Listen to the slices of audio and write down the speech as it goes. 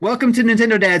Welcome to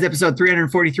Nintendo Dads episode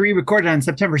 343, recorded on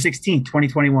September 16th,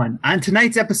 2021. On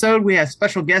tonight's episode, we have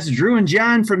special guests Drew and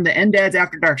John from the NDads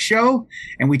After Dark show,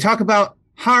 and we talk about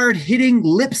hard-hitting,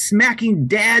 lip-smacking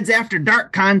Dads After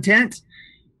Dark content.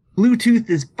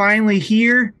 Bluetooth is finally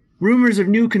here, rumors of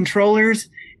new controllers,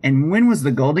 and when was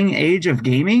the golden age of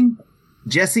gaming?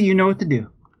 Jesse, you know what to do.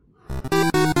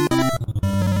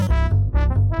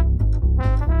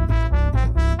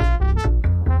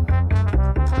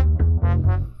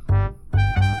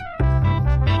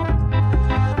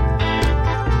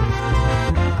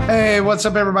 Hey, what's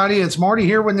up, everybody? It's Marty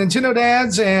here with Nintendo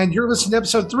Dads, and you're listening to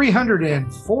episode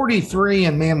 343.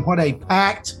 And man, what a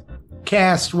packed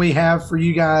cast we have for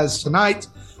you guys tonight.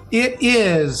 It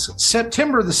is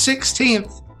September the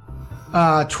 16th,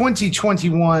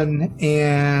 2021,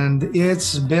 and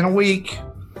it's been a week,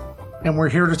 and we're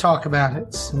here to talk about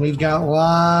it. We've got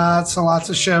lots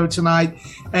of show tonight,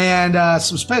 and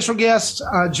some special guests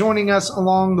joining us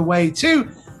along the way, too.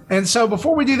 And so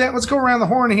before we do that, let's go around the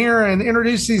horn here and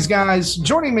introduce these guys.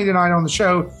 Joining me tonight on the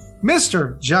show,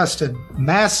 Mr. Justin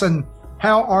Masson.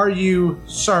 How are you,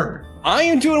 sir? I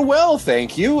am doing well,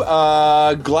 thank you.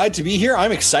 Glad to be here.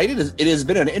 I'm excited. It has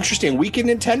been an interesting week in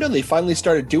Nintendo. They finally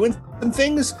started doing some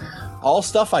things. All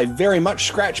stuff I very much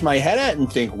scratch my head at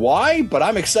and think, why? But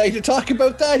I'm excited to talk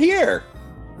about that here.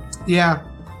 Yeah.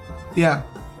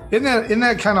 Isn't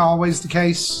that kind of always the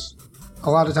case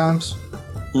a lot of times?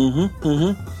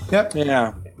 Mm-hmm. Yep.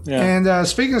 Yeah. And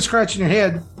speaking of scratching your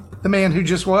head, the man who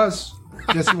just was,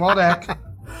 Jesse Waldack.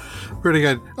 Pretty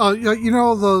good. You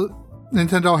know, the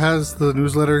Nintendo has the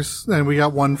newsletters, and we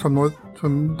got one from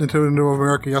Nintendo of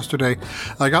America yesterday.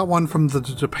 I got one from the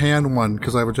Japan one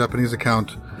because I have a Japanese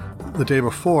account the day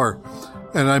before,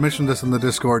 and I mentioned this in the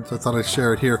Discord, so I thought I'd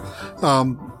share it here.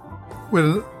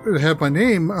 When it had my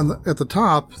name at the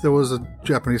top, there was a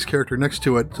Japanese character next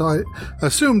to it, so I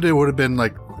assumed it would have been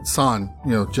like San,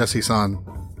 Jesse-san,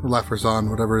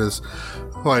 Laffer-san, whatever it is.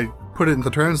 So I put it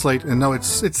into translate, and no,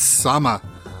 it's Sama.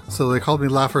 So they called me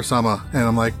Laffer-sama, and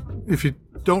I'm like, if you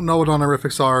don't know what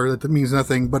honorifics are, that means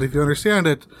nothing, but if you understand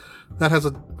it, that has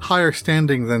a higher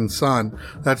standing than San.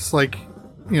 That's like,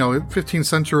 15th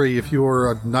century, if you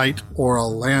were a knight or a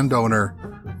landowner,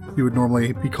 you would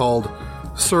normally be called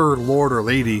Sir, Lord, or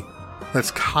Lady.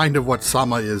 That's kind of what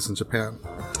Sama is in Japan.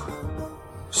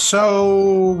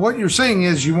 So what you're saying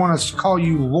is you want us to call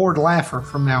you Lord Laffer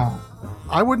from now on?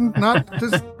 I wouldn't not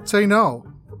just say no.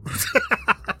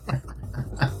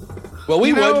 Well,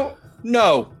 we would.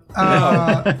 No.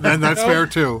 And that's fair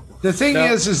too. The thing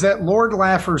is that Lord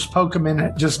Laffer's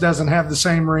Pokemon just doesn't have the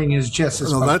same ring as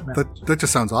Jess's Pokemon. That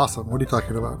just sounds awesome. What are you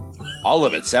talking about? All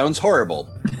of it sounds horrible.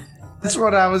 That's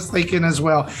what I was thinking as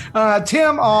well.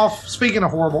 Tim off. Speaking of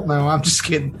horrible, no, I'm just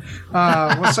kidding.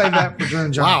 We'll save that for Drew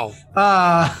and John.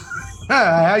 Wow.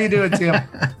 How you doing, Tim?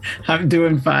 I'm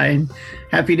doing fine.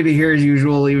 Happy to be here as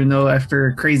usual, even though after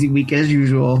a crazy week as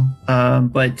usual.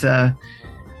 But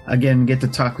again, get to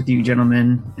talk with you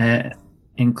gentlemen,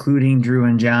 including Drew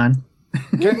and John.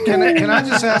 Can I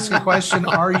just ask a question?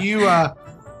 Are you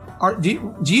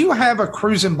do you have a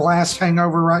Cruising Blast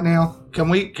hangover right now? Do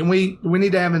we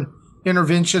need to have an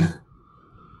intervention?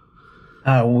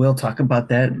 We'll talk about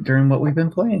that during what we've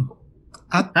been playing.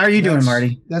 How are you doing,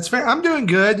 Marty? That's fair. I'm doing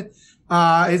good.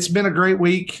 It's been a great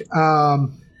week.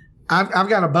 I've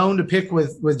got a bone to pick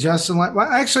with Justin. Well,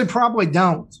 actually, probably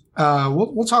don't.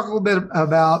 We'll talk a little bit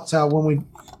about when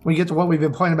we get to what we've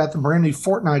been playing about the brand new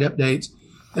Fortnite updates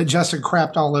that Justin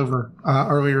crapped all over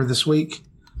earlier this week.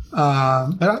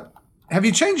 But have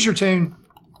you changed your tune?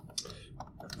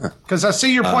 Because I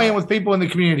see you're playing with people in the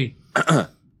community.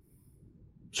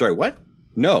 Sorry, what?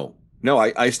 No,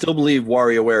 I still believe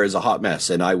WarioWare is a hot mess,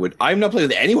 and I'm not playing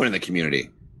with anyone in the community.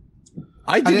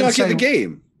 I did not get the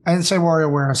game. I didn't say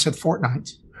WarioWare. I said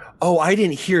Fortnite. Oh, I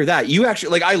didn't hear that. You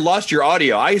actually, I lost your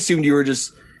audio. I assumed you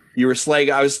were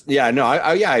slaying. I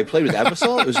played with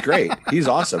Episode. It was great. He's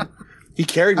awesome. He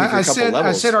carried me for a couple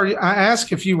levels. I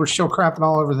asked if you were still crapping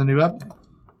all over the new update.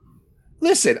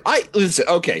 Listen.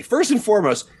 Okay, first and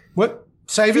foremost,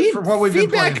 Save it for what we've been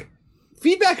playing.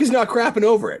 Feedback is not crapping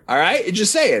over it. All right, it's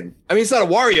just saying. I mean, it's not a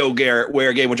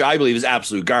WarioWare game, which I believe is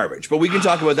absolute garbage. But we can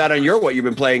talk about that on what you've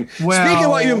been playing. Well, speaking of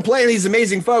what you've been playing, these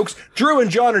amazing folks, Drew and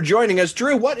John are joining us.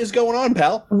 Drew, what is going on,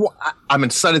 pal? Well, I'm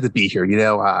excited to be here.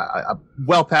 I'm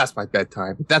well past my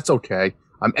bedtime, but that's okay.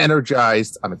 I'm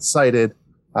energized. I'm excited.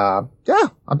 I'm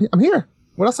here.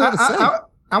 What else I have to say?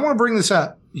 I want to bring this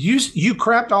up. You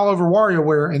crapped all over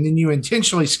WarioWare, and then you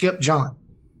intentionally skipped John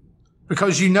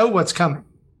because you know what's coming.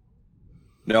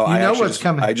 No, You I know actually what's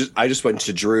coming. I just went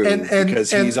to Drew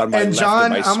because he's on my and left John,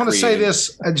 of my I'm going to say screen.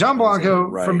 this. John Blanco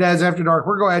Right. from Dad's After Dark,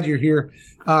 we're glad you're here.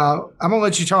 I'm going to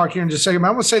let you talk here in just a second. But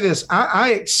I'm going to say this.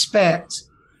 I expect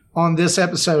on this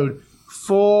episode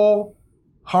full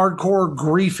hardcore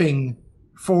griefing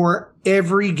for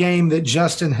every game that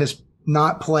Justin has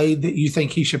not played that you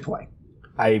think he should play.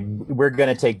 We're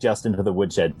going to take Justin to the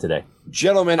woodshed today.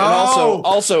 Gentlemen, and Oh,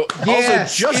 also,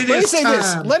 yes, just it let me is say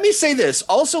this. time. Let me say this.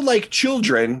 Also, like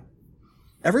children,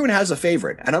 everyone has a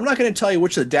favorite, and I'm not going to tell you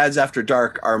which of the Dads After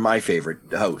Dark are my favorite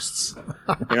hosts. You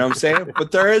know what I'm saying?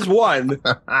 But there is one.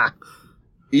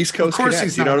 East Coast course Connect.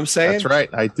 he's You know not. what I'm saying? That's right.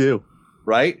 I do.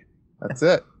 Right? That's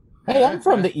it. Hey, I'm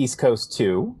from the East Coast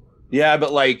too. Yeah,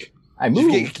 but like, I did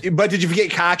you moved. did you forget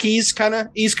Cockies? Kind of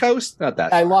East Coast? Not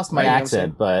that. I far, lost my right? You know what I'm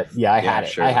accent, but yeah, I Yeah, had it.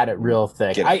 sure. I had it real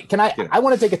thick. Get it. Get it. I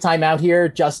want to take a time out here,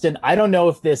 Justin. I don't know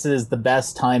if this is the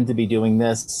best time to be doing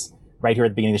this right here at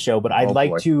the beginning of the show, but I'd Oh, like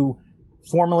boy. to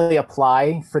formally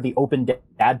apply for the open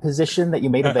dad position that you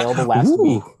made available last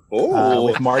week. Oh,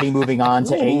 With Marty moving on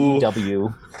to Ooh.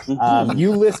 AEW.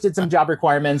 You listed some job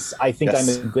requirements. I think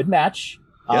Yes. I'm a good match.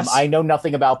 Yes. I know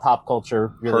nothing about pop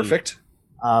culture. Really. perfect.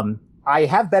 I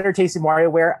have better taste in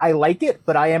WarioWare. I like it,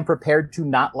 but I am prepared to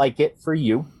not like it for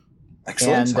you.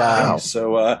 Excellent. And, Wow.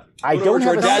 So I Go don't to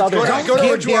have our a dad's- southern go accent.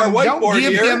 over to our whiteboard don't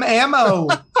give here. him ammo.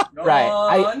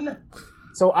 Right.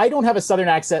 So I don't have a southern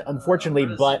accent, unfortunately,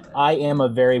 but I am a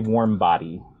very warm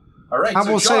body. all right. I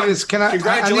so will say John, this. Can I?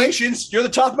 Congratulations. You're the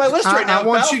top of my list right now. I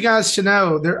want pal. you guys to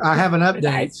know there. I have an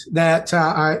update that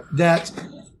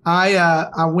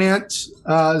I went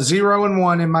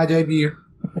 0-1 in my debut,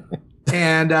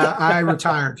 and I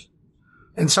retired,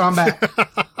 and so I'm back.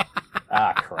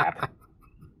 Ah, crap.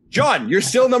 John, you're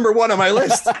still number one on my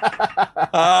list.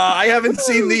 I haven't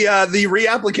seen the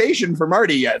reapplication for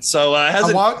Marty yet, so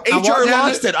hasn't I walked HR down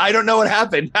lost it? I don't know what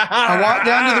happened. I walked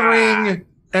down to the ring,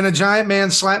 and a giant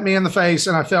man slapped me in the face,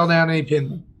 and I fell down and he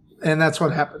pinned me, and that's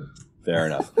what happened. Fair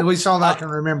enough. At least all that I can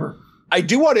remember. I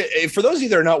do want to, for those of you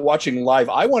that are not watching live,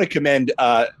 I want to commend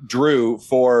Drew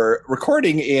for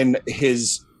recording in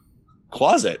his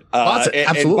closet. Closet, And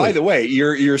absolutely. by the way,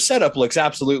 your setup looks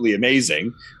absolutely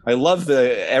amazing. I love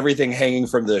everything hanging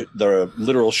from the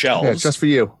literal shelves. Yeah, just for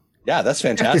you. Yeah, that's I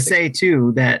have to fantastic. say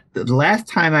too that the last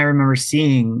time I remember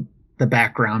seeing the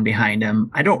background behind him,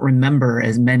 I don't remember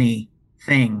as many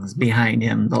things behind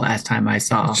him the last time I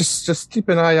saw. Just keep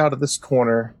an eye out of this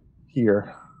corner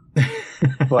here.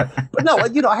 but no,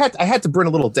 you know, I had to bring a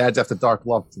little Dad's After Dark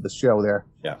love to the show there.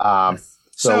 Yeah.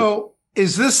 So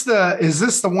is this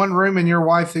the one room in your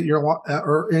wife that your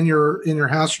or in your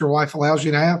house your wife allows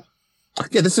you to have?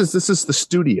 Yeah, this is the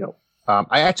studio.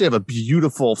 I actually have a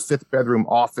beautiful 5th bedroom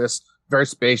office, very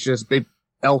spacious, big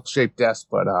L-shaped desk,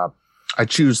 but I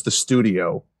choose the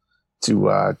studio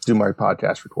to do my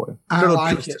podcast recording. I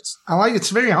like it. I like it. It's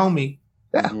very homey.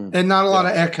 Yeah. And not a lot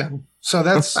of echo. So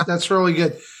that's really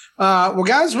good. Well,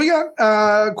 guys, we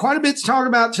got quite a bit to talk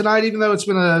about tonight, even though it's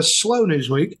been a slow news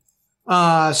week.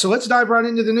 So let's dive right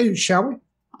into the news, shall we?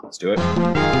 Let's do it.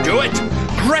 Do it!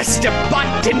 Press the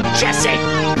button, Jesse!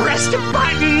 Press the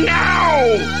button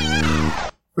now!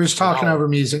 We're just talking over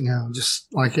music now, just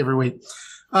like every week.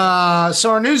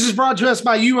 So our news is brought to us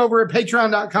by you over at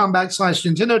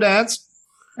patreon.com/Nintendo Dads.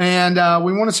 And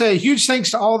we want to say a huge thanks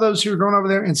to all those who are going over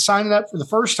there and signing up for the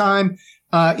first time,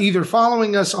 either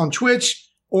following us on Twitch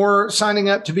or signing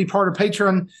up to be part of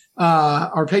Patreon,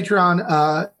 our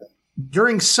Patreon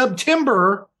during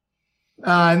September.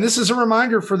 And this is a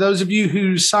reminder for those of you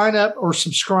who sign up or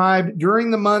subscribe during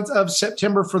the month of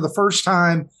September for the first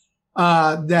time,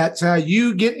 that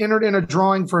you get entered in a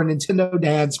drawing for a Nintendo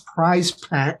Dad's prize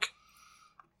pack,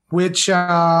 which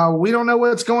we don't know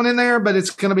what's going in there, but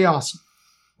it's going to be awesome.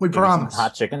 We promise.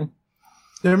 Hot chicken.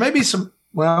 There may be some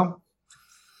of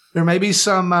the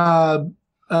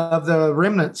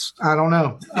remnants. I don't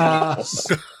know.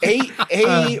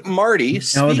 Hey, Marty.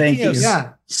 No, thank you.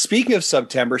 Speaking of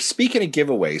September, speaking of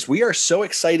giveaways, we are so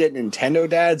excited at Nintendo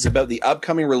Dads about the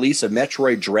upcoming release of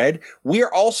Metroid Dread. We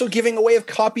are also giving away a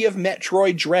copy of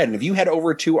Metroid Dread. And if you head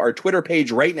over to our Twitter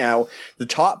page right now, the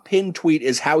top pinned tweet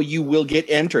is how you will get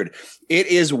entered. It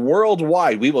is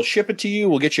worldwide. We will ship it to you.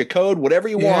 We'll get you a code, whatever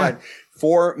you want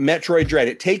for Metroid Dread.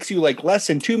 It takes you like less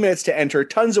than 2 minutes to enter,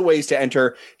 tons of ways to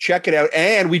enter. Check it out.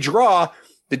 And we draw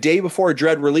the day before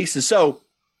Dread releases. So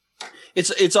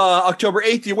it's October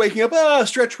 8th. You're waking up,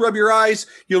 stretch, rub your eyes.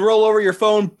 You'll roll over your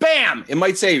phone. Bam! It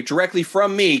might say directly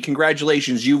from me,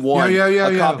 congratulations, you've won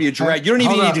a copy of Dread. You don't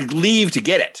even need to leave to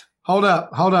get it. Hold up.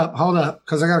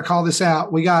 Because I got to call this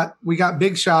out. We got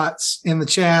big shots in the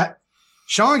chat.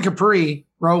 Sean Capri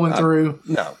rolling through.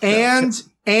 No. And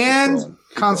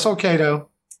Console Cato.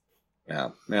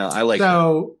 Yeah, I like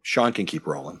So it. Sean can keep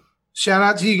rolling. shout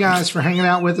out to you guys for hanging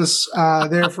out with us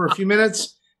there for a few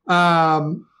minutes.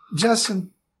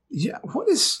 Justin, yeah, what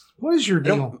is your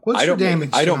deal? What's your damage?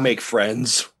 I don't make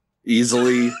friends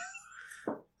easily.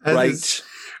 Right.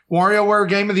 WarioWare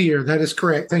Game of the Year. That is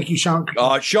correct. Thank you, Sean.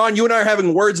 Sean, you and I are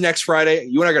having words next Friday.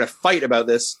 You and I are going to fight about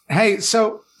this. Hey,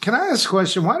 so can I ask a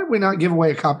question? Why did we not give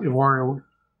away a copy of WarioWare?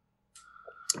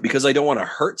 Because I don't want to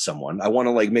hurt someone. I want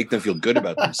to make them feel good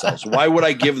about themselves. Why would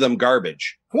I give them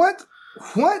garbage? What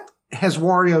has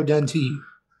Wario done to you?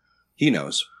 He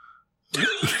knows.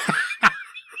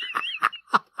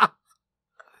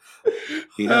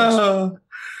 He knows.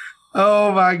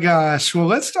 Oh my gosh. Well,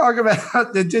 let's talk about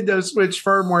Nintendo Switch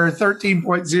firmware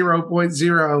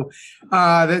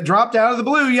 13.0.0 that dropped out of the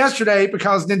blue yesterday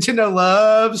because Nintendo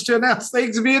loves to announce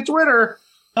things via Twitter.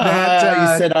 You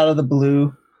said out of the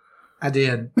blue. I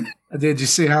did. You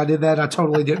see how I did that? I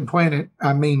totally didn't plan it.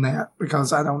 I mean that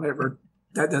because I don't ever.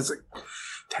 That doesn't.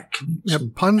 That can. Yeah,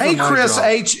 puns Hey, on my Chris job.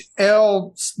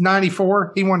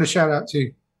 HL94. He wanted a shout out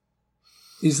too.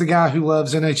 He's the guy who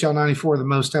loves NHL 94 the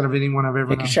most out of anyone I've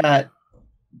ever Take a known. shot.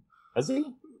 Does he?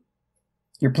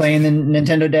 You're playing the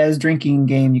Nintendo Dad's drinking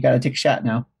game. You got to take a shot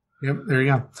now. Yep, there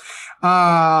you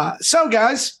go. So,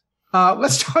 guys,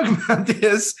 let's talk about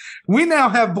this. We now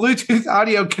have Bluetooth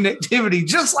audio connectivity,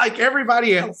 just like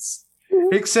everybody else,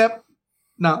 except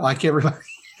not like everybody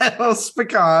else,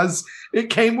 because it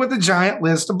came with a giant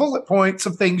list of bullet points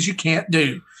of things you can't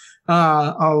do.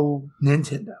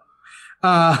 Nintendo.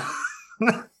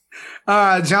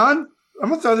 John, I'm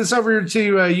gonna throw this over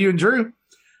to you and Drew.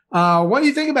 What do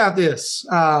you think about this?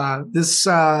 Now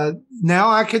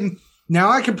I can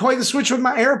play the Switch with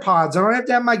my AirPods. I don't have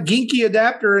to have my ginky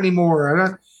adapter anymore.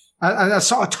 And I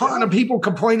saw a ton of people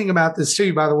complaining about this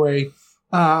too. By the way,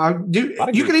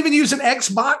 you can even use an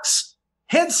Xbox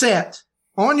headset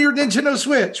on your Nintendo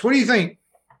Switch. What do you think?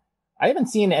 I haven't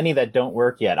seen any that don't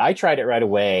work yet. I tried it right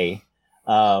away.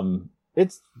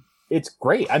 It's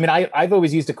great. I mean, I've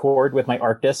always used a cord with my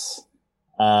Arctis,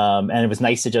 and it was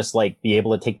nice to just be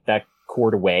able to take that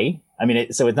cord away. I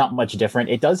mean, so it's not much different.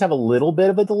 It does have a little bit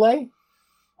of a delay,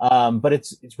 but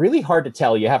it's really hard to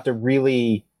tell. You have to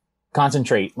really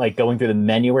concentrate, going through the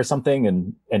menu or something,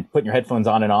 and putting your headphones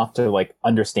on and off to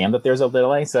understand that there's a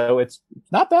delay. So it's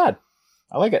not bad.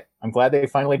 I like it. I'm glad they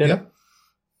finally did it.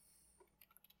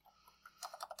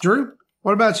 Drew,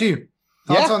 what about you?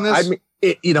 Thoughts on this? I mean,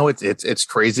 it's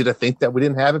crazy to think that we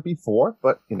didn't have it before,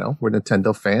 but we're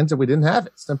Nintendo fans and we didn't have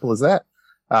it. Simple as that.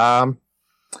 I'm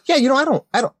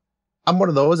one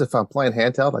of those. If I'm playing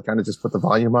handheld, I kind of just put the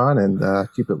volume on and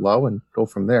keep it low and go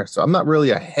from there. So I'm not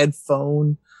really a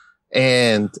headphone,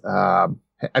 and I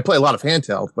play a lot of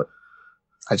handheld, but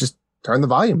I just turn the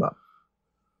volume up.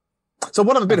 So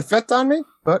won't have a big effect on me,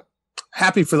 but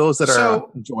happy for those that are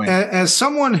enjoying it. As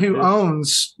someone who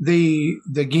owns the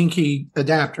Ginky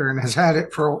adapter and has had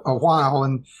it for a while,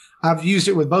 and I've used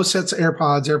it with both sets of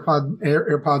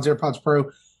AirPods Pro,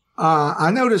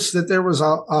 I noticed that there was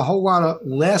a whole lot of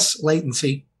less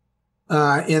latency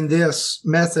in this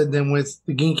method than with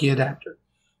the Ginky adapter.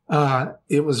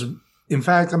 It was, in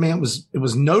fact, it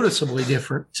was noticeably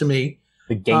different to me.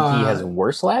 The Genki has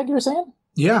worse lag, you're saying?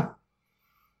 Yeah.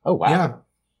 Oh, wow. Yeah.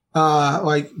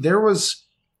 There was,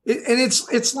 and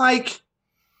it's like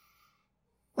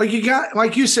you got,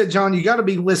 like you said, John, you got to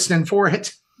be listening for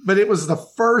it. But it was the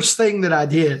first thing that I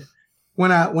did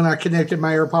when I connected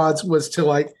my AirPods was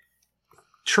to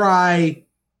try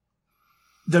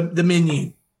the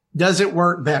menu. Does it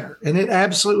work better? And it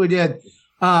absolutely did.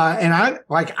 And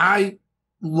I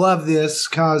love this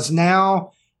because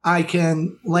now I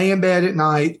can lay in bed at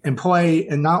night and play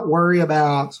and not worry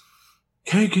about,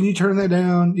 hey, can you turn that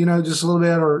down? Just a little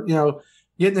bit, or,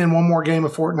 getting in one more game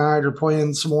of Fortnite or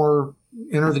playing some more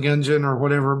Enter the Gungeon or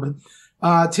whatever.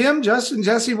 But Tim, Justin,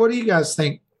 Jesse, what do you guys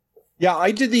think? Yeah,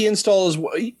 I did the install as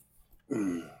well.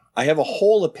 I have a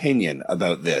whole opinion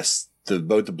about this,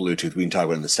 about the Bluetooth. We can talk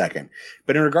about it in a second.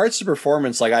 But in regards to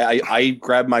performance, I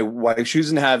grabbed my wife. She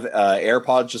doesn't have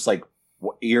AirPods, just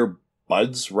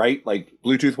earbuds, right? Like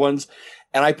Bluetooth ones.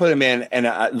 And I put them in, and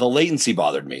the latency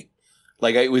bothered me.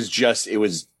 It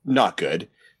was not good.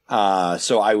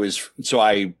 So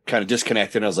I kind of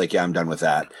disconnected and I was like, yeah, I'm done with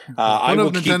that. One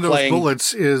of Nintendo's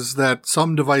bullets is that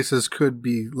some devices could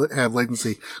have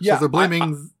latency. So they're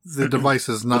blaming the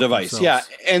devices, not the device. Themselves.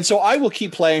 Yeah. And so I will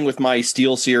keep playing with my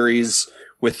Steel Series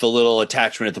with the little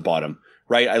attachment at the bottom,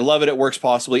 right? I love it. It works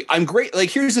possibly. I'm great.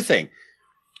 Here's the thing.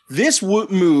 This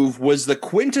move was the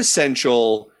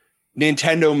quintessential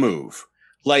Nintendo move.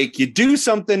 You do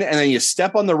something and then you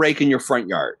step on the rake in your front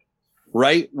yard,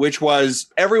 right? Which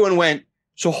was, everyone went,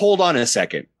 so hold on a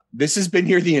second. this has been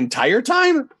here the entire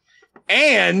time.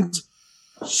 And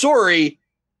sorry,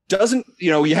 doesn't,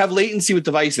 you have latency with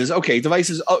devices. Okay,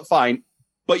 devices, fine.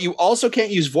 But you also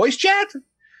can't use voice chat?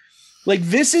 Like,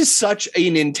 this is such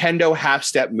a Nintendo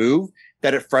half-step move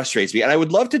that it frustrates me. And I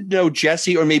would love to know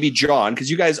Jesse or maybe John,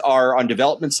 because you guys are on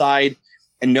development side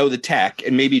and know the tech.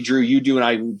 And maybe, Drew, you do, and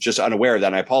I'm just unaware of that,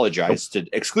 and I apologize to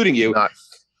excluding you.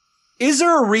 Is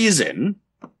there a reason?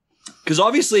 Because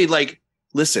obviously, like,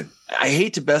 listen, I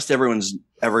hate to best everyone's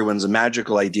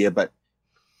magical idea, but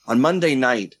on Monday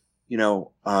night,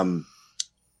 Nintendo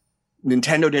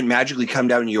didn't magically come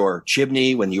down your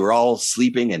chimney when you were all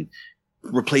sleeping and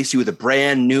replace you with a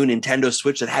brand new Nintendo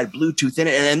Switch that had Bluetooth in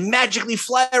it and then magically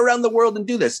fly around the world and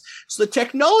do this. So the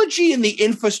technology and the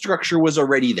infrastructure was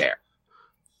already there.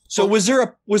 So would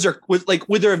there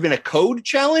have been a code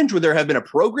challenge? Would there have been a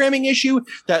programming issue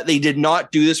that they did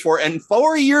not do this for? And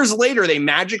 4 years later, they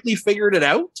magically figured it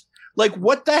out? Like,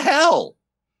 what the hell?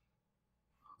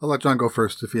 I'll let John go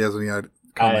first if he has any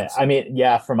comments. I mean,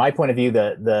 yeah, from my point of view,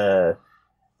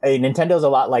 Nintendo's a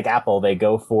lot like Apple. They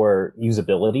go for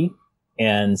usability.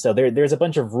 And so there's a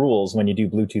bunch of rules when you do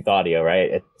Bluetooth audio,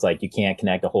 right? It's like you can't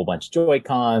connect a whole bunch of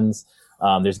Joy-Cons.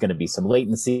 There's going to be some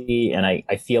latency. And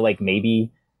I feel like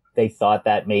maybe they thought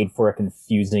that made for a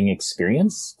confusing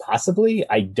experience, possibly.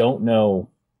 I don't know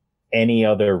any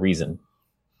other reason.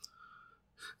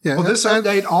 Yeah. Well, this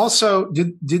update also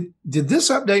did this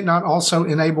update not also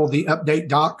enable the update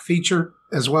dock feature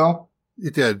as well?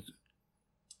 It did.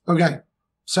 Okay.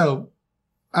 So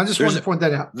I just wanted to point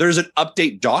that out. There's an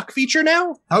update dock feature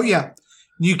now? Oh yeah.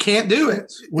 You can't do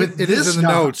it with it this is in the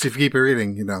dock. notes if you keep it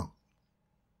reading,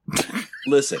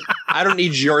 Listen, I don't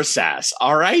need your sass.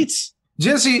 All right.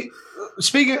 Jesse,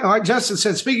 like Justin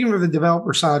said, speaking of the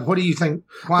developer side, what do you think?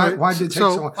 Why did it take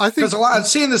so long? Because I'm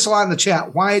seeing this a lot in the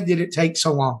chat. Why did it take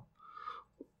so long?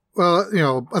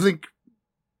 Well, I think,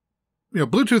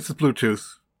 Bluetooth is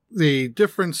Bluetooth. The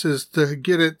difference is to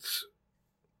get it,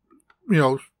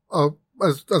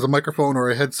 as a microphone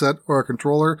or a headset or a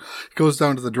controller, it goes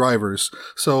down to the drivers.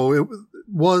 So it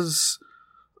was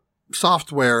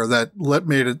software that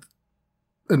made it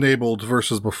enabled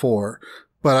versus before.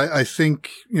 But I think,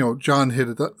 John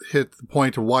hit the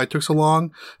point of why it took so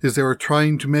long is they were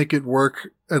trying to make it work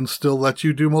and still let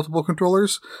you do multiple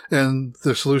controllers. And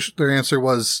their answer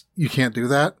was, you can't do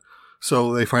that.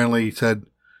 So they finally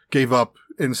gave up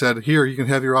and said, here, you can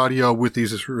have your audio with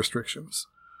these restrictions.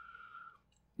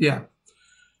 Yeah.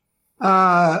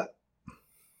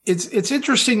 It's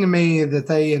interesting to me that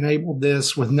they enabled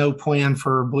this with no plan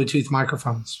for Bluetooth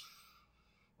microphones.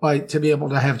 Like, to be able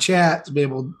to have chat, to be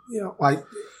able,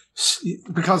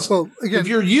 because if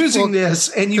you're using this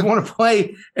and you want to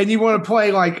play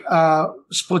like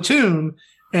Splatoon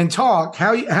and talk,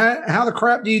 how the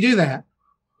crap do you do that?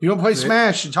 You want to play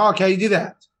Smash and talk? How do you do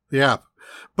that? Yeah,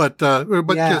 but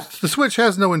the Switch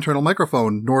has no internal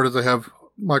microphone, nor does it have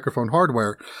microphone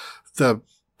hardware. The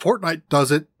Fortnite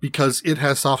does it because it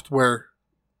has software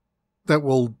that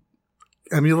will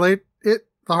emulate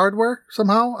the hardware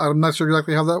somehow. I'm not sure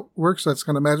exactly how that works. That's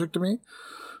kind of magic to me.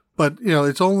 But,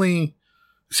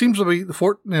 seems to be the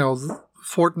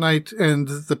Fortnite and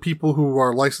the people who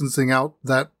are licensing out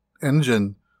that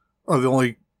engine are the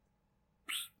only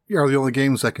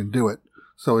games that can do it.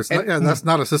 So that's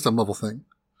not a system level thing.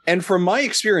 And from my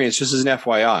experience, just as an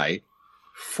FYI,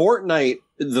 Fortnite,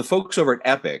 the folks over at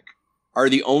Epic are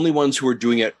the only ones who are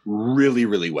doing it really,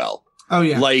 really well. Oh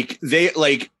yeah.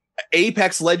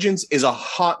 Apex Legends is a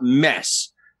hot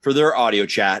mess for their audio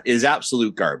chat. It is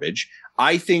absolute garbage.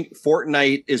 I think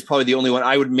Fortnite is probably the only one.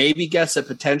 I would maybe guess that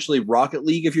potentially Rocket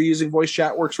League, if you're using voice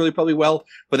chat, works really probably well,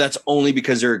 but that's only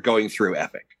because they're going through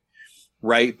Epic,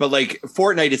 right? But like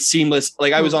Fortnite, it's seamless.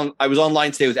 Like I was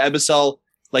online today with Ebicel.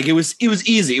 Like it was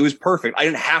easy. It was perfect. I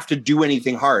didn't have to do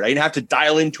anything hard. I didn't have to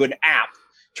dial into an app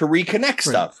to reconnect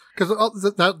stuff. Because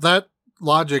that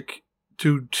logic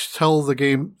to tell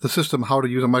the system how to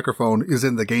use a microphone is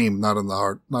in the game, not in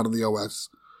the OS.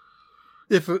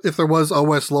 If there was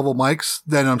OS level mics,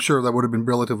 then I'm sure that would have been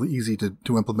relatively easy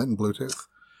to implement in Bluetooth.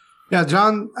 Yeah,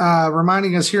 John,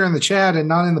 reminding us here in the chat and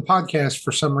not in the podcast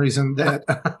for some reason that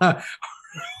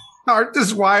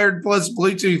Arctis Wired plus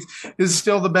Bluetooth is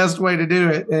still the best way to do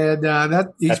it, and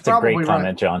he's that's probably a great comment,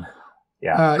 right. John.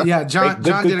 Yeah, John good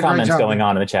did a great comments job going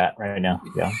on in the chat right now.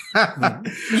 Yeah,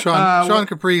 Sean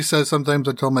Capri says sometimes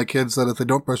I tell my kids that if they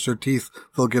don't brush their teeth,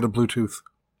 they'll get a Bluetooth.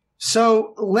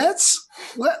 So let's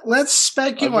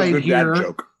speculate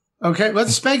here. Okay,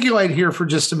 let's speculate here for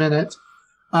just a minute.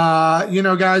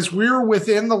 Guys, we're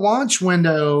within the launch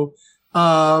window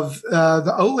of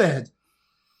the OLED,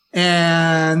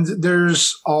 And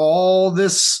there's all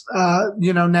this,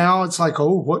 now it's like,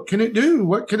 oh, what can it do?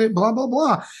 What can it, blah, blah,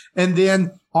 blah. And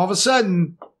then all of a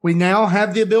sudden, we now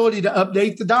have the ability to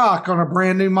update the dock on a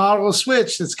brand new model of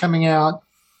Switch that's coming out.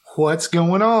 What's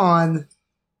going on?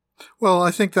 Well,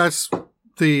 I think that's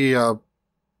the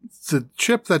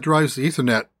chip that drives the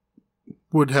Ethernet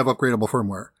would have upgradable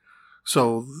firmware.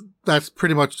 So that's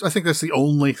pretty much, I think that's the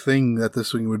only thing that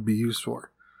this thing would be used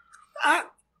for.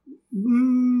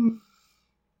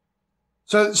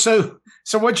 So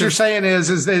what you're saying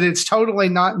is that it's totally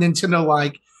not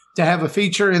Nintendo-like to have a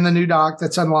feature in the new dock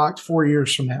that's unlocked 4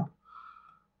 years from now.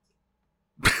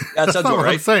 That sounds not all what I'm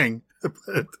right. saying.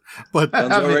 But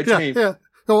Sounds all right to me. yeah.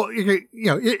 So,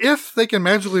 if they can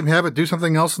magically have it do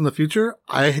something else in the future,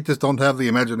 I just don't have the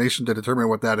imagination to determine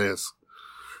what that is.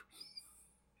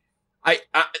 I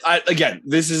again,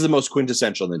 this is the most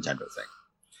quintessential Nintendo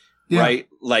thing, right?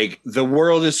 Like the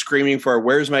world is screaming for,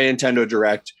 where's my Nintendo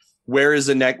Direct? Where is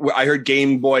the next? I heard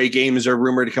Game Boy games are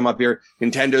rumored to come up here.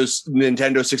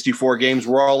 Nintendo 64 games.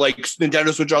 We're all like,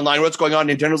 Nintendo Switch Online. What's going on?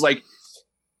 Nintendo's like,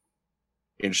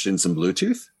 interested in some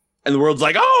Bluetooth? And the world's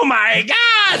like, oh my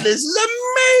God, this is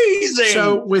amazing.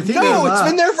 So it's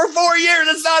been there for 4 years.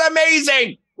 It's not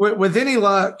amazing. With any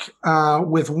luck,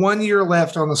 with 1 year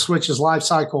left on the Switch's life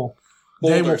cycle,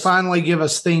 they will finally give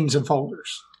us themes and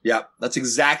folders. Yeah, that's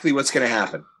exactly what's going to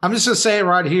happen. I'm just going to say it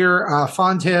right here.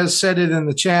 Fontes said it in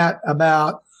the chat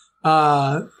about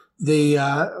hopefully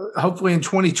in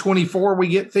 2024 we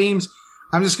get themes.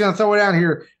 I'm just going to throw it out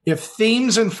here. If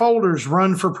themes and folders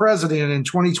run for president in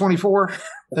 2024,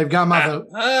 they've got my vote.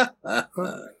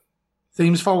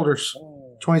 Themes, folders,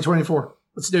 2024.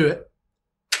 Let's do it.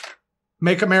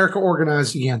 Make America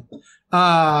organized again.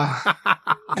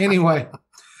 Anyway.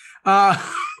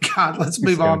 God, let's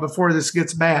move on before this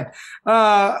gets bad.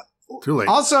 Too late.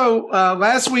 Also,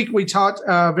 last week we talked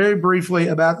very briefly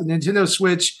about the Nintendo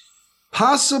Switch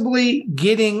possibly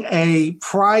getting a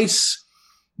price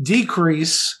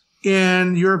decrease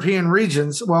in European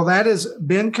regions. Well, that has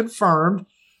been confirmed,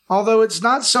 although it's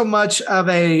not so much of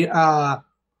a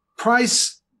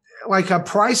price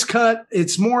cut.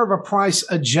 It's more of a price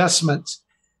adjustment.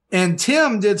 And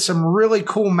Tim did some really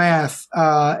cool math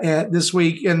this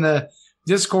week in the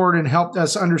Discord and helped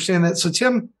us understand that. So,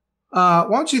 Tim, why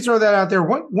don't you throw that out there?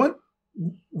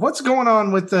 What's going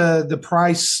on with the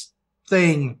price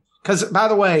thing? Because, by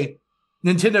the way,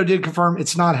 Nintendo did confirm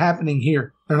it's not happening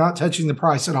here. They're not touching the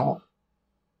price at all.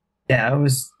 Yeah, it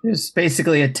was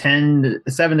basically a 7 to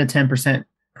 10%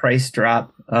 price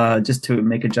drop just to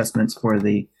make adjustments for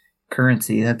the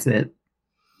currency. That's it.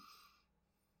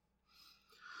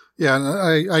 Yeah,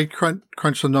 and I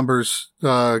crunched the numbers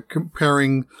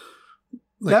comparing.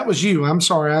 That was you. I'm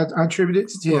sorry. I attribute it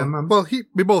to Tim. Well,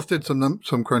 we both did some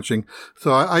crunching.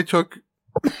 So I took,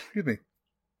 excuse me,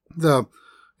 the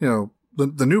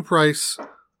new price,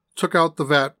 took out the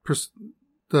VAT,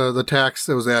 the tax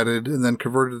that was added, and then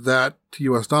converted that to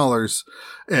US dollars,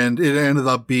 and it ended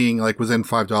up being like within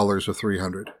 $5 or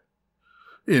 $300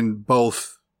 in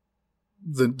both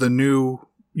the new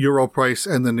euro price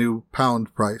and the new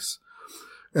pound price.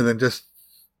 And then just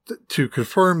to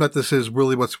confirm that this is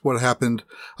really what happened,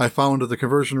 I found the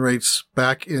conversion rates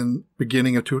back in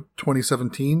beginning of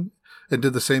 2017 and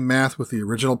did the same math with the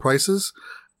original prices,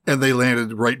 and they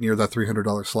landed right near that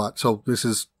 $300 slot. So this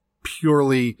is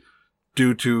purely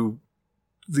due to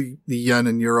the yen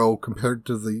and euro compared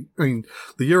to the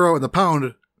euro and the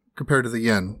pound compared to the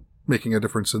yen, making a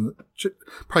difference in the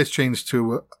price change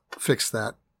to fix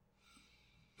that.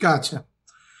 Gotcha.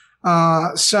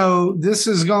 So this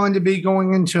is going to be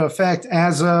going into effect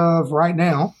as of right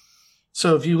now.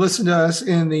 So if you listen to us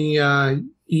in the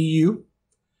EU,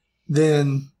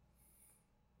 then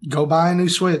go buy a new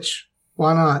Switch.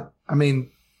 Why not? I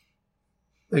mean,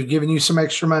 they've given you some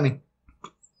extra money.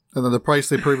 And then the price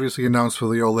they previously announced for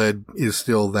the OLED is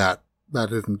still that.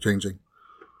 That isn't changing.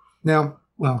 Now,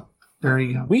 well, there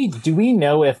you go. Do we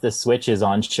know if the Switch is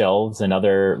on shelves in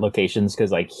other locations?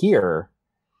 Because like here,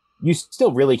 you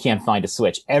still really can't find a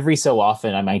Switch. Every so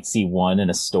often I might see one in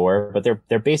a store, but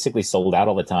they're basically sold out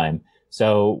all the time.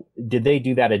 So did they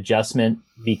do that adjustment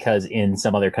because in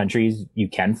some other countries you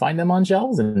can find them on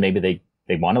shelves and maybe they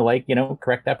want to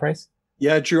correct that price?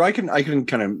 Yeah, Drew, I can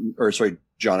kind of, or sorry,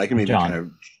 John, I can maybe kind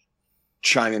of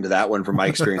chime into that one from my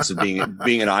experience of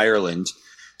being in Ireland.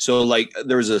 So like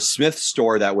there was a Smith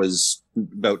store that was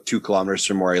about 2 kilometers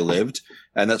from where I lived,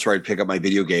 and that's where I'd pick up my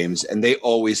video games, and they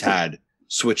always had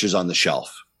Switches on the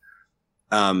shelf.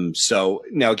 So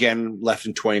now again, left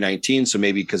in 2019. So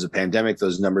maybe because of pandemic,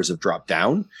 those numbers have dropped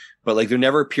down, but like there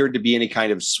never appeared to be any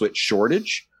kind of Switch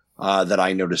shortage. that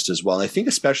I noticed as well. And I think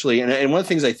especially, and one of the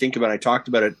things I think about, I talked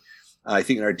about it, I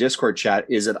think in our Discord chat,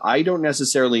 is that I don't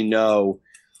necessarily know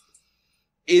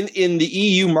in the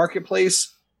EU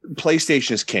marketplace,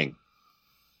 PlayStation is king,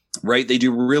 right? They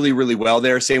do really, really well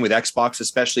there. Same with Xbox,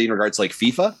 especially in regards to like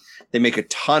FIFA. They make a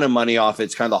ton of money off it.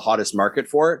 It's kind of the hottest market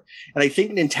for it. And I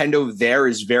think Nintendo there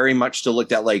is very much still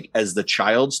looked at like as the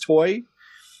child's toy,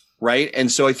 right?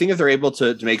 And so I think if they're able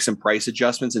to make some price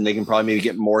adjustments and they can probably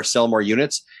maybe sell more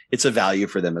units, it's a value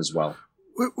for them as well.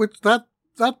 Which that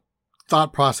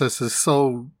thought process is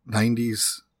so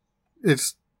 90s.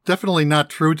 It's definitely not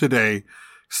true today.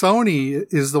 Sony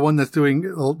is the one that's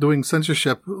doing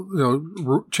censorship,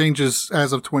 changes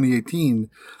as of 2018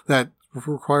 that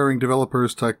requiring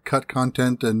developers to cut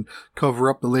content and cover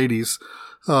up the ladies.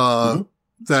 That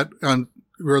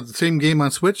where the same game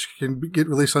on Switch can get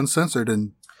released uncensored,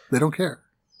 and they don't care.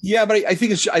 Yeah, but I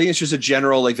think it's just a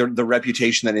general like the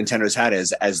reputation that Nintendo's had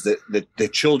as the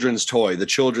children's toy, the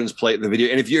children's play, the video.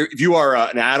 And if you are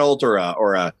an adult or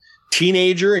a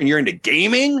teenager and you're into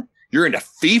gaming, you're into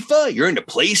FIFA, you're into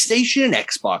PlayStation and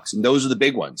Xbox, and those are the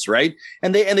big ones, right?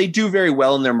 And they do very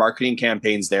well in their marketing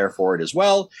campaigns there for it as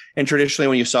well. And traditionally,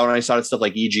 when I saw stuff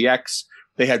like EGX,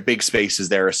 they had big spaces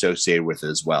there associated with it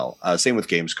as well. Same with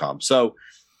Gamescom. So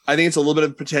I think it's a little bit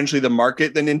of potentially the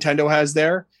market that Nintendo has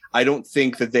there. I don't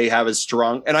think that they have as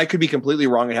strong, and I could be completely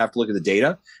wrong. I have to look at the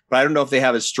data, but I don't know if they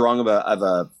have as strong of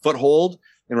a foothold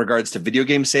in regards to video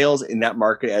game sales in that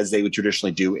market as they would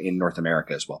traditionally do in North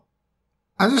America as well.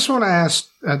 I just want to ask,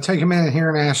 take a minute here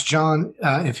and ask John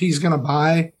if he's going to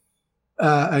buy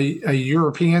a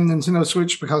European Nintendo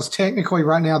Switch, because technically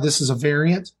right now this is a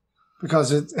variant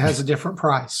because it has a different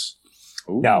price.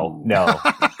 Ooh. No.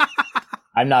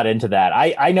 I'm not into that.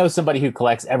 I know somebody who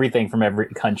collects everything from every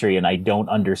country, and I don't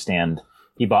understand.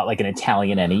 He bought like an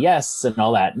Italian NES and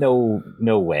all that. No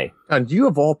way. And you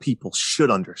of all people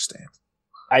should understand.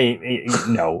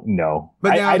 No.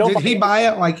 But now, I don't. Did he buy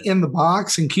it like in the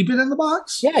box and keep it in the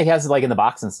box? Yeah, he has it like in the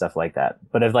box and stuff like that.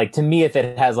 But if like to me, if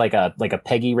it has like a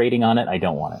PEGI rating on it, I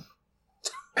don't want it.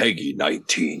 PEGI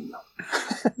 19.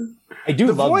 I do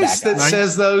the love voice that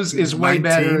says those is way 19?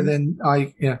 better than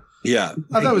Yeah.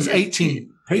 I thought it was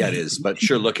 18. Yeah, it is. But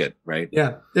sure, look it right.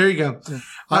 Yeah, there you go.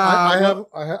 I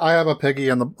have a Peggy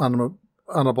on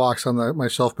a box on my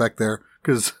shelf back there,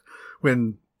 because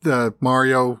when the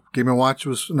Mario Game & Watch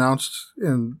was announced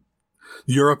in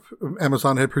Europe,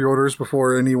 Amazon had pre-orders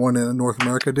before anyone in North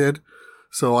America did.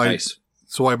 So I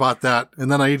bought that,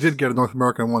 and then I did get a North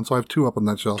American one, so I have two up on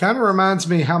that shelf. Kind of reminds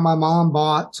me how my mom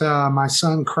bought my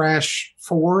son Crash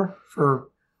 4 for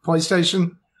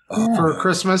PlayStation for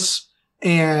Christmas,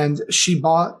 and she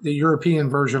bought the European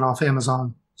version off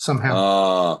Amazon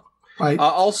somehow.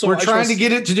 Also, we're trying to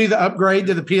get it to do the upgrade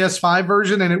to the PS5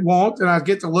 version, and it won't. And I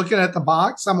get to looking at the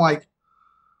box, I'm like,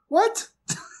 what?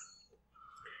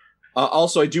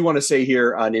 Also, I do want to say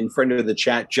here in front of the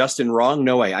chat, Justin wrong.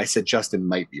 No way. I said Justin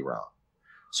might be wrong.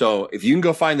 So if you can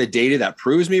go find the data that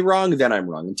proves me wrong, then I'm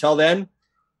wrong. Until then,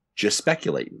 just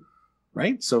speculating,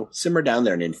 right? So simmer down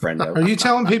there, Ninfrendo. Are you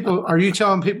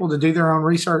telling people to do their own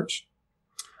research?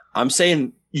 I'm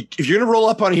saying if you're going to roll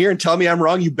up on here and tell me I'm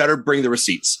wrong, you better bring the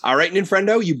receipts. All right,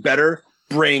 Ninfrendo, you better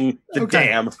bring the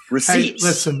damn receipts. Hey,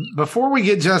 listen, before we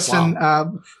get Justin,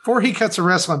 before he cuts a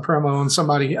wrestling promo on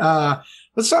somebody,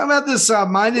 let's talk about this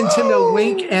My Nintendo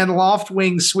Link and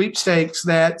Loftwing sweepstakes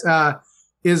that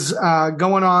is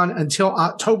going on until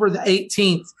October the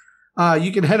 18th.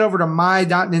 You can head over to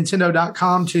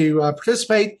my.nintendo.com to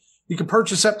participate. You can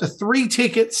purchase up to 3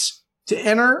 tickets to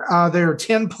enter. There are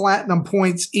 10 platinum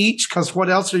points each, because what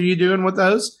else are you doing with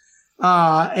those?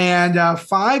 And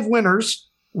 5 winners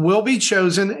will be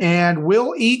chosen and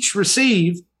will each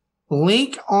receive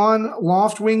Link on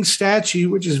Loftwing statue,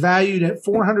 which is valued at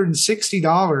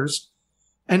 $460,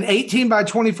 an 18 by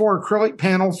 24 acrylic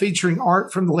panel featuring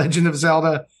art from The Legend of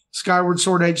Zelda Skyward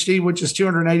Sword HD, which is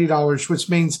 $280, which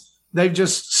means they've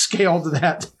just scaled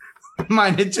that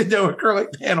My Nintendo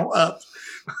acrylic panel up.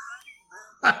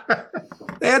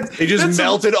 They just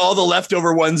melted all the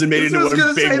leftover ones and made it into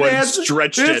one big one and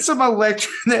stretched it.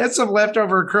 They had some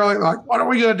leftover acrylic. Like, what are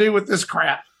we going to do with this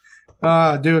crap?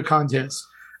 Do a contest.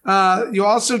 You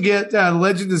also get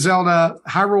Legend of Zelda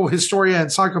Hyrule Historia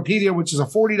Encyclopedia, which is a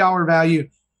 $40 value,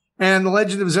 and the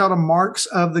Legend of Zelda Marks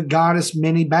of the Goddess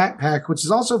mini backpack, which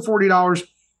is also $40,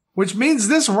 which means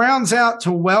this rounds out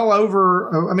to well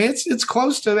over, it's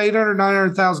close to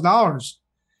 $800,000,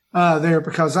 $900,000 there,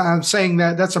 because I'm saying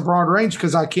that's a broad range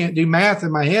because I can't do math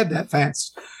in my head that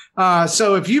fast.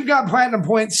 So if you've got platinum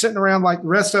points sitting around like the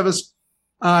rest of us,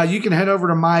 you can head over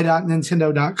to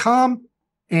my.nintendo.com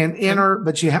and enter,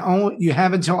 but you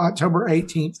have until October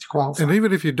 18th to qualify. And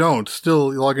even if you don't,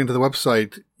 still log into the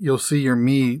website, you'll see your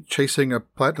me chasing a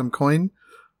platinum coin.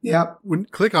 Yep. When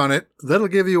click on it, that'll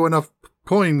give you enough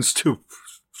coins to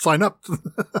sign up.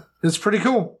 It's pretty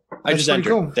cool. I just entered.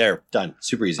 Cool. There, done.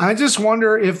 Super easy. I just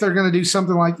wonder if they're going to do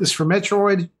something like this for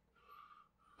Metroid.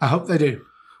 I hope they do.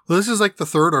 Well, this is like the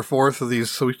third or fourth of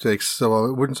these sweepstakes, so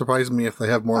it wouldn't surprise me if they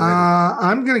have more later.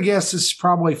 I'm going to guess this is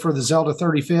probably for the Zelda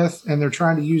 35th, and they're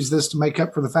trying to use this to make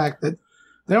up for the fact that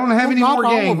they don't have any more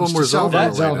games to sell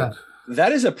that Zelda.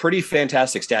 That is a pretty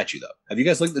fantastic statue, though. Have you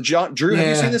guys looked at John? Drew, have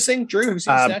you seen this thing? Drew, have you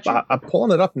seen the statue? I'm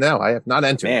pulling it up now. I have not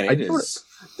entered. Man, I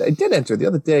did enter the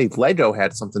other day. Lego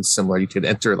had something similar. You could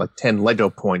enter like 10 Lego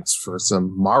points for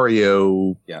some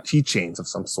Mario keychains of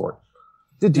some sort.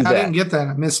 Did do that? I didn't get that.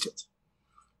 I missed it.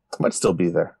 Might still be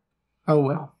there. Oh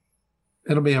well,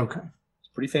 it'll be okay. It's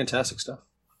pretty fantastic stuff.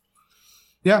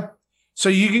 Yeah. So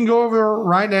you can go over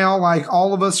right now, like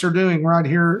all of us are doing right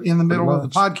here in the middle of the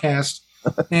podcast,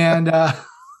 and the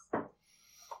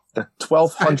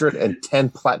 1,210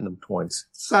 platinum coins.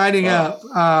 Signing up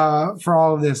for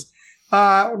all of this.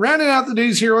 Rounding out the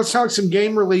news here, let's talk some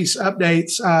game release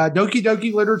updates. Doki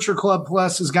Doki Literature Club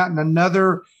Plus has gotten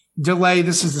another delay.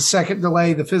 This is the second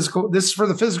delay. This is for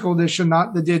the physical edition,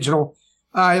 not the digital.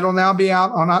 It'll now be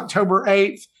out on October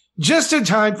 8th, just in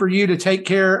time for you to take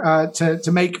care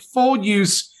to make full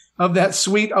use of that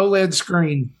sweet OLED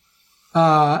screen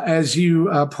as you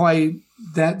play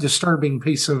that disturbing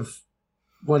piece of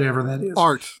whatever that is.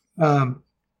 Art. I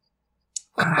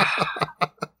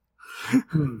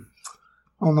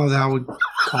don't know that I would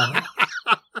call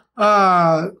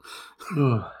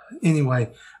it. Anyway,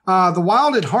 The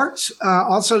Wild at Heart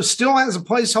also still has a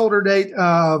placeholder date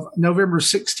of November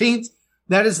 16th.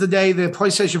 That is the day the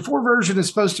PlayStation 4 version is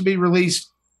supposed to be released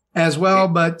as well.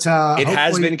 But it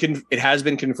has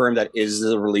been confirmed that is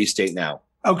the release date now.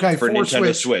 Okay, for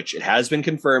Nintendo Switch. It has been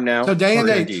confirmed now. So day and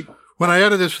date. When I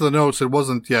added this to the notes, it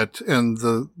wasn't yet, and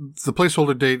the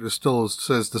placeholder date is still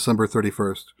says December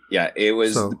 31st. Yeah, it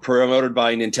was promoted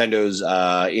by Nintendo's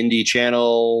indie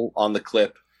channel on the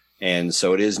clip, and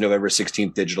so it is November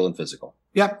 16th, digital and physical.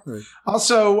 Yep. Right.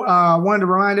 Also, wanted to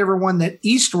remind everyone that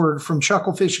Eastward from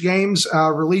Chucklefish Games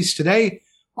released today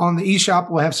on the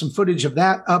eShop. We'll have some footage of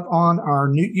that up on our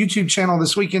new YouTube channel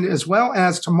this weekend, as well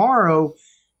as tomorrow,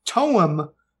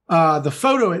 Toem, the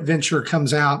photo adventure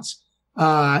comes out.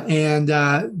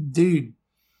 Dude,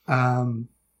 I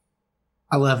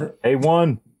love it.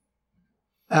 A1.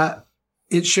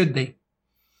 It should be.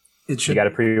 It should. You got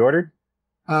it pre-ordered?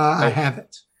 I have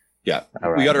it. Yeah,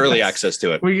 right. We got early access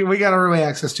to it. We got early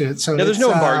access to it. So yeah, there's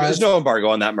no embargo. There's no embargo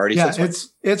on that, Marty. Yeah, so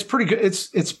it's pretty good.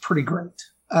 It's pretty great.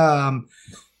 And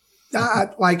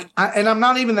I'm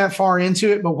not even that far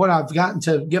into it, but what I've gotten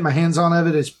to get my hands on of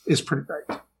it is pretty great.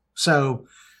 So,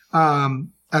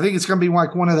 I think it's going to be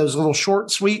like one of those little short,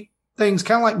 sweet things,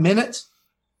 kind of like Minute,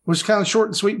 which is kind of short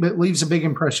and sweet, but leaves a big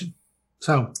impression.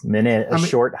 So Minute,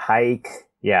 short hike.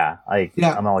 Yeah,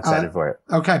 I'm all excited for it.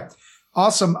 Okay.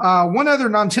 Awesome. One other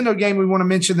Nintendo game we want to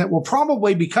mention that will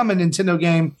probably become a Nintendo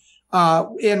game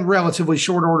in relatively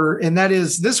short order, and that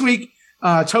is this week,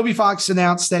 Toby Fox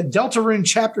announced that Deltarune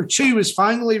Chapter 2 is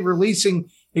finally releasing.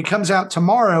 It comes out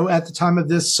tomorrow at the time of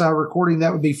this recording.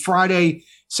 That would be Friday,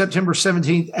 September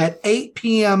 17th at 8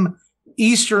 p.m.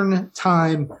 Eastern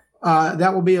time.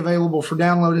 That will be available for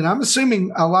download. And I'm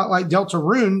assuming a lot like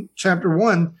Deltarune Chapter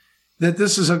 1 that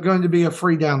this is going to be a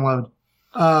free download.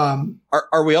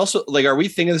 Are we also are we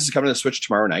thinking this is coming to Switch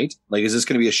tomorrow night? Like, is this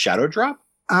going to be a shadow drop?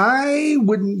 I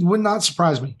would not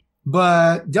surprise me.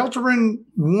 But Deltarune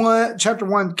Chapter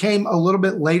 1 came a little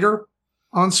bit later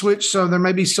on Switch, so there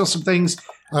may be still some things.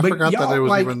 I forgot that it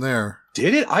was even there.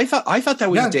 Did it? I thought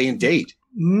that was day and date.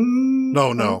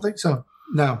 No. I don't think so.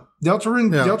 No.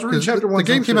 Deltarune Chapter 1. The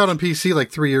game came out on PC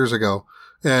like 3 years ago.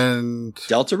 And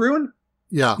Deltarune?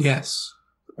 Yeah. Yes.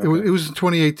 Okay. It was in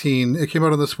 2018. It came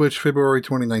out on the Switch February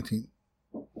 2019.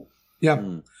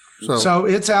 Yeah. So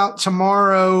it's out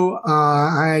tomorrow.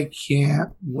 I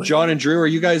can't wait. John and Drew, are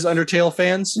you guys Undertale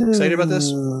fans? Excited about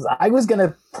this? I was going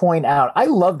to point out, I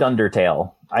loved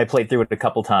Undertale. I played through it a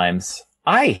couple times.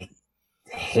 I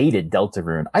hated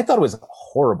Deltarune. I thought it was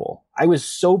horrible. I was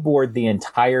so bored the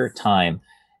entire time.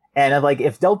 And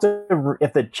if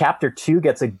the Chapter 2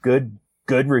 gets a good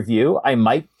review, I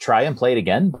might try and play it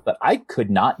again, but I could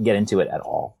not get into it at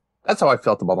all. That's how I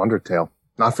felt about Undertale.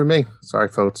 Not for me. Sorry,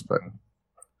 folks, but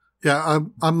yeah,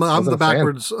 I'm the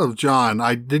backwards of John.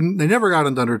 I never got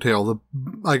into Undertale.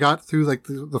 I got through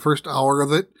the first hour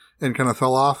of it and kind of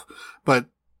fell off. But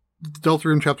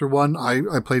Deltarune Chapter 1,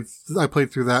 I played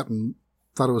through that and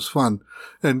thought it was fun.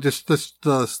 And just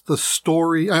the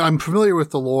story. I'm familiar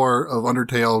with the lore of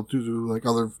Undertale due to like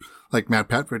other like Mad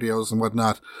Pat videos and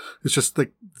whatnot. It's just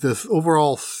like this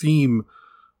overall theme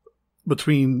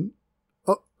between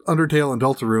Undertale and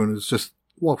Deltarune is just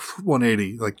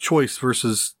 180, like choice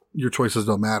versus your choices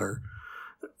don't matter.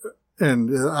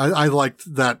 And I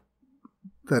liked that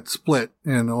split,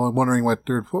 and I'm wondering what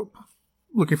they're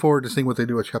looking forward to seeing what they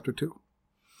do at Chapter 2.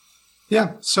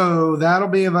 Yeah, so that'll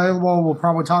be available. We'll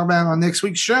probably talk about it on next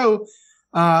week's show.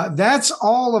 That's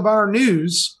all of our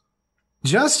news.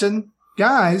 Justin,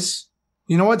 guys,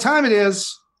 you know what time it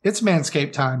is? It's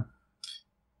Manscaped time.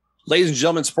 Ladies and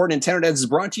gentlemen, Support Nintendo Dads is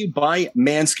brought to you by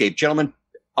Manscaped. Gentlemen,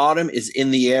 autumn is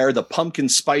in the air. The pumpkin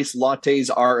spice lattes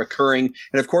are occurring.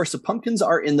 And of course, the pumpkins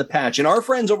are in the patch. And our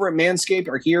friends over at Manscaped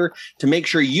are here to make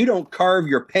sure you don't carve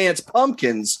your pants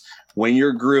pumpkins when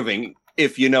you're grooving,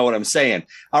 if you know what I'm saying.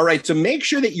 All right, so make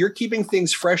sure that you're keeping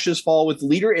things fresh this fall with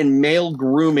Leader in Male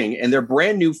Grooming and their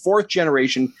brand new 4th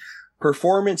generation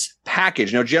performance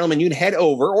package. Now, gentlemen, you can head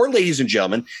over, or ladies and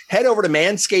gentlemen, head over to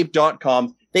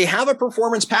manscaped.com. They have a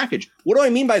performance package. What do I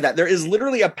mean by that? There is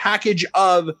literally a package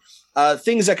of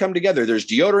things that come together. There's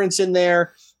deodorants in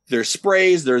there. There's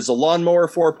sprays. There's a lawnmower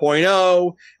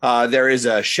 4.0. There is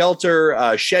a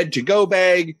shelter shed to go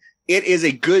bag. It is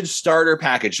a good starter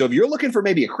package. So if you're looking for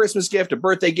maybe a Christmas gift, a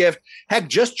birthday gift, heck,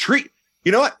 just treat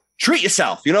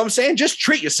yourself. You know what I'm saying? Just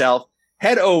treat yourself.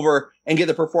 Head over and get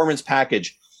the performance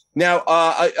package. Now,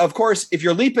 of course, if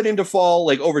you're leaping into fall,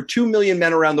 like over 2 million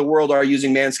men around the world are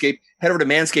using Manscaped, head over to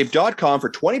manscaped.com for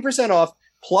 20% off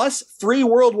plus free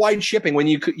worldwide shipping when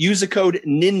you use the code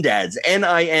NINDADS,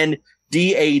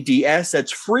 NINDADS.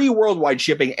 That's free worldwide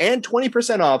shipping and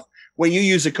 20% off when you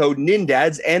use the code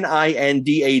NINDADS,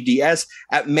 NINDADS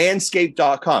at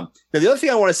manscaped.com. Now, the other thing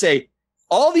I want to say,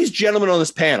 all these gentlemen on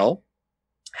this panel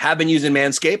have been using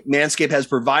Manscaped. Manscaped has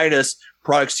provided us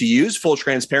products to use, full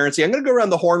transparency. I'm going to go around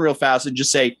the horn real fast and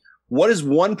just say, what is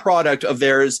one product of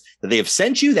theirs that they have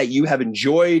sent you that you have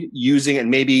enjoyed using, and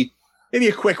maybe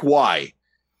a quick why?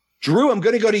 Drew, I'm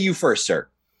going to go to you first, sir.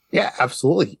 Yeah,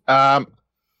 absolutely. Yeah,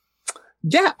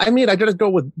 I mean, I got to go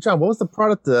with John. What was the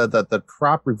product? The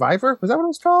Crop Reviver? Was that what it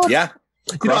was called? Yeah.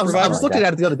 You know, I was looking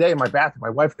at it the other day in my bathroom. My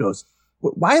wife goes,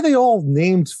 "Why are they all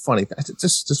named funny?" I said,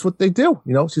 "Just what they do."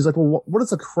 You know, she's like, "Well, what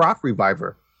is a Crop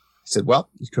Reviver?" I said, "Well,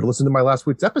 you could have listened to my last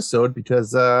week's episode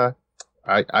because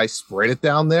I sprayed it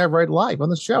down there right live on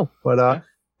the show." But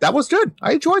that was good.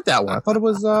 I enjoyed that one. I thought it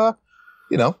was,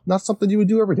 not something you would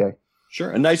do every day.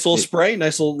 Sure, a nice little spray,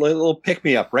 nice little pick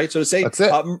me up, right? So to say, that's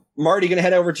it. Marty, going to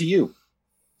head over to you.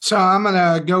 So I'm going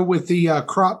to go with the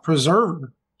Crop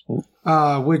Preserver,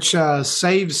 which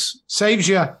saves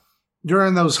you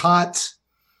during those hot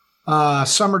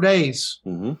summer days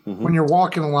when you're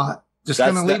walking a lot. Just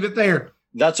going to leave it there.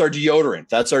 That's our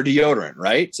deodorant.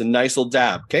 Right? It's a nice little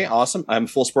dab. Okay, awesome. I'm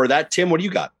full support of that. Tim, what do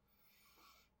you got?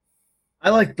 I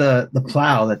like the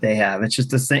plow that they have. It's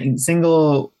just a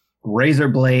single razor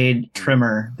blade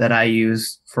trimmer that I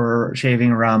use for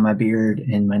shaving around my beard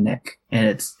and my neck, and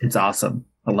it's awesome.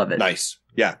 I love it. Nice.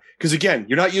 Yeah. Because again,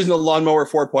 you're not using the lawnmower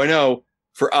 4.0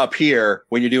 for up here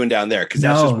when you're doing down there, because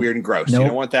that's just weird and gross. Nope. You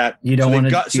don't want that. You don't want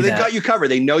to. So they've got you covered.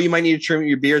 They know you might need to trim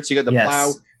your beard, so you got the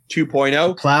plow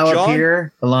 2.0. Plow John, up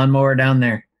here, the lawnmower down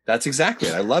there. That's exactly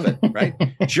it. I love it. Right.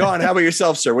 John, how about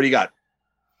yourself, sir? What do you got?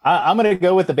 I'm going to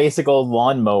go with the basic old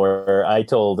lawnmower. I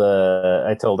told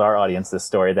our audience this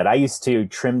story that I used to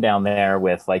trim down there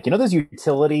with, like, those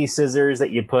utility scissors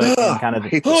that you put in kind of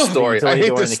the story. I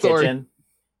hate this story. Kitchen.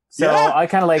 So I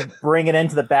kind of like bring it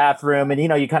into the bathroom, and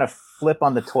you kind of flip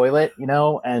on the toilet,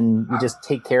 and you just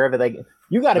take care of it. Like,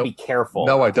 you got to be careful.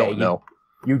 No, I don't know.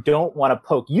 You don't want to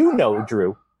poke.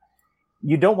 Drew.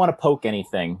 You don't want to poke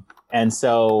anything, and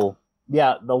so.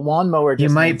 Yeah, the lawnmower. You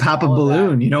might pop a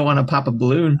balloon. You don't want to pop a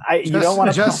balloon. You don't want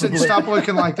to. Justin, stop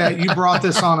looking like that. You brought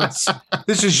this on us.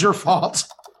 This is your fault.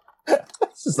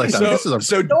 This is like you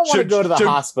don't want to go to the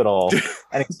hospital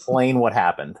and explain what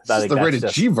happened. This is the rated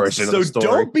G version of the story.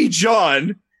 So don't be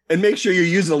John, and make sure you're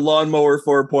using a lawnmower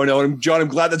 4.0. And John, I'm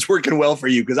glad that's working well for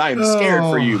you, because I am scared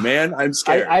for you, man. I'm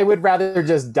scared. I would rather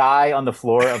just die on the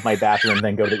floor of my bathroom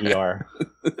than go to the ER.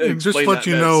 Just let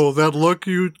you know that look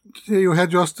you had,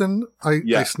 Justin.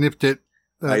 I snipped it.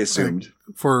 I assumed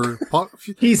for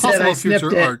he said I snipped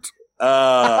future it. Art.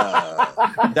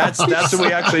 That's when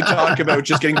we actually talk about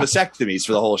just getting vasectomies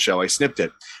for the whole show. I snipped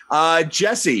it.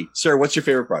 Jesse, sir, what's your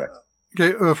favorite product?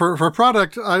 Okay, for a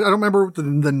product, I don't remember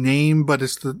the name, but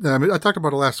it's I talked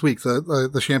about it last week.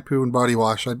 The shampoo and body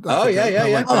wash.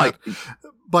 Yeah.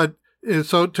 But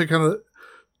so to kind of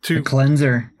The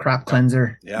cleanser, crop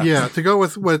cleanser. Yeah, to go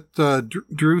with what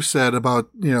Drew said about,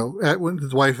 when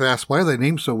his wife asked, why are they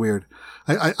named so weird?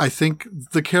 I think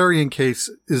the carrying case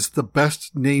is the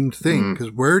best named thing,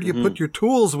 because where do you put your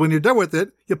tools when you're done with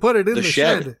it? You put it in the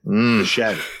shed. The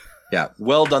shed. Yeah,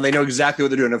 well done. They know exactly what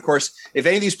they're doing. Of course, if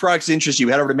any of these products interest you,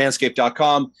 head over to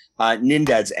manscaped.com,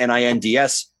 Nindads,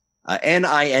 Nindads,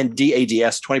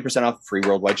 Nindads, 20% off free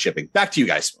worldwide shipping. Back to you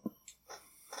guys.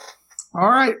 All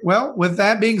right. Well, with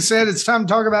that being said, it's time to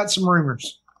talk about some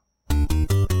rumors.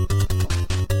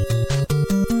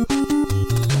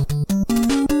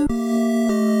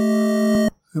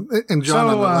 And John,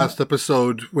 on the last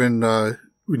episode, when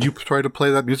you tried to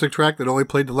play that music track that only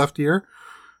played the left ear,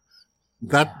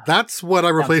 that's what I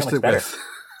replaced it with.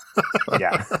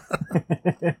 Yeah.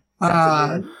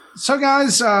 So,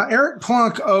 guys, Eric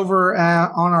Plunk over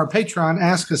on our Patreon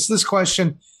asked us this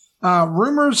question.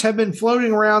 Rumors have been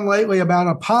floating around lately about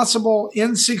a possible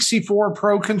N64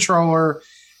 Pro controller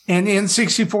and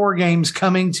N64 games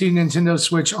coming to Nintendo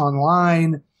Switch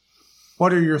Online.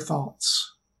 What are your thoughts?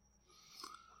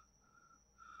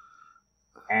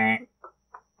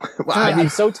 I'm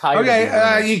so tired.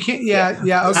 Okay, you can't.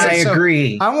 Yeah. Okay, I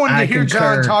agree. I wanted to hear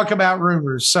concur. John talk about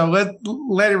rumors, so let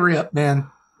it rip, man.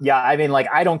 Yeah, I mean,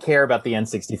 I don't care about the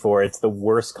N64. It's the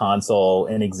worst console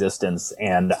in existence,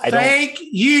 and I don't. Thank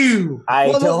you.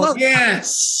 I don't.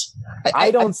 Yes.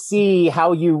 I don't see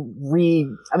how you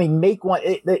make one.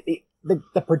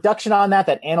 The production on that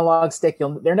analog stick,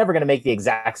 they're never going to make the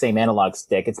exact same analog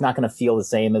stick. It's not going to feel the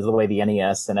same as the way the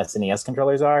NES and SNES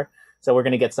controllers are. So we're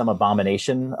going to get some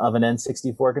abomination of an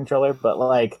N64 controller, but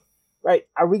right?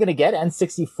 Are we going to get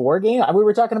N64 games? We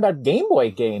were talking about Game Boy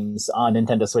games on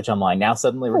Nintendo Switch Online. Now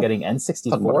suddenly we're getting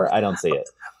N64. I don't see it.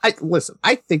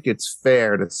 I think it's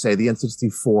fair to say the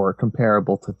N64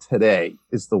 comparable to today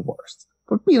is the worst.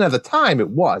 But at the time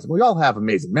it was. We all have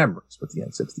amazing memories with the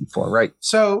N64, right?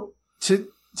 So to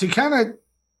kind of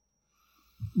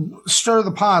stir the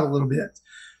pot a little bit,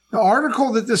 the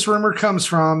article that this rumor comes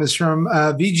from is from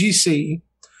VGC,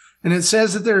 and it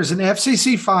says that there's an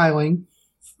FCC filing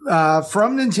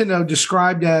from Nintendo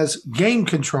described as game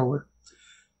controller.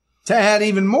 To add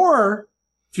even more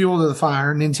fuel to the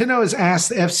fire, Nintendo has asked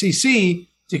the FCC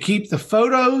to keep the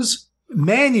photos,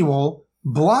 manual,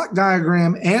 block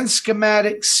diagram, and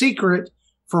schematic secret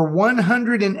for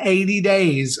 180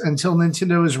 days until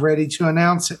Nintendo is ready to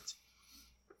announce it.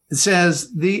 It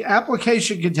says the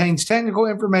application contains technical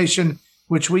information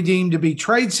which we deem to be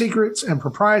trade secrets and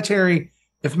proprietary.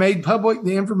 If made public,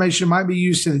 the information might be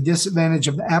used to the disadvantage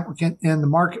of the applicant in the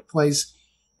marketplace.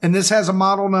 And this has a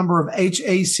model number of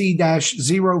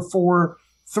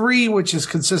HAC-043, which is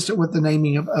consistent with the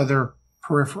naming of other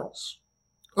peripherals.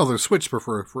 Other Switch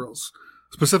peripherals,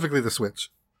 specifically the Switch.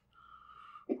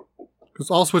 Because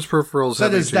all Switch peripherals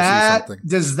have HAC something.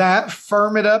 Does that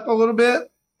firm it up a little bit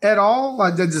at all?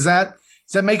 Does that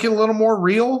make it a little more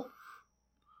real?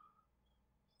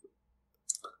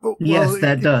 Yes,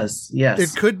 that does. Yes.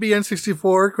 It could be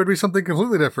N64. It could be something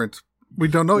completely different. We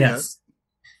don't know yet.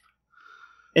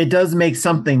 It does make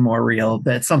something more real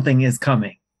that something is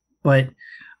coming. But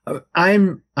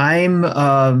I'm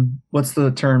what's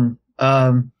the term?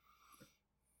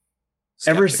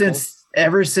 Ever since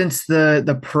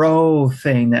the Pro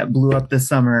thing that blew up this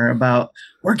summer about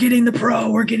we're getting the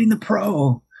Pro.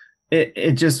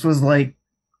 It just was like,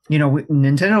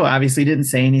 Nintendo obviously didn't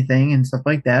say anything and stuff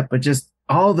like that, but just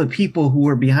all the people who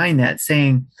were behind that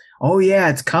saying, oh yeah,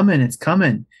 it's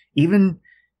coming. Even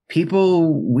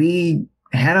people we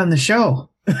had on the show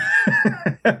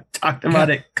talked about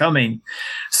it coming.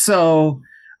 So,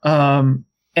 and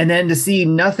then to see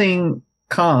nothing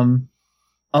come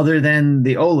other than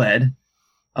the OLED,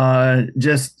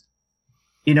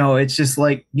 it's just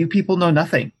like, you people know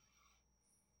nothing,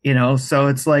 so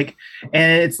it's like,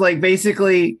 and it's like,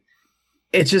 basically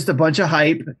it's just a bunch of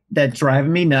hype that's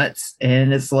driving me nuts.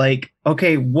 And it's like,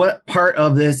 okay, what part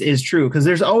of this is true? Because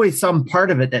there's always some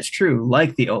part of it that's true,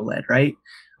 like the OLED, right?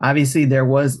 Obviously it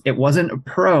wasn't a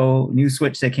Pro new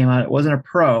Switch that came out. It wasn't a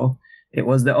Pro. It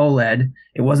was the OLED.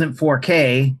 It wasn't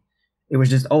 4K. It was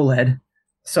just OLED.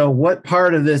 So what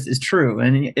part of this is true?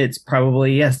 And it's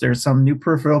probably, yes, there's some new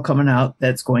peripheral coming out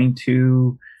that's going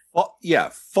to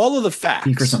follow the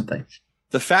facts. For something.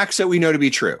 The facts that we know to be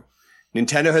true.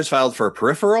 Nintendo has filed for a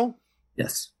peripheral.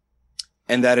 Yes.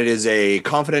 And that it is a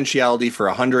confidentiality for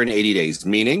 180 days,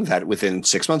 meaning that within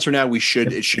 6 months from now, it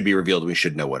should be revealed. We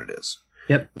should know what it is.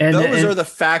 Yep. And those are the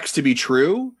facts to be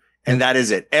true. And that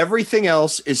is it. Everything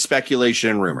else is speculation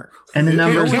and rumor. And the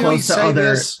numbers close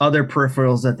to other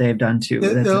peripherals that they've done too.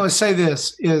 Let's say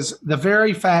this is the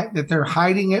very fact that they're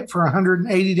hiding it for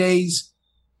 180 days.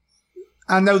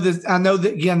 I know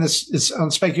that again, this is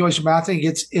on speculation, but I think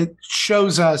it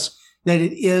shows us that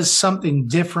it is something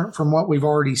different from what we've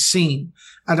already seen.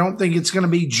 I don't think it's going to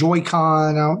be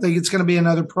Joy-Con. I don't think it's going to be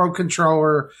another Pro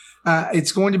controller.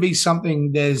 It's going to be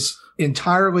something that is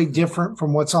entirely different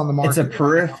from what's on the market. It's a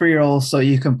peripheral, so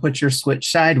you can put your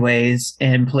Switch sideways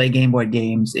and play Game Boy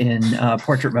games in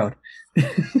portrait mode.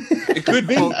 It could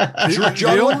be.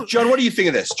 John, what do you think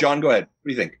of this? John, go ahead. What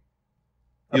do you think?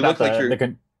 You About look like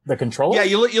you're the controller. Yeah,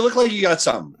 you look like you got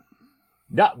something.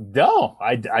 No,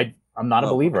 I'm not a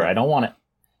believer. Okay. I don't want it.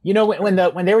 You know, when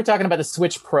they were talking about the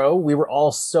Switch Pro, we were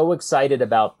all so excited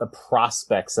about the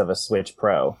prospects of a Switch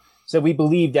Pro. So we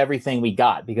believed everything we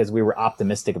got because we were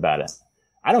optimistic about it.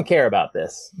 I don't care about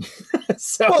this.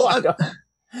 Here's how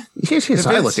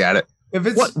I look at it. If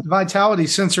it's Vitality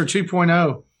Sensor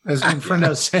 2.0, as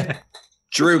Infrendo said.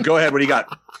 Drew, go ahead. What do you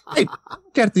got? Hey,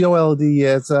 look at the OLED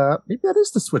as maybe that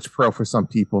is the Switch Pro for some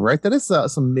people, right? That is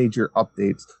some major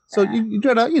updates. So you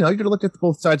gotta look at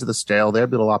both sides of the scale. They're a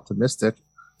little optimistic.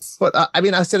 But I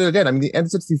mean, I said it again. I mean, the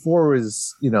N64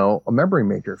 is, a memory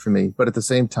maker for me. But at the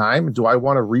same time, do I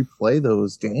want to replay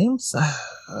those games?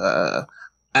 I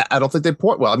don't think they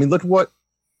port well. I mean, look at what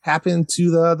happened to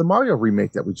the Mario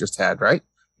remake that we just had, right?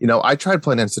 I tried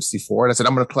playing N64 and I said,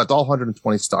 I'm going to collect all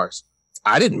 120 stars.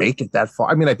 I didn't make it that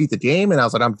far. I mean, I beat the game and I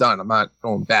was like, I'm done. I'm not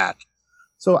going back.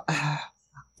 So I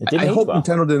hope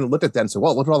Nintendo didn't look at that and say,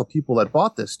 well, look at all the people that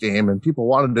bought this game and people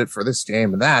wanted it for this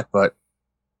game and that. But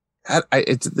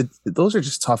those are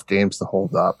just tough games to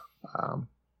hold up.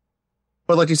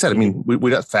 But like you said, I mean,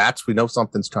 we got facts. We know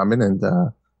something's coming, and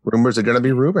rumors are going to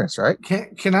be rumors, right?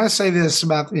 Can I say this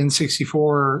about the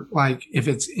N64? Like, if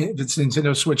it's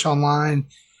Nintendo Switch Online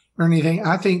or anything,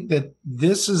 I think that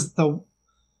this is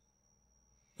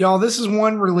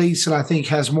one release that I think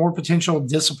has more potential to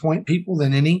disappoint people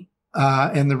than any.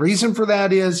 And the reason for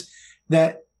that is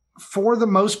that for the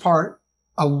most part,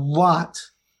 a lot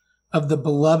of the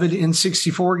beloved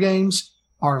N64 games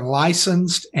are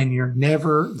licensed and you're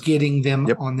never getting them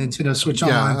on Nintendo Switch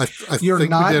Online. You're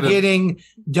not getting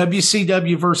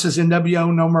WCW versus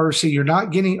NWO No Mercy. You're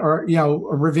not getting,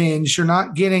 Revenge. You're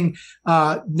not getting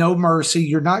No Mercy.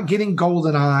 You're not getting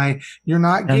GoldenEye. You're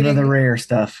not getting none of the rare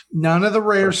stuff. None of the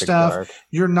rare Perfect stuff. Dark.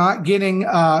 You're not getting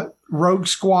Rogue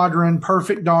Squadron,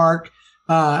 Perfect Dark.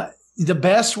 The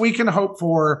best we can hope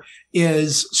for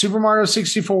is Super Mario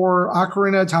 64,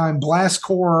 Ocarina of Time, Blast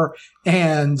Corps,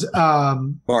 and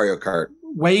Mario Kart,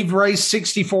 Wave Race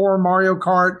 64, Mario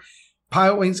Kart,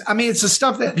 Pilot Wings. I mean, it's the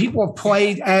stuff that people have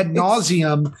played ad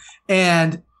nauseum,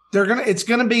 and it's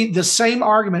gonna be the same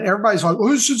argument. Everybody's like,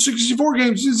 "Oh, it's 64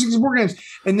 games, it's 64 games,"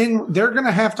 and then they're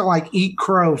gonna have to eat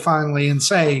crow finally and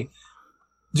say,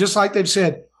 just like they've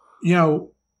said,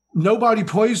 nobody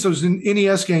plays those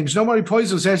NES games. Nobody plays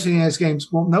those SNES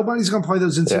games. Well, nobody's going to play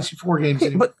those N64 games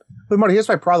anymore. But Marty, here's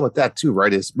my problem with that too,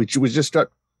 right? Is we just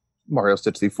start Mario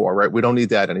 64, right? We don't need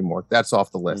that anymore. That's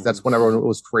off the list. Mm-hmm. That's when everyone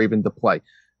was craving to play.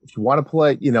 If you want to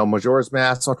play, Majora's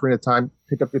Mask, Ocarina of Time,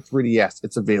 pick up your 3DS.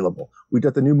 It's available. We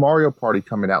got the new Mario Party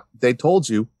coming out. They told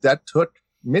you that took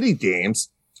mini games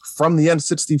from the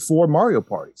N64 Mario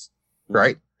parties,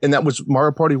 right? And that was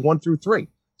Mario Party 1 through 3.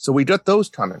 So we got those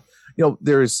coming.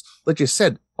 There's, like you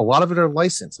said, a lot of it are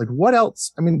licensed. Like, what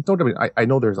else? I mean, I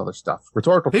know there's other stuff.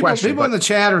 Rhetorical question. People in the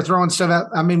chat are throwing stuff out.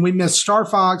 I mean, we missed Star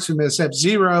Fox, we missed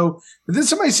F-Zero. But then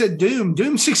somebody said Doom.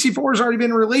 Doom 64 has already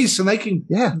been released, and they can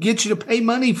get you to pay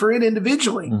money for it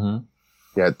individually.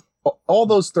 Mm-hmm. Yeah. All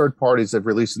those third parties have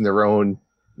released in their own,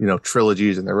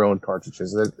 trilogies and their own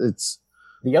cartridges. It's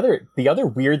the other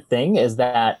weird thing is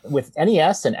that with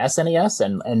NES and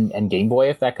SNES and Game Boy,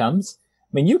 if that comes,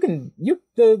 I mean,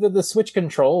 the Switch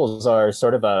controls are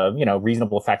sort of a,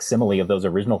 reasonable facsimile of those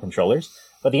original controllers,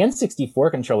 but the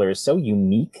N64 controller is so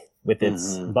unique with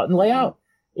its button layout.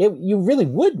 You really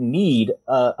would need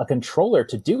a controller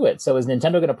to do it. So is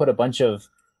Nintendo going to put a bunch of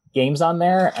games on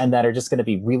there and that are just going to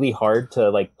be really hard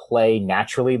to play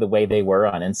naturally the way they were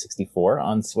on N64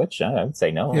 on Switch? I would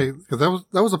say no. Yeah, that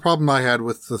was a problem I had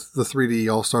with the 3D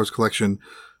All-Stars collection.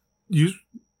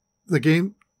 The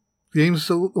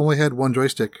games only had one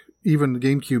joystick. Even the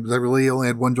GameCube, that really only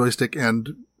had one joystick and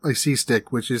a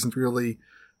C-stick, which isn't really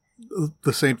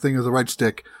the same thing as the right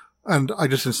stick. And I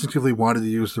just instinctively wanted to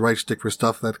use the right stick for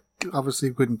stuff that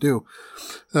obviously couldn't do.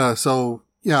 So,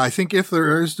 yeah, I think if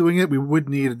there is doing it, we would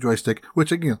need a joystick,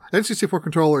 which, N64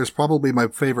 controller is probably my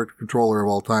favorite controller of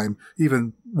all time,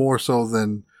 even more so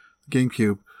than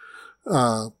GameCube.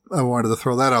 I wanted to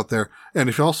throw that out there. And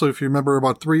if you remember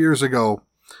about 3 years ago,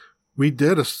 we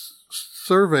did a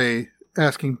survey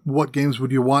asking what games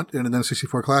would you want in an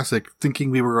N64 Classic,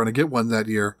 thinking we were going to get one that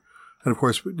year. And of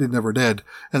course, it never did.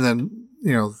 And then,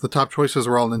 the top choices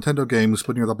were all Nintendo games,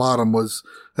 but near the bottom was,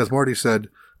 as Marty said,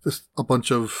 just a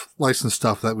bunch of licensed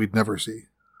stuff that we'd never see.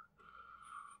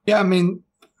 Yeah, I mean,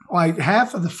 like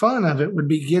half of the fun of it would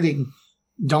be getting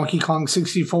Donkey Kong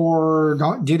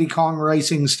 64, Diddy Kong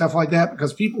Racing, stuff like that,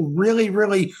 because people really,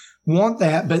 really want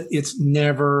that, but it's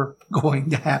never going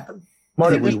to happen.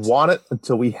 Marty, we want it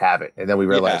until we have it, and then we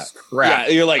realize, crap.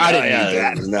 Yeah, you're like, I didn't need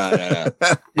that.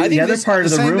 No. The other part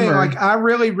of the same rumor, thing, like I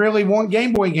really, really want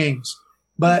Game Boy games,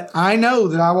 but I know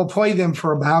that I will play them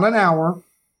for about an hour,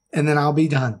 and then I'll be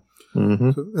done.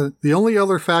 Mm-hmm. So, the only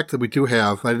other fact that we do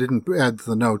have, I didn't add to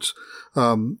the notes,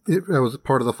 it was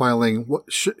part of the filing,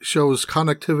 what shows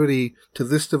connectivity to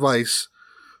this device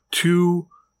to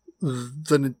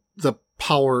the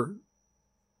power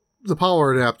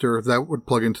adapter that would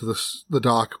plug into the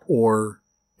dock, or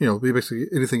basically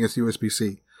anything that's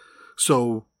USB-C.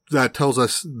 So that tells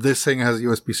us this thing has a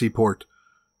USB-C port.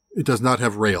 It does not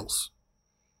have rails.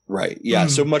 Right. Yeah.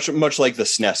 So much like the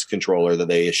SNES controller that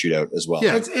they issued out as well.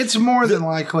 Yeah. It's more than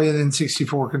likely an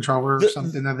N64 controller or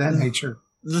something of that nature.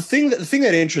 The thing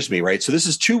that interests me, right? So this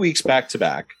is 2 weeks back to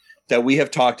back that we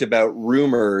have talked about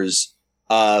rumors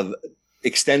of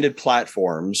extended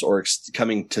platforms or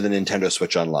coming to the Nintendo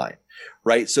Switch Online,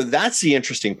 right? So that's the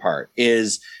interesting part.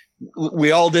 Is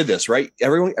we all did this, right?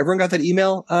 Everyone got that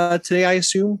email today, I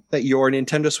assume, that your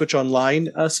Nintendo Switch Online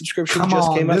subscription came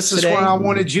up today. This is where I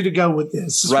wanted you to go with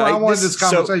this. This is where I wanted this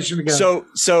conversation to go.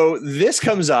 So this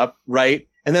comes up, right?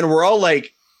 And then we're all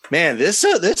like, man, this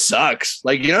sucks.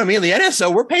 Like, you know what I mean? The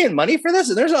NSO, we're paying money for this,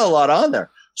 and there's not a lot on there.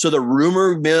 So the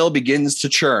rumor mill begins to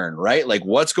churn, right? Like,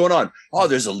 what's going on? Oh,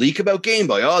 there's a leak about Game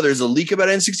Boy. Oh, there's a leak about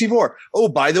N64. Oh,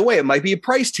 by the way, it might be a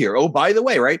price tier. Oh, by the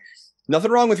way, right?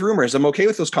 Nothing wrong with rumors. I'm okay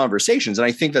with those conversations. And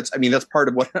I think that's part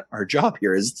of what our job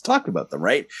here is, to talk about them,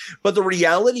 right? But the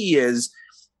reality is,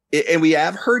 and we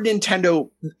have heard Nintendo,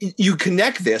 you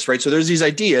connect this, right? So there's these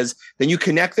ideas, then you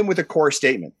connect them with a core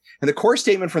statement. And the core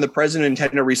statement from the president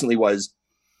of Nintendo recently was,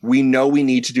 we know we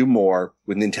need to do more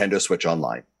with Nintendo Switch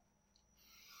Online.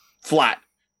 Flat,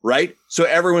 right? So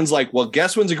everyone's like, well,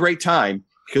 guess when's a great time?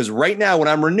 Because right now when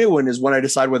I'm renewing is when I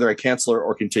decide whether I cancel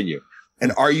or continue.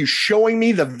 And are you showing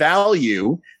me the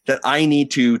value that I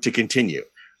need to continue?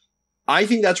 I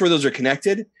think that's where those are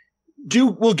connected.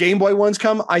 Will Game Boy ones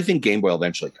come? I think Game Boy will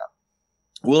eventually come.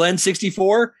 Will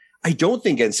N64? I don't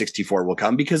think N64 will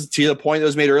come, because to the point that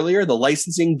was made earlier, the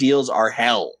licensing deals are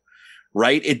hell,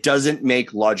 right? It doesn't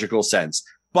make logical sense,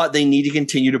 but they need to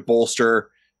continue to bolster.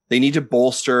 They need to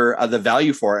bolster the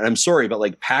value for it. And I'm sorry, but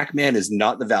like Pac-Man is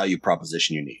not the value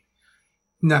proposition you need.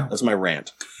 No, that's my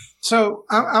rant. So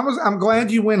I'm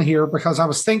glad you went here, because I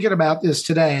was thinking about this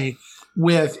today,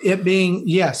 with it being,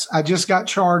 yes, I just got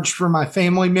charged for my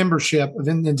family membership of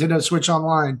Nintendo Switch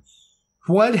Online.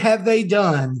 What have they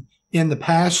done in the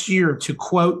past year to,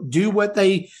 quote,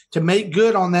 to make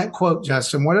good on that quote,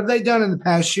 Justin? What have they done in the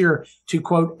past year to,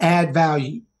 quote, add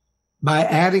value by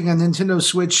adding a Nintendo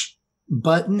Switch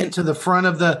button to the front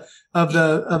of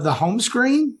the home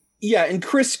screen? Yeah, and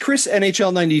Chris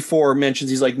NHL 94 mentions,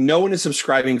 he's like, no one is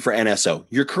subscribing for NSO.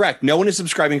 You're correct. No one is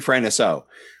subscribing for NSO.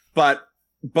 But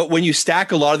when you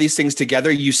stack a lot of these things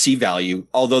together, you see value.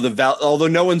 Although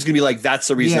no one's going to be like, that's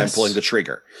the reason I'm pulling the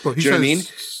trigger. Well, do you know what I mean?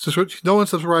 No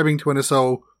one's subscribing to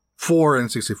NSO for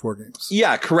N64 games.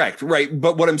 Yeah, correct. Right.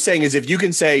 But what I'm saying is, if you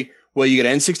can say, well, you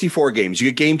get N64 games,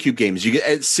 you get GameCube games, you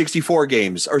get 64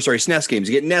 games, or sorry, SNES games,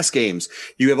 you get NES games,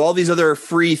 you have all these other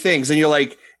free things, and you're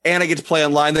like, and I get to play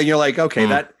online, then you're like, okay,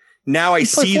 that now I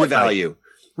see the value.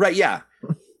 Right. Yeah.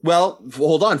 Well,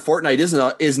 hold on. Fortnite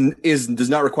does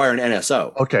not require an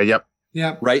NSO. Okay. Yep.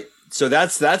 Yeah. Right. So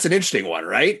that's an interesting one,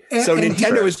 right? So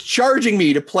Nintendo is charging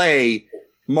me to play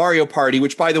Mario Party,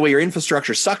 which, by the way, your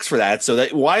infrastructure sucks for that. So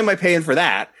why am I paying for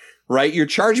that? Right. You're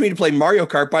charging me to play Mario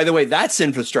Kart. By the way, that's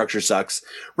infrastructure sucks.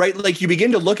 Right. Like, you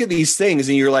begin to look at these things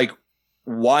and you're like,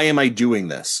 why am I doing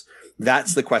this?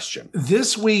 That's the question.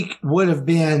 This week would have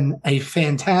been a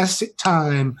fantastic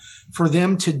time for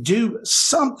them to do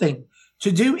something,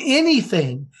 to do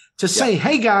anything, to say,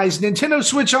 hey guys, Nintendo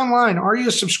Switch Online, are you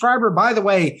a subscriber? By the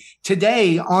way,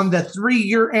 today on the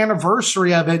 3-year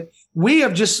anniversary of it, we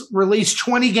have just released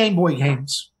 20 Game Boy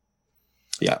games.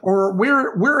 Yeah. Or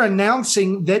we're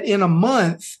announcing that in a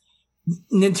month,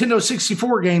 Nintendo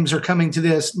 64 games are coming to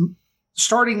this.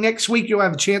 Starting next week, you'll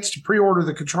have a chance to pre-order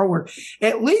the controller.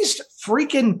 At least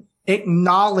freaking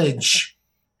acknowledge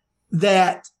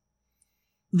that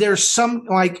there's some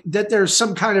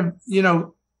kind of,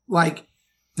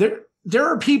 there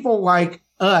are people like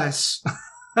us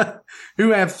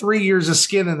who have 3 years of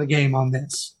skin in the game on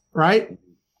this, right?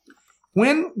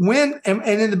 and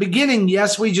in the beginning,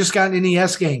 yes, we just got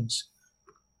NES games.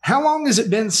 How long has it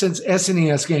been since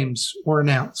SNES games were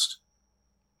announced?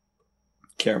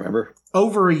 Can't remember.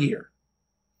 Over a year.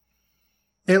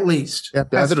 At least. Yeah, I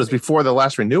thought it was before the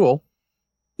last renewal.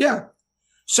 Yeah.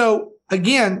 So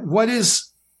again, what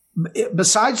is,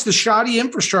 besides the shoddy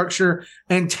infrastructure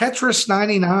and Tetris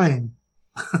 99,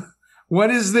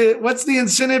 what's the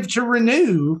incentive to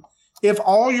renew if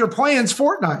all you're playing is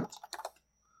Fortnite?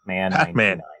 Man,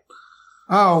 Pac-Man.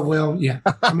 Oh, well, yeah.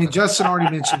 I mean, Justin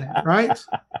already mentioned that, right?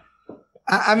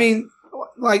 I mean,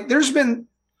 like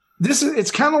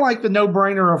it's kind of like the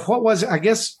no-brainer of what was it, I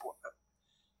guess,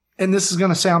 and this is going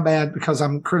to sound bad because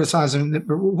I'm criticizing it,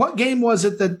 but what game was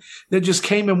it that just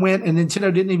came and went and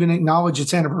Nintendo didn't even acknowledge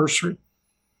its anniversary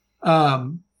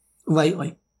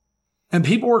lately? And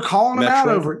people were calling them out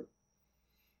over it.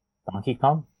 Donkey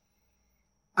Kong?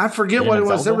 I forget what it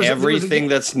was. There was everything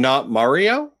that's not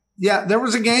Mario? Yeah, there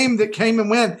was a game that came and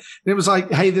went. And it was like,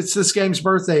 hey, it's this game's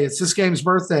birthday. It's this game's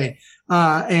birthday.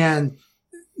 And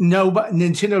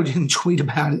Nintendo didn't tweet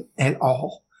about it at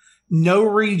all. No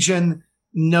region,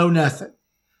 no nothing.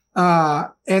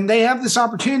 And they have this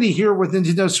opportunity here with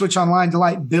Nintendo Switch Online to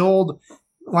like build,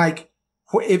 like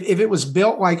if it was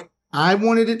built like I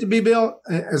wanted it to be built,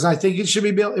 as I think it should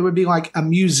be built, it would be like a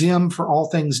museum for all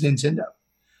things Nintendo,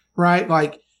 right?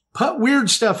 Like put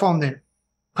weird stuff on there.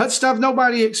 Put stuff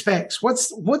nobody expects. What's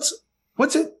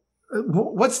the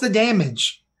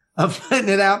damage of putting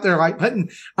it out there? Like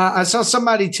I saw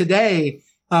somebody today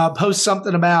post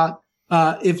something about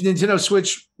if Nintendo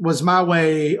Switch was my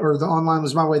way or the online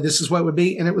was my way, this is what it would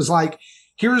be. And it was like,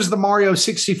 here's the Mario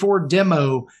 64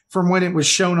 demo from when it was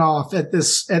shown off at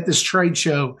this trade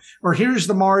show, or here's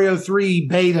the Mario 3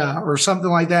 beta or something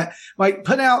like that. Like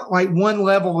put out like one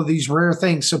level of these rare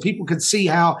things so people could see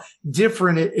how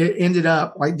different it ended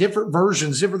up, like different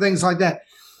versions, different things like that.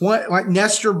 What, like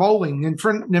Nestor Bowling,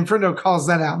 Nintendo calls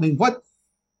that out. I mean,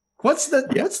 what's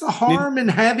the harm in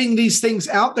having these things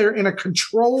out there in a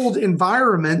controlled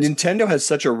environment? Nintendo has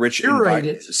such a rich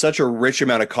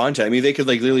amount of content. I mean, they could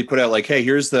like literally put out like, hey,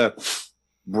 here's the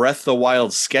Breath of the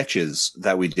Wild sketches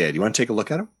that we did. You want to take a look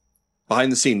at them?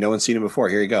 Behind the scene, no one's seen them before.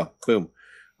 Here you go. Boom.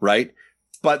 Right?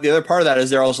 But the other part of that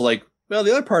is they're also like, well,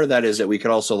 the other part of that is that we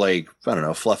could also like, I don't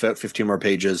know, fluff out 15 more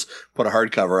pages, put a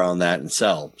hardcover on that and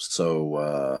sell.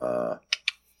 So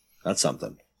that's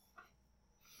something.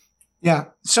 Yeah.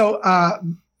 So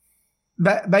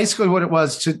basically what it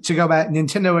was, to go back,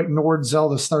 Nintendo ignored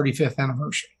Zelda's 35th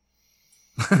anniversary.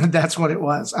 That's what it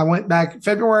was. I went back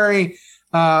February,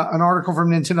 an article from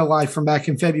Nintendo Life from back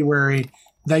in February.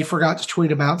 They forgot to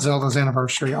tweet about Zelda's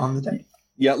anniversary on the day.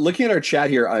 Yeah, looking at our chat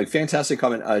here, a fantastic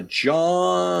comment.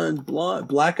 John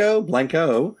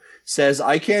Blanco says,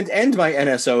 I can't end my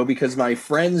NSO because my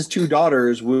friend's 2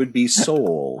 daughters would be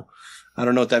Soul. I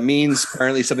don't know what that means.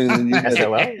 Apparently something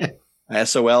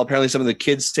SOL. Apparently some of the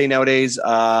kids say nowadays.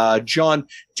 John,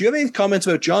 do you have any comments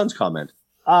about John's comment?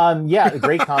 Yeah,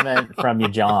 great comment from you,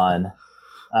 John.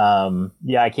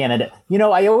 Yeah, I can't edit.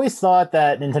 I always thought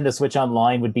that Nintendo Switch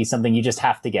Online would be something you just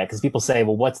have to get because people say,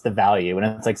 well, what's the value? And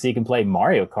it's like, so you can play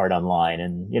Mario Kart online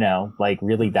and, like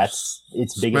really that's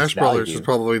its biggest Smash Brothers value. is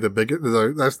probably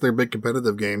that's their big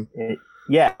competitive game.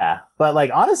 Yeah, but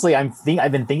like honestly, I've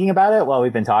been thinking about it while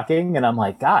we've been talking, and I'm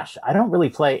like, gosh, I don't really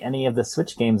play any of the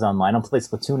Switch games online. I don't play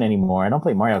Splatoon anymore. I don't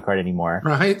play Mario Kart anymore.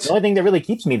 Right. The only thing that really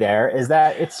keeps me there is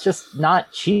that it's just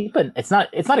not cheap and it's not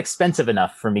expensive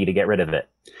enough for me to get rid of it.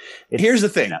 Here's the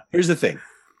thing.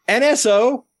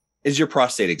 NSO is your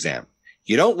prostate exam.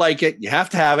 You don't like it, you have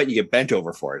to have it, you get bent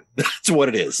over for it. That's what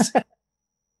it is.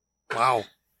 Wow.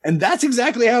 And that's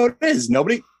exactly how it is.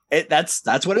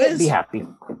 That's what it is. Be happy.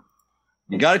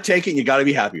 You got to take it. You got to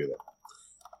be happy with it.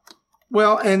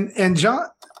 Well, and John,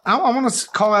 I want to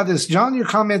call out this. John, your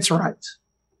comment's right.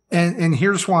 And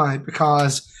here's why.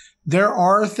 Because there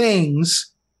are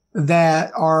things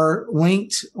that are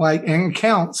linked, like, and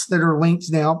accounts that are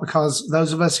linked now, because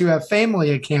those of us who have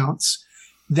family accounts,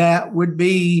 that would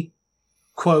be,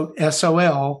 quote,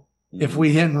 SOL if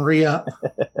we didn't re-up,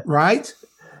 right?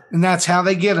 And that's how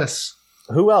they get us.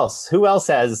 Who else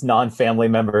has non-family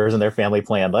members in their family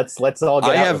plan? Let's all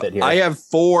get out with it here. I have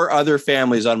 4 other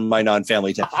families on my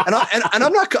non-family plan, and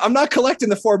I'm not collecting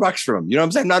the $4 from them. You know what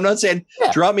I'm saying? I'm not saying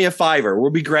drop me a $5. We'll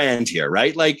be grand here,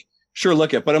 right? Like, sure,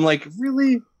 look at, but I'm like,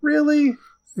 really.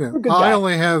 Yeah, I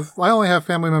only have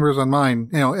family members on mine,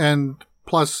 and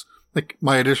plus like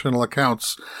my additional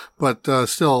accounts, but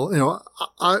still,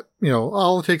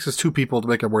 all it takes is 2 people to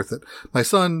make it worth it. My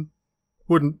son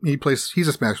he's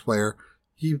a Smash player.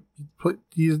 He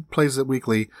plays it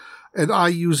weekly, and I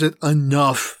use it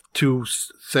enough to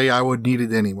say I would need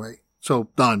it anyway. So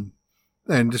done.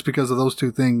 And just because of those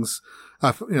two things,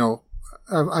 I found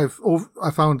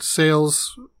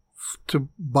sales to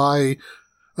buy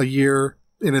a year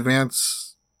in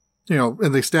advance,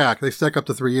 and they stack up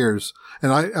to 3 years.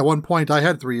 And at one point I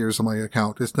had 3 years on my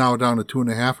account. It's now down to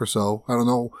 2.5 or so. I don't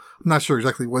know. I'm not sure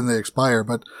exactly when they expire,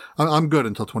 but I'm good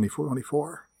until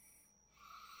 2024.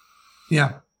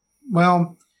 Yeah.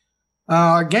 Well,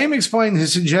 Game Explain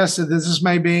has suggested that this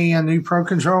may be a new Pro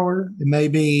controller. It may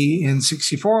be in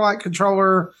 64-like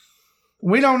controller.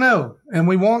 We don't know, and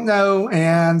we won't know,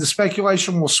 and the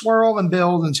speculation will swirl and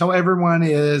build until everyone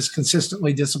is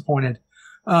consistently disappointed,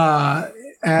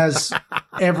 as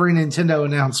every Nintendo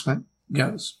announcement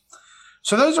goes.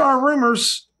 So those are our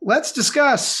rumors. Let's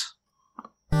discuss.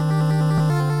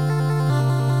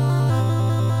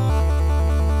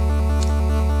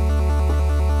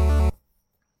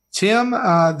 Tim,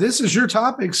 this is your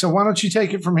topic, so why don't you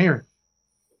take it from here?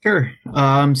 Sure.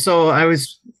 So I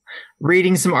was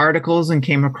reading some articles and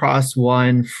came across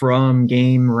one from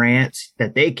Game Rant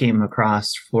that they came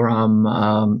across from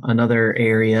another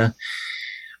area.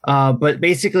 But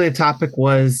basically the topic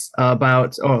was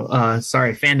about,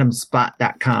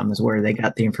 fandomspot.com is where they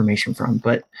got the information from.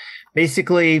 But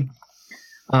basically,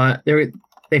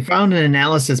 they found an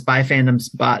analysis by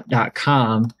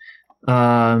fandomspot.com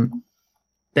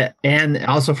that, and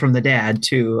also from the Dad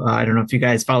too. I don't know if you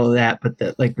guys follow that, but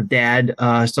the Dad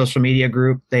social media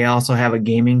group, they also have a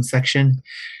gaming section.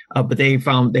 But they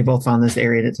both found this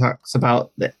area that talks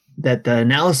about that the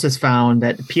analysis found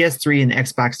that the PS3 and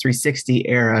Xbox 360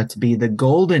 era to be the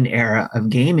golden era of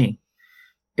gaming,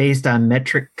 based on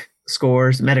Metacritic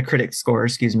scores,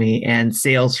 and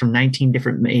sales from 19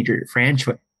 different major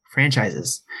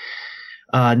franchises.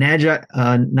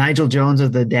 Nigel Jones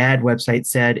of the Dad website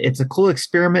said, "It's a cool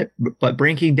experiment, but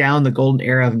breaking down the golden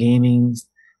era of gaming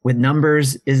with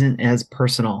numbers isn't as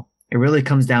personal. It really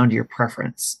comes down to your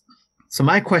preference." So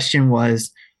my question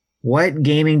was, what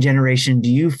gaming generation do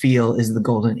you feel is the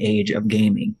golden age of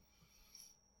gaming?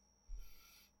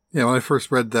 Yeah, when I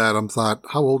first read that, I thought,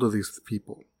 how old are these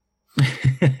people?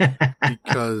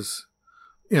 Because,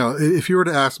 if you were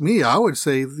to ask me, I would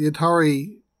say the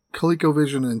Atari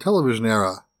ColecoVision and television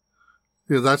era.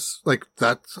 That's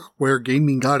where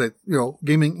gaming got it.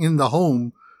 Gaming in the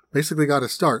home basically got a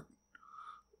start.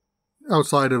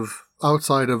 Outside of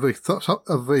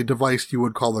a device you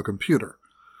would call a computer,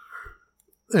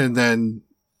 and then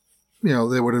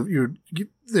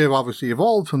they've obviously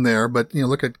evolved from there. But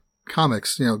look at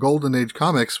comics. Golden Age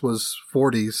comics was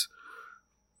 40s,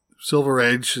 Silver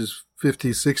Age is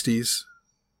 50s, 60s,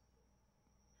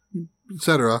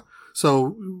 etc.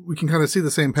 So we can kind of see the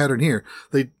same pattern here.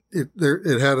 It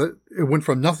went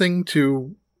from nothing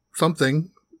to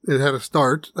something. It had a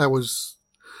start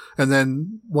and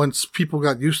then once people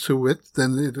got used to it,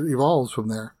 then it evolves from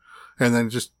there. And then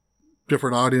just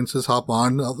different audiences hop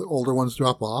on, the older ones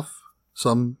drop off.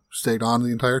 Some stayed on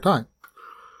the entire time.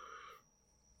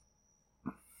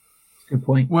 Good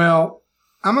point. Well,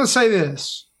 I'm going to say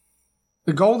this.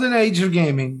 The golden age of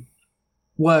gaming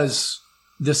was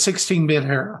the 16-bit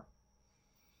era.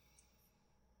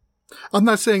 I'm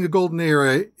not saying the golden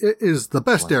era is the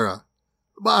best era,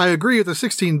 but I agree that the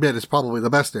 16-bit is probably the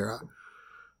best era.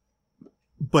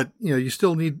 But, you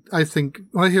still need, I think,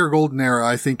 when I hear golden era,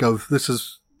 I think of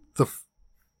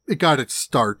it got its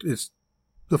start. It's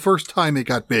the first time it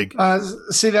got big.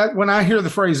 See that when I hear the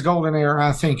phrase golden era,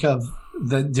 I think of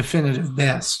the definitive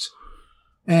best.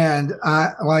 And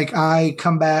I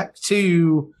come back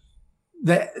to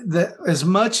the as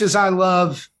much as I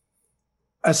love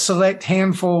a select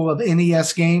handful of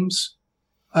NES games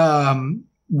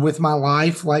with my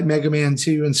life, like Mega Man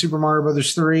 2 and Super Mario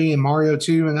Brothers 3 and Mario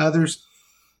 2 and others.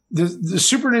 The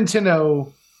Super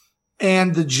Nintendo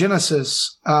and the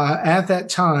Genesis at that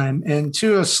time, and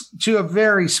to a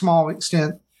very small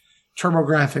extent,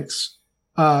 TurboGrafx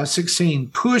 16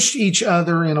 pushed each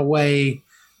other in a way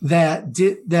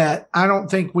that I don't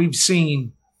think we've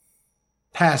seen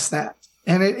past that.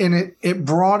 And it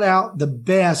brought out the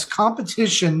best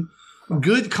competition.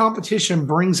 Good competition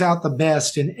brings out the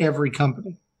best in every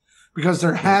company, because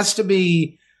there has to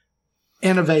be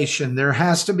innovation. There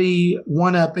has to be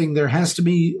one-upping. There has to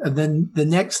be, then the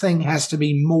next thing has to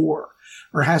be more,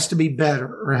 or has to be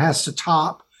better, or has to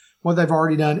top what they've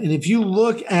already done. And if you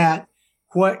look at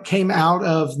what came out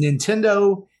of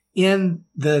Nintendo in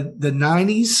the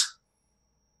 90s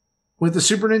with the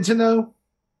Super Nintendo,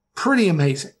 pretty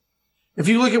amazing. If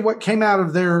you look at what came out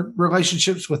of their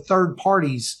relationships with third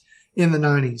parties in the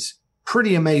 90s,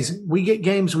 pretty amazing. We get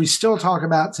games we still talk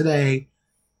about today,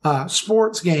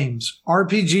 sports games,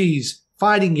 RPGs,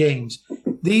 fighting games.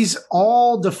 These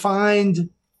all defined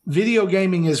video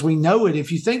gaming as we know it.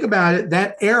 If you think about it,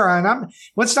 that era, and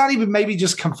let's not even maybe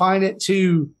just confine it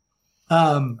to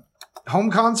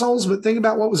home consoles, but think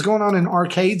about what was going on in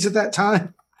arcades at that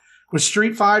time with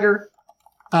Street Fighter,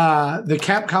 the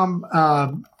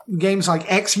Capcom games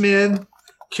like X-Men,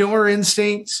 Killer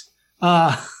Instinct,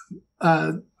 all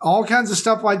kinds of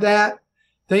stuff like that.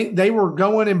 They were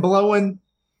going and blowing.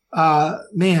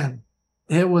 Man,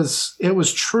 it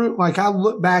was true. Like, I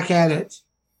look back at it,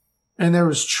 and there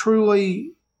was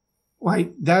truly,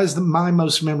 like, that is my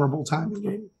most memorable time in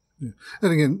gaming. Yeah.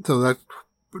 And again, so that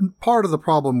part of the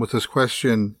problem with this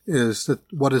question is that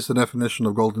what is the definition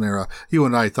of golden era? You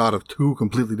and I thought of two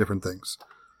completely different things.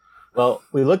 Well,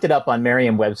 we looked it up on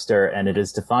Merriam-Webster, and it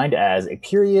is defined as a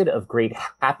period of great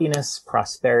happiness,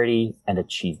 prosperity, and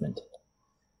achievement.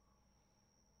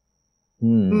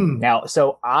 Now,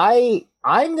 so I'm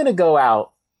going to go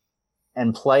out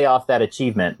and play off that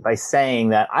achievement by saying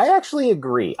that I actually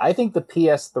agree. I think the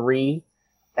PS3,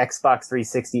 Xbox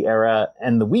 360 era,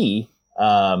 and the Wii,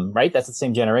 right? That's the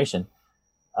same generation.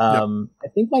 I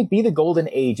think might be the golden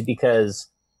age, because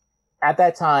at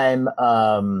that time,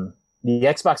 the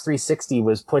Xbox 360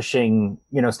 was pushing,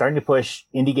 starting to push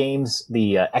indie games.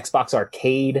 The Xbox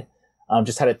Arcade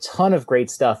just had a ton of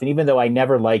great stuff. And even though I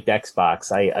never liked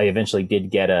Xbox, I eventually did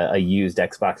get a used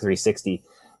Xbox 360.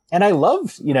 And I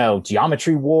loved,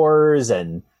 Geometry Wars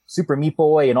and Super Meat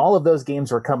Boy, and all of those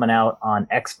games were coming out on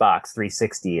Xbox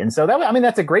 360. And so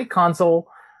that's a great console.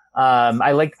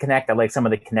 I like the Kinect. I like some of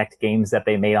the Kinect games that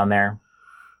they made on there.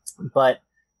 But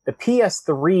the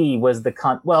PS3 was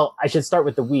I should start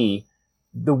with the Wii.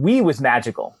 The Wii was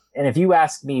magical. And if you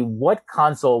ask me what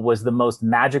console was the most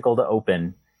magical to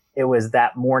open, it was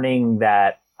that morning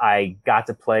that I got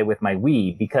to play with my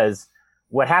Wii, because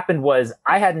what happened was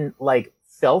I hadn't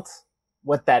felt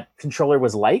what that controller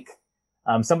was like.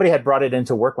 Somebody had brought it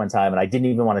into work one time and I didn't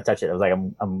even want to touch it. I was like,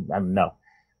 I'm no.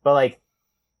 But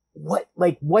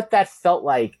what that felt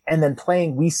like, and then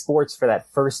playing Wii Sports for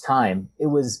that first time, it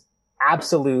was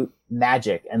absolute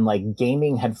magic. And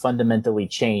gaming had fundamentally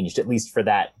changed, at least for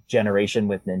that generation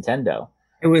with Nintendo.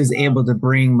 I was able to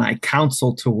bring my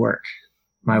console to work,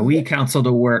 my Wii console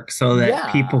to work, so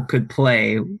that people could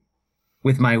play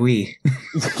with my Wii.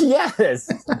 Yes.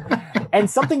 And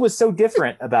something was so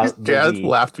different about the Jazz Wii.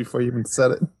 laughed before you even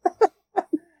said it.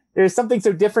 There's something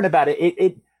so different about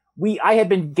it. I had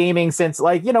been gaming since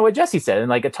what Jesse said, in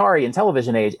Atari and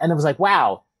television age. And it was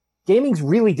wow, gaming's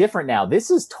really different now. This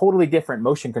is totally different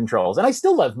motion controls. And I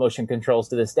still love motion controls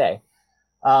to this day.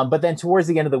 But then towards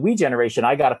the end of the Wii generation,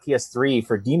 I got a PS3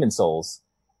 for Demon's Souls.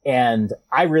 And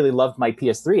I really loved my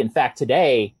PS3. In fact,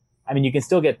 today, you can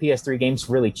still get PS3 games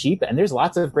really cheap, and there's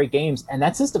lots of great games, and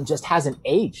that system just hasn't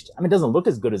aged. It doesn't look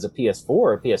as good as a PS4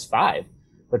 or a PS5,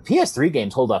 but PS3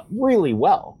 games hold up really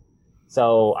well.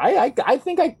 So I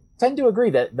think I tend to agree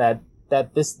that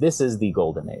this is the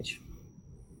golden age.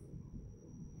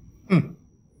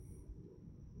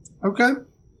 Okay.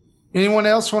 Anyone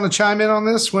else want to chime in on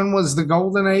this? When was the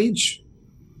golden age?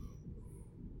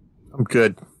 I'm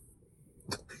good.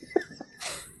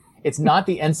 It's not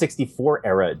the N64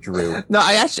 era, Drew. No,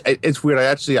 it's weird.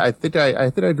 I think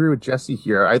I agree with Jesse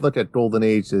here. I look at golden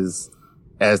age as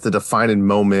the defining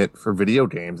moment for video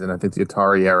games, and I think the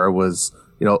Atari era was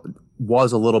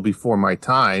a little before my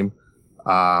time.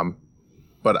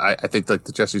 But I think to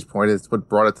Jesse's point, is what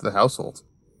brought it to the household.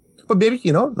 But maybe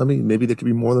maybe there could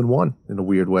be more than one in a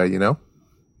weird way. The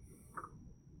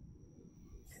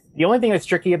only thing that's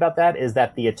tricky about that is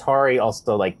that the Atari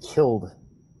also killed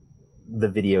the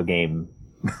video game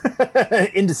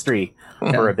industry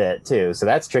for a bit too, so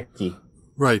that's tricky.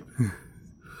 Right.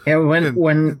 Yeah,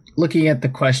 when looking at the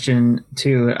question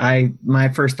too, my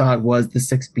first thought was the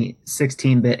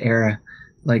 16-bit era,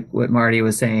 like what Marty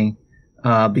was saying,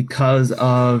 because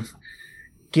of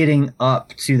getting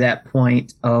up to that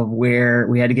point of where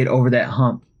we had to get over that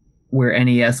hump, where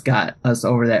NES got us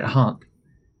over that hump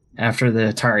after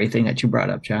the Atari thing that you brought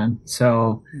up, John.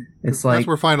 So it's that's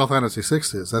where Final Fantasy VI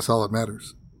is. That's all that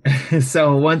matters.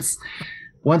 So once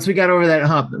we got over that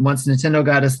hump, once Nintendo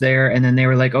got us there, and then they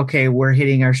were like, okay, we're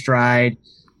hitting our stride,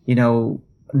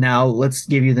 now let's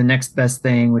give you the next best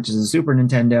thing, which is a Super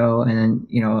Nintendo, and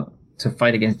then, to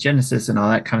fight against Genesis and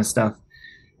all that kind of stuff.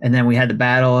 And then we had the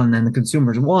battle, and then the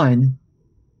consumers won.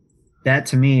 That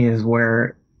to me is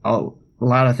where a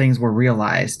lot of things were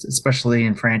realized, especially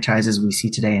in franchises we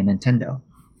see today in Nintendo.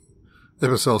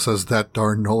 Ibicel says that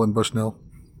darn Nolan Bushnell.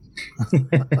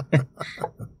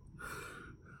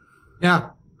 Yeah.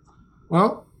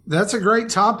 Well, that's a great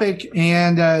topic.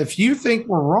 And if you think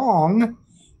we're wrong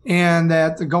and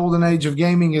that the golden age of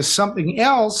gaming is something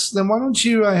else, then why don't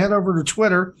you head over to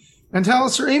Twitter and tell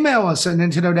us or email us at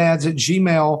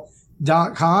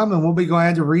nintendodads@gmail.com, and we'll be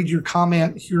glad to read your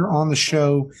comment here on the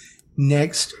show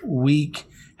next week.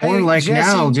 Or Hey, like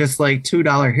Jesse, now, just like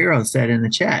 $2 Hero said in the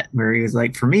chat, where he was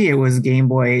like, for me, it was Game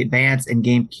Boy Advance and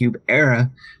GameCube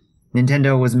era.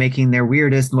 Nintendo was making their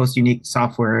weirdest, most unique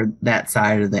software that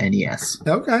side of the NES.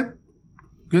 Okay.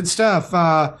 Good stuff.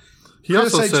 He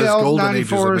also Chris says HL Golden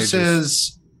Ages 94 of Ages.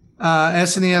 says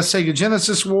SNES Sega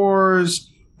Genesis Wars.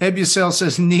 Ebucel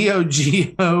says Neo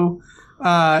Geo.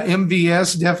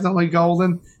 MVS, definitely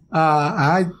golden.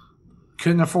 I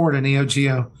couldn't afford a Neo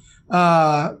Geo.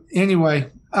 Anyway,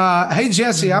 hey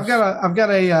Jesse, I've got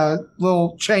a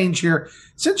little change here.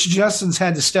 Since Justin's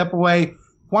had to step away,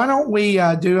 why don't we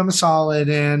do him a solid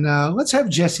and let's have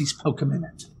Jesse's Poke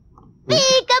Minute.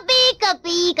 Pika pika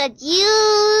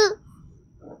Pikachu.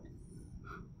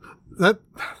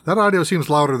 That audio seems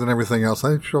louder than everything else.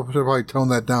 I should probably tone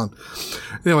that down.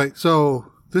 Anyway, so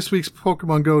this week's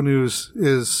Pokemon Go news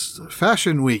is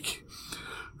Fashion Week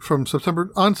from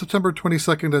September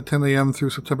 22nd at 10 a.m.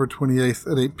 through September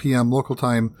 28th at 8 p.m. local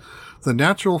time. The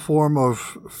natural form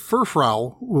of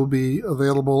Furfrou will be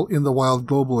available in the wild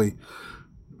globally.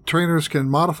 Trainers can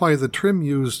modify the trim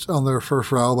used on their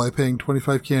Furfrou by paying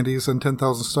 25 candies and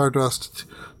 10,000 Stardust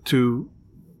to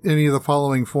any of the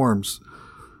following forms.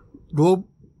 Globally,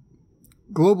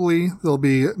 there'll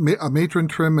be a matron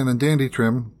trim and a dandy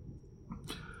trim.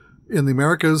 In the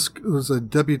Americas, there's a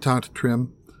debutante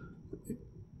trim.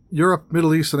 Europe,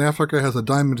 Middle East, and Africa has a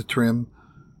diamond trim.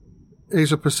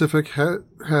 Asia Pacific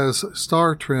has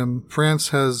star trim. France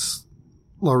has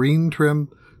Laurine trim.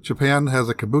 Japan has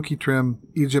a kabuki trim.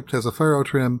 Egypt has a pharaoh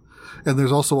trim. And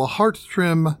there's also a heart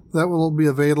trim that will be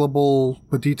available,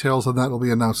 but details on that will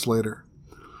be announced later.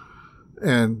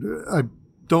 And I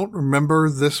don't remember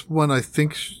this one. I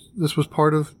think this was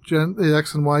part of the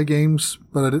X and Y games,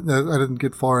 but I didn't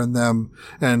get far in them.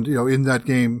 And, in that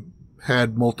game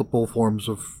had multiple forms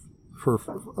of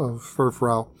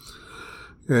Furfrou.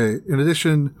 In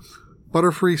addition,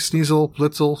 Butterfree, Sneasel,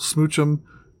 Blitzel, Smoochum,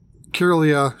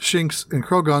 Kirlia, Shinx, and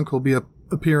Krogunk will be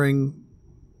appearing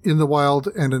in the wild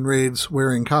and in raids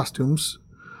wearing costumes.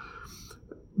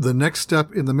 The next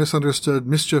step in the Misunderstood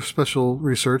Mischief special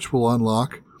research will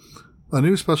unlock a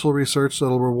new special research that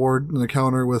will reward an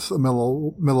encounter with a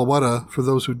Meloetta for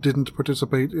those who didn't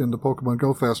participate in the Pokemon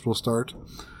Go Fest will start.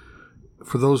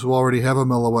 For those who already have a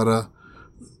Meloetta,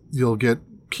 you'll get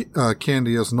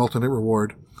candy as an alternate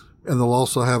reward, and they'll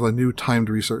also have a new timed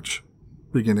research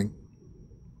beginning.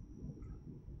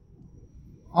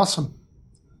 Awesome.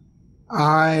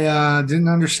 I didn't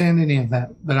understand any of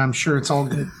that, but I'm sure it's all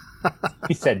good.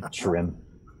 He said trim.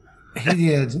 He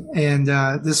did. And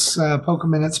this Poke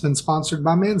Minute's been sponsored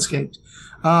by Manscaped.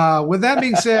 With that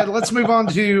being said, let's move on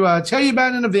to tell you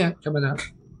about an event coming up.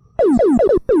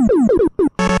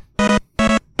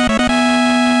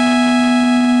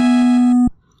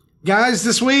 Guys,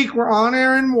 this week we're on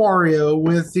air in Wario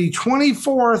with the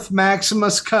 24th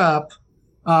Maximus Cup.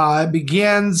 It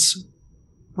begins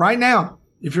right now.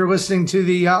 If you're listening to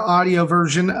the audio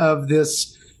version of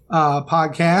this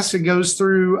podcast, it goes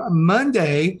through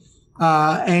Monday.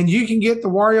 And you can get the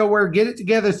WarioWare Get It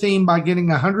Together theme by getting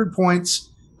 100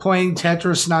 points playing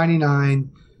Tetris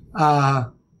 99.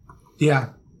 Yeah,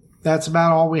 that's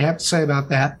about all we have to say about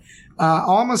that.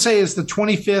 All I'm going to say is the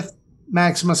 25th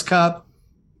Maximus Cup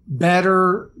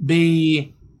better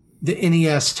be the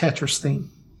NES Tetris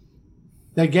theme.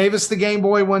 They gave us the Game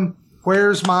Boy one.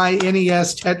 Where's my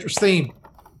NES Tetris theme?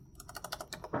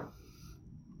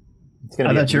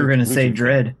 I thought you were going to say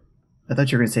Dread. I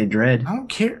don't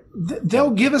care.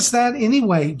 They'll give us that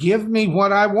anyway. Give me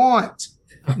what I want.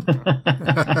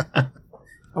 I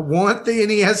want the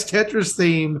NES Tetris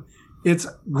theme. It's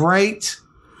great.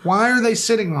 Why are they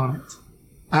sitting on it?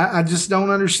 I just don't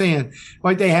understand.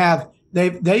 Like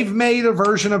they've made a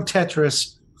version of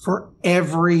Tetris for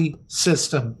every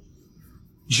system.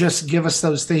 Just give us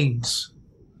those themes.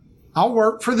 I'll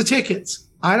work for the tickets.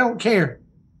 I don't care.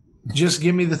 Just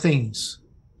give me the themes.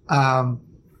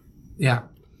 Yeah.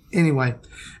 Anyway,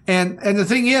 and the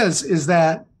thing is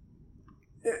that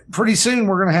pretty soon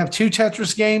we're going to have 2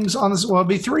 Tetris games on this. Well, it'll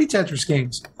be 3 Tetris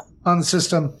games on the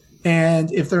system.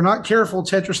 And if they're not careful,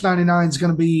 Tetris 99 is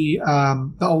going to be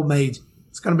the old maid.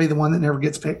 It's going to be the one that never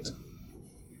gets picked.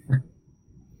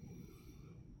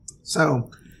 So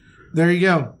there you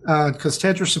go. Because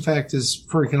Tetris Effect is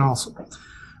freaking awesome.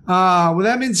 With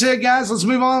that being said, guys, let's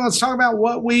move on. Let's talk about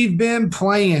what we've been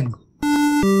playing.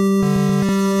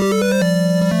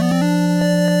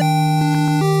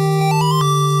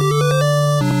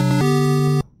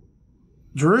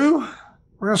 Drew,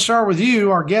 we're going to start with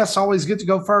you. Our guests always get to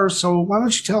go first. So why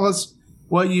don't you tell us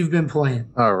what you've been playing.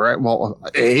 All right. Well,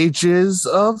 Ages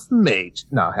of Mage.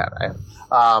 No, I haven't.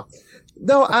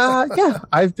 Yeah,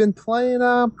 I've been playing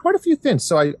quite a few things.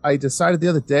 So I decided the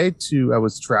other day I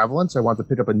was traveling, so I wanted to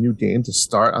pick up a new game to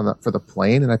start for the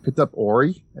plane, and I picked up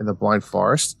Ori and the Blind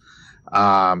Forest.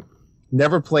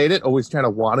 Never played it, always kind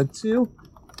of wanted to.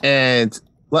 And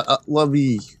let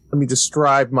me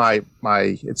describe my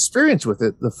experience with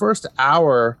it. The first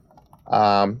hour,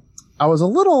 I was a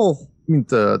little. I mean,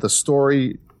 the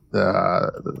story,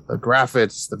 the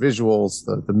graphics, the visuals,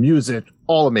 the music,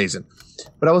 all amazing.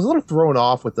 But I was a little thrown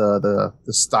off with the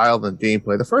style and the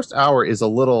gameplay. The first hour is a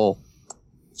little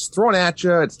it's thrown at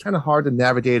you. It's kind of hard to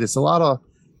navigate. It's a lot of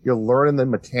you're learning the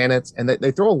mechanics, and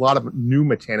they throw a lot of new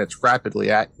mechanics rapidly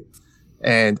at you.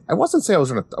 And I wasn't saying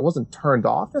I wasn't turned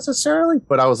off necessarily,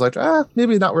 but I was like,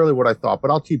 maybe not really what I thought, but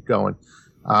I'll keep going.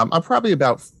 I'm probably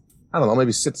about, I don't know,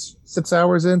 maybe 7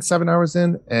 hours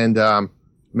in, and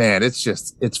man,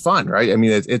 it's fun, right? I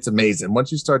mean, it's amazing.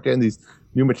 Once you start getting these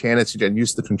new mechanics, you get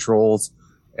used to the controls.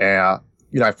 I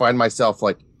find myself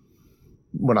like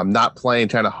when I'm not playing,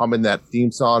 trying to humming that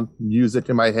theme song music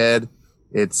in my head.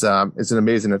 It's an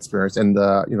amazing experience. And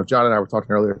John and I were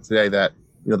talking earlier today that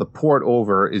the port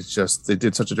over is just, they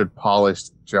did such a good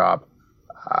polished job.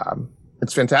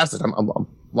 It's fantastic. I'm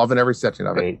loving every section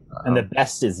of it. And the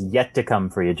best is yet to come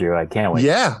for you, Drew. I can't wait.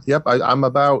 Yeah. Yep.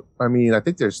 I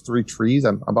think there's 3 trees.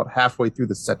 I'm about halfway through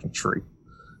the second tree.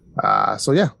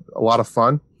 So yeah, a lot of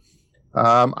fun.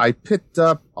 I picked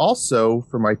up also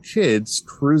for my kids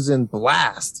Cruisin'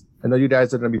 Blast. I know you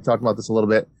guys are going to be talking about this a little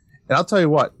bit. And I'll tell you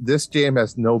what, this game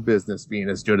has no business being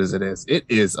as good as it is. It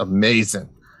is amazing.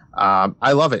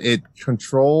 I love it. It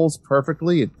controls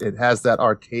perfectly. It has that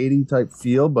arcadey type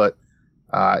feel, but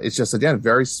it's just, again,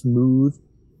 very smooth.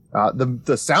 The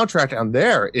soundtrack down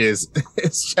there is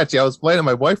it's catchy. I was playing and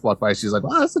my wife walked by. She's like,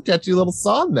 wow, that's a catchy little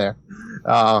song there.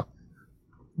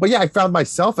 But yeah, I found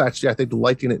myself actually, I think,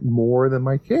 liking it more than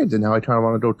my kids. And now I kind of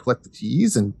want to go collect the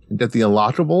keys and get the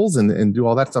unlockables and do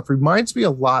all that stuff. Reminds me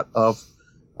a lot of,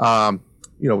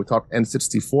 we talked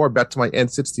N64, back to my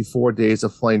N64 days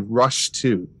of playing Rush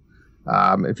 2.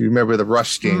 If you remember the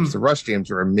Rush games, the Rush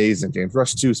games are amazing games.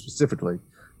 Rush 2 specifically.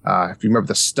 If you remember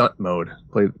the stunt mode,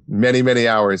 played many, many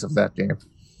hours of that game.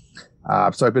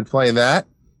 So I've been playing that.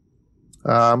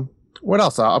 What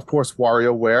else? Of course,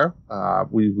 WarioWare.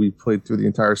 We played through the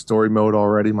entire story mode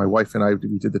already. My wife and I,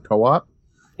 we did the co-op.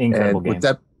 Incredible game.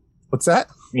 What's that?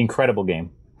 Incredible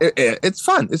game. It's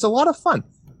fun. It's a lot of fun.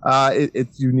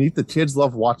 It's unique. The kids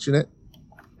love watching it.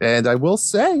 And I will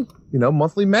say,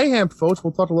 Monthly Mayhem, folks,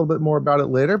 we'll talk a little bit more about it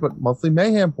later, but Monthly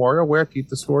Mayhem, WarioWare, keep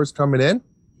the scores coming in.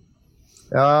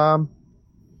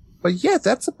 But yeah,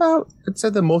 that's about, I'd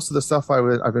say, the most of the stuff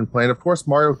I've been playing. Of course,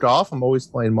 Mario Golf. I'm always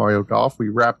playing Mario Golf. We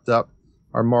wrapped up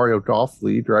our Mario Golf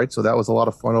lead, right? So that was a lot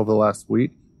of fun over the last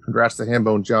week. Congrats to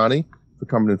Hambone Johnny for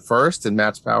coming in first and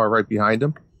Matt's Power right behind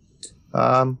him.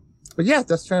 But yeah,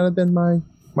 that's kind of been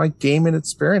my gaming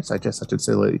experience, I guess I should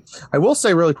say, lately. I will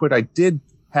say really quick, I did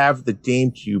have the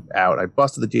GameCube out. I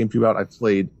busted the GameCube out. I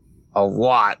played a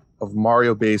lot of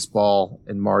Mario Baseball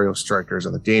and Mario Strikers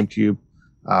on the GameCube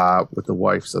with the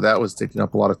wife. So that was taking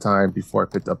up a lot of time before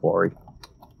I picked up Ori.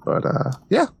 But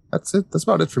yeah, that's it. That's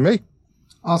about it for me.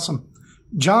 Awesome.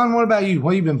 John, what about you?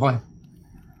 What have you been playing?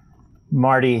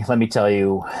 Marty, let me tell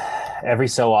you, every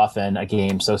so often a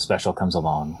game so special comes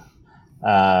along.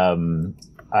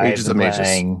 Ages of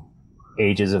Mages.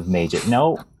 Ages of Mages.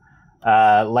 No.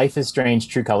 Life is Strange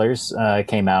True Colors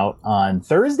came out on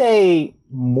Thursday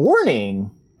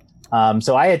morning.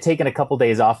 So I had taken a couple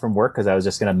days off from work because I was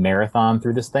just going to marathon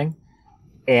through this thing.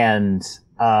 And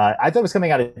I thought it was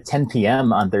coming out at 10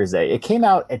 p.m. on Thursday. It came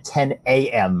out at 10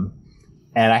 a.m.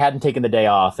 And I hadn't taken the day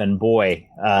off. And boy,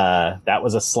 that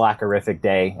was a slackerific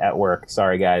day at work.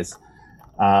 Sorry, guys.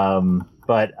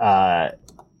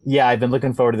 Yeah, I've been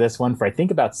looking forward to this one for I think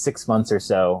about 6 months or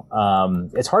so.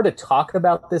 It's hard to talk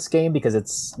about this game because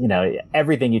it's,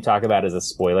 everything you talk about is a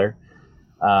spoiler.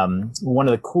 One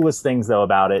of the coolest things though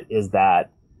about it is that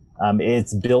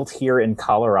it's built here in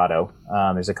Colorado.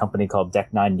 There's a company called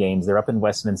Deck 9 Games. They're up in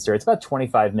Westminster. It's about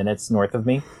 25 minutes north of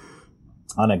me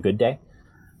on a good day.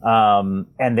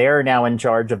 And they're now in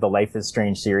charge of the Life is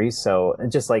Strange series. So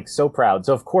just so proud.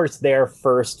 So of course their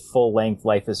first full length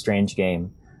Life is Strange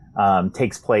game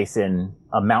takes place in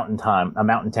a mountain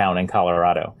town in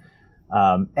Colorado.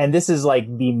 And this is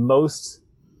the most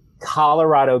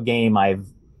Colorado game I've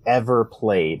ever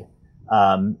played.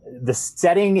 The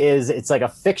setting it's like a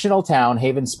fictional town,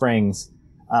 Haven Springs,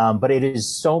 but it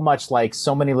is so much like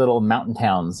so many little mountain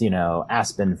towns,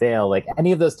 Aspen, Vale,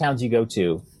 any of those towns you go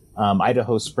to,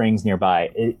 Idaho Springs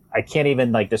nearby. I can't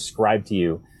even describe to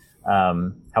you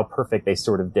how perfect they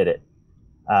sort of did it.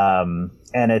 And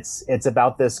it's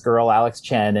about this girl, Alex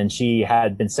Chen, and she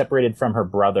had been separated from her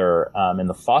brother in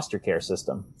the foster care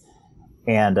system.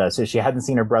 And so she hadn't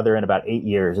seen her brother in about 8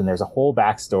 years. And there's a whole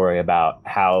backstory about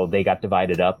how they got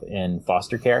divided up in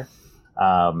foster care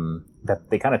that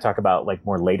they kind of talk about like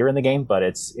more later in the game. But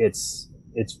it's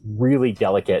really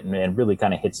delicate and really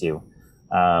kind of hits you.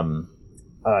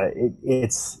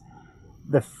 It's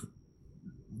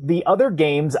the other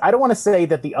games. I don't want to say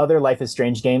that the other Life is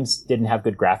Strange games didn't have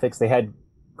good graphics. They had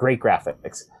great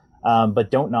graphics.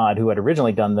 But Don't Nod, who had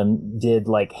originally done them, did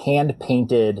like hand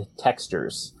painted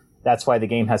textures. That's why the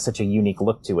game has such a unique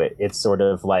look to it. It's sort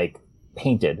of like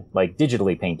painted, like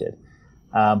digitally painted.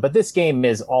 But this game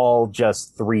is all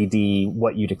just 3D,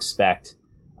 what you'd expect.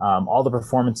 All the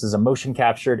performances are motion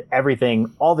captured,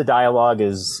 everything, all the dialogue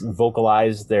is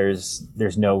vocalized. There's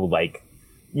no like,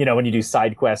 you know, when you do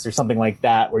side quests or something like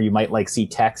that, where you might like see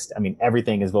text. I mean,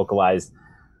 everything is vocalized.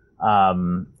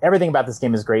 Everything about this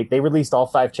game is great. They released all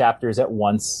 5 chapters at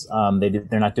once.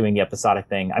 They're not doing the episodic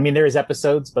thing. I mean, there is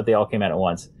episodes, but they all came out at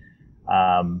once.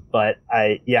 But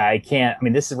I can't, I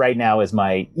mean, this is right now is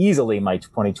easily my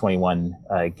 2021,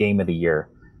 game of the year.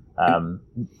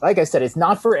 Like I said, it's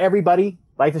not for everybody.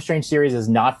 Life is Strange series is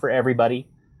not for everybody.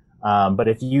 But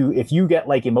if you get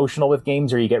like emotional with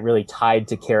games, or you get really tied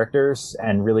to characters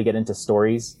and really get into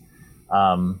stories,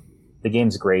 the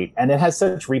game's great. And it has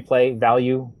such replay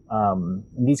value.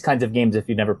 These kinds of games, if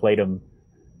you've never played them,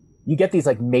 you get these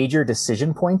like major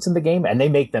decision points in the game, and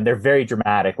they're very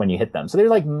dramatic when you hit them. So they're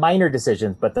like minor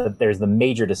decisions, but there's the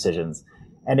major decisions.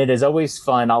 And it is always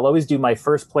fun. I'll always do my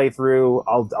first playthrough.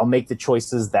 I'll make the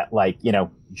choices that like, you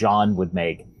know, John would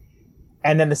make.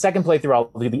 And then the second playthrough,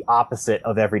 I'll do the opposite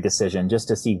of every decision just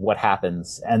to see what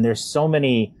happens. And there's so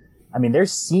many, I mean,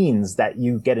 there's scenes that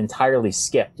you get entirely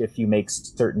skipped if you make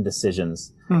certain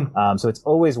decisions. So it's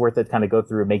always worth it to kind of go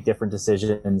through and make different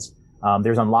decisions.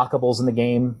 There's unlockables in the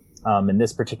game. In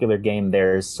this particular game,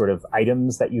 there's sort of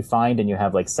items that you find and you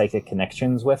have like psychic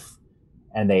connections with,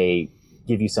 and they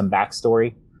give you some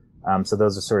backstory. So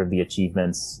those are sort of the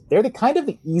achievements. They're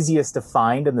the easiest to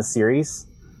find in the series.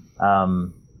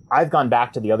 I've gone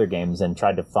back to the other games and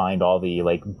tried to find all the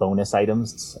like bonus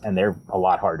items, and they're a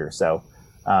lot harder. So,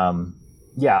 I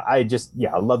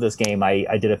love this game.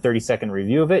 I did a 30-second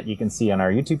review of it. You can see on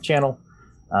our YouTube channel.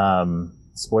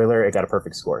 Spoiler, it got a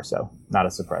perfect score. So not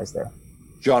a surprise there.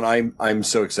 John, I'm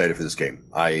so excited for this game.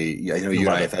 I know you and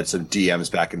I have had some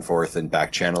DMs back and forth and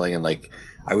back channeling, and like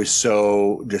I was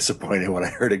so disappointed when I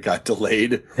heard it got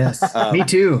delayed. Yes, me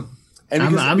too. And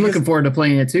I'm looking forward to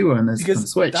playing it too on this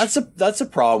Switch. That's a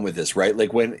problem with this, right?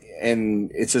 Like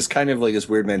and it's this kind of like this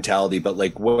weird mentality, but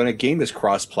like when a game is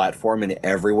cross-platform and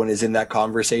everyone is in that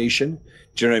conversation,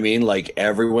 do you know what I mean? Like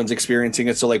everyone's experiencing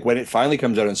it. So like when it finally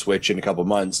comes out on Switch in a couple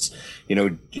months,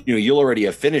 you'll already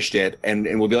have finished it,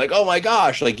 and we'll be like, oh my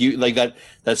gosh, like you like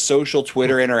that social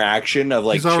Twitter interaction of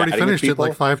like he's already finished it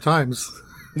like 5 times.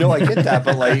 No, I get that,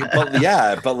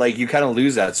 but you kind of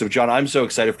lose that. So, John, I'm so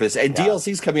excited for this. And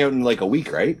DLC's coming out in like a week,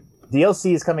 right?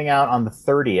 DLC is coming out on the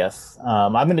 30th.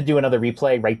 I'm going to do another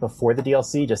replay right before the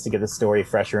DLC just to get the story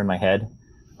fresher in my head.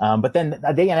 But then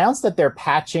they announced that they're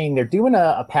doing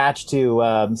a patch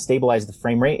to stabilize the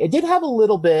frame rate. It did have a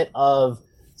little bit of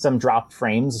some dropped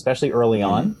frames, especially early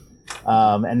on.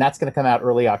 And that's going to come out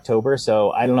early October.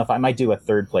 So I don't know if I might do a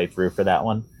third playthrough for that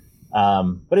one.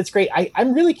 But it's great.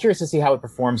 I'm really curious to see how it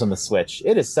performs on the Switch.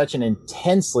 It is such an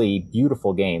intensely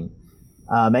beautiful game.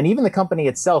 And even the company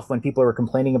itself, when people were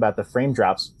complaining about the frame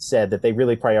drops, said that they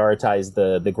really prioritize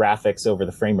the graphics over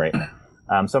the frame rate.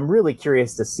 So I'm really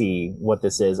curious to see what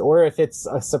this is, or if it's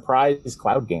a surprise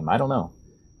cloud game. I don't know.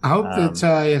 I hope that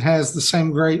it has the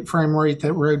same great frame rate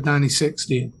that Road 96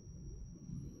 did.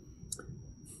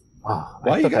 Oh,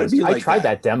 I tried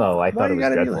that demo. I thought it was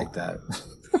dreadful. Like that?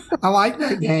 I like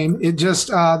that game. It just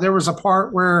there was a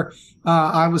part where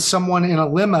I was someone in a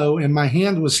limo and my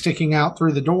hand was sticking out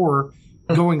through the door,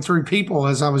 going through people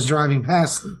as I was driving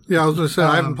past them. Yeah, I was going to say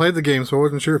I haven't played the game, so I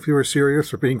wasn't sure if you were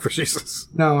serious or being facetious.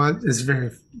 No, it's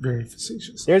very, very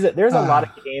facetious. There's a lot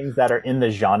of games that are in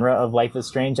the genre of Life is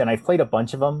Strange, and I've played a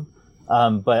bunch of them,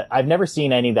 but I've never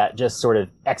seen any that just sort of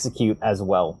execute as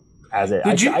well as it.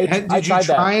 Did you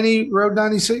try any Road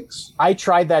 96? I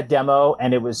tried that demo,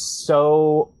 and it was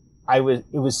so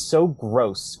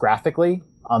gross graphically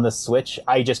on the Switch.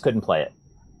 I just couldn't play it.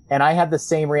 And I had the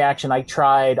same reaction. I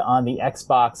tried on the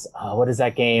Xbox. What is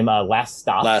that game? Last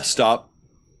Stop.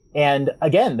 And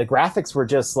again, the graphics were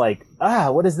just like,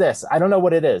 what is this? I don't know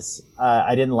what it is.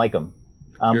 I didn't like them.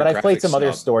 But I played some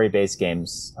other story-based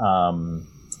games that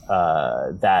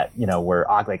were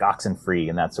like Oxenfree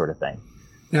and that sort of thing.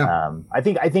 Yeah. I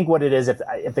think what it is, if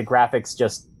the graphics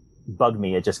just bug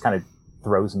me, it just kind of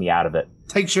throws me out of it.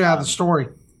 Takes you out of the story.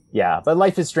 Yeah, but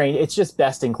Life is Strange, it's just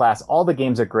best in class. All the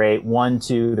games are great. 1,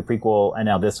 2, the prequel, and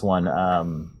now this one.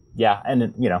 Yeah,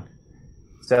 and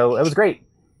so it was great.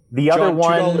 The John, other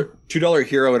one, $2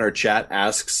 Hero in our chat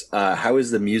asks, how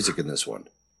is the music in this one?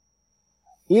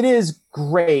 it is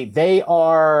great. They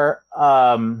are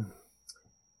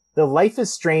the Life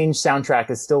is Strange soundtrack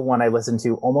is still one I listen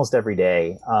to almost every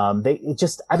day. I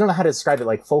don't know how to describe it,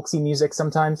 like folksy music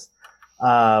sometimes.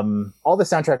 All the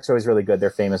soundtracks are always really good. They're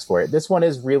famous for it. This one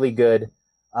is really good.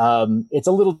 It's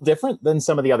a little different than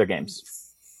some of the other games.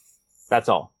 That's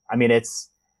all. I mean, it's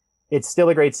still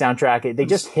a great soundtrack. They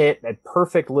just hit at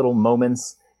perfect little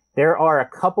moments. There are a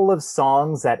couple of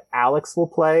songs that Alex will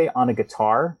play on a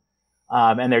guitar.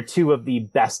 And they're two of the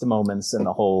best moments in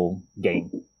the whole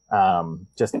game.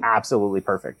 Just absolutely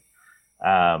perfect.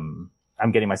 I'm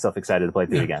getting myself excited to play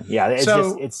through it again. Yeah,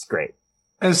 it's great.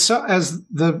 As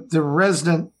the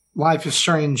resident Life is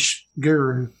Strange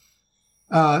guru,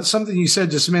 something you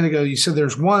said just a minute ago, you said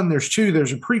there's 1, there's 2,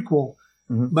 there's a prequel,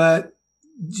 but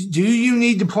do you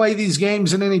need to play these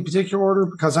games in any particular order?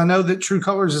 Because I know that True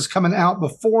Colors is coming out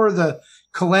before the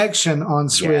collection on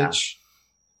Switch. Yeah.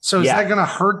 So is that going to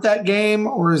hurt that game,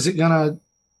 or is it going to?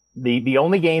 The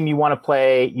only game you want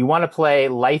to play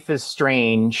Life is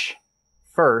Strange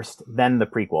first, then the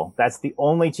prequel. That's the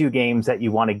only 2 games that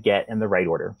you want to get in the right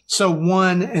order. So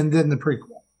 1 and then the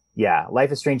prequel. Yeah,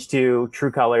 Life is Strange 2,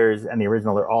 True Colors, and the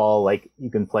original are all like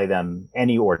you can play them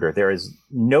any order. There is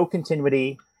no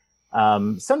continuity.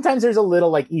 Sometimes there's a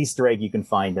little like Easter egg you can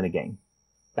find in a game.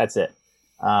 That's it.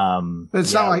 But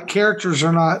it's not like characters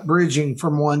are not bridging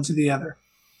from one to the other.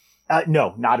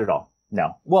 No, not at all.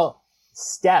 No. Well,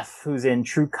 Steph, who's in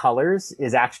True Colors,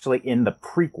 is actually in the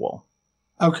prequel.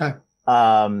 Okay.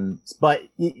 But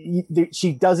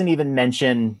she doesn't even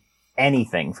mention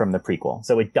anything from the prequel,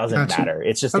 so it doesn't matter.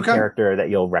 It's just a character that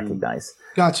you'll recognize.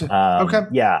 Gotcha. Okay.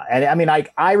 Yeah, and I mean,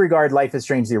 I regard Life is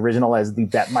Strange, the original, as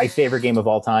my favorite game of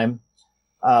all time.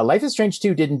 Life is Strange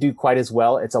 2 didn't do quite as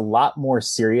well. It's a lot more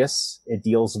serious. It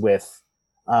deals with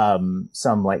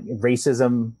some like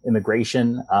racism,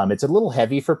 immigration. It's a little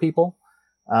heavy for people.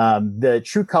 The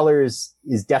True Colors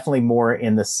is definitely more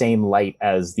in the same light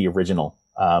as the original.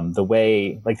 The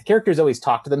way like the characters always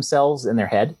talk to themselves in their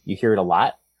head. You hear it a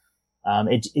lot.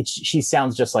 She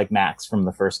sounds just like Max from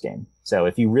the first game. So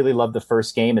if you really love the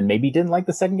first game and maybe didn't like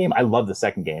the second game, I love the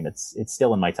second game. It's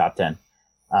still in my top 10.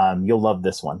 You'll love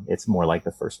this one. It's more like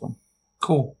the first one.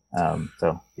 Cool.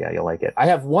 So yeah, you'll like it. I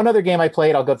have one other game I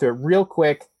played. I'll go through it real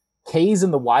quick. Kays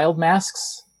and the Wild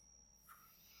Masks.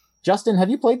 Justin, have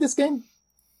you played this game?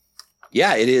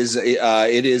 Yeah, it is.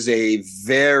 It is a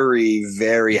very,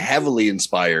 very heavily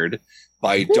inspired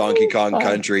by Donkey Kong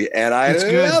Country, and I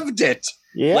loved it.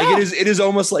 Yeah, like it is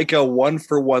almost like a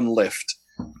 1-for-1 lift.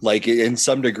 Like in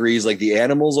some degrees, like the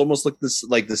animals almost look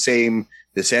like the same.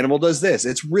 This animal does this.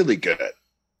 It's really good.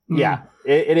 Yeah,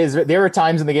 it is. There are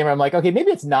times in the game where I'm like, okay,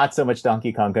 maybe it's not so much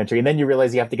Donkey Kong Country, and then you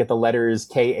realize you have to get the letters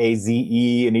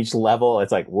K-A-Z-E in each level.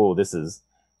 It's like, whoa, this is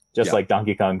just like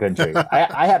Donkey Kong Country.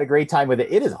 I had a great time with it.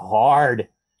 It is hard.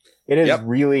 It is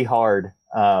really hard.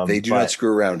 They do not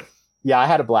screw around. Yeah, I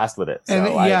had a blast with it.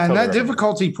 So and that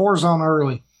difficulty pours on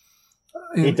early.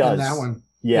 It does. In that one.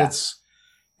 Yeah.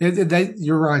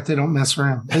 You're right. They don't mess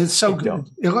around. It's so good.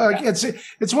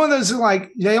 It's one of those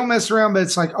like they don't mess around, but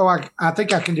it's like, oh, I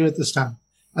think I can do it this time.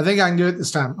 I think I can do it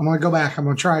this time. I'm going to go back. I'm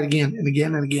going to try it again and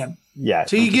again and again. Yeah.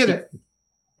 So you get it.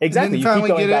 Exactly. And then you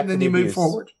finally get it, and then you move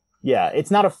forward. Yeah, it's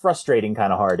not a frustrating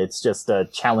kind of hard. It's just a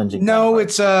challenging. No,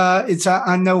 it's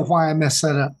I know why I messed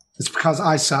that up. It's because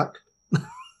I suck.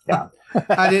 Yeah,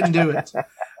 I didn't do it.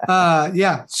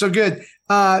 Yeah, so good.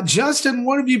 Justin,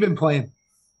 what have you been playing?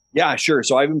 Yeah, sure.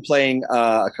 So I've been playing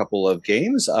a couple of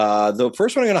games. The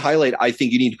first one I'm going to highlight, I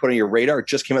think you need to put on your radar. It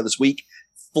just came out this week.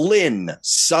 Flynn,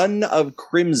 Son of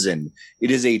Crimson.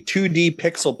 It is a 2D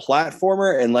pixel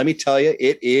platformer, and let me tell you,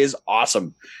 it is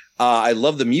awesome. I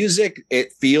love the music.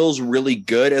 It feels really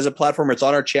good as a platformer. It's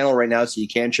on our channel right now, so you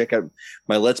can check out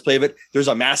my Let's Play of it. There's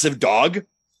a massive dog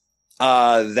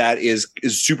that is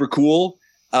super cool.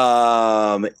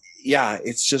 Yeah,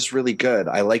 it's just really good.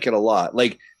 I like it a lot.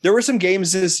 Like there were some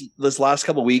games this last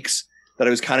couple of weeks that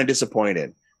I was kind of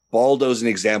disappointed. Baldo's an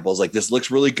example. Like this looks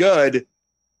really good.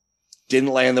 Didn't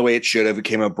land the way it should have. It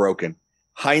came out broken.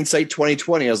 Hindsight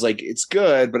 2020. I was like, it's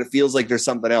good, but it feels like there's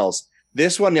something else.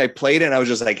 This one I played it and I was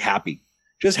just like happy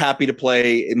to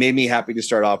play. It made me happy to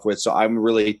start off with.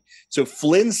 So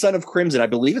Flynn, Son of Crimson, I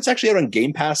believe it's actually out on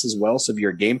Game Pass as well. So if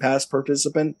you're a Game Pass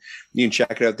participant, you can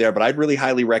check it out there, but I'd really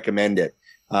highly recommend it.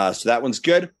 So that one's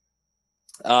good.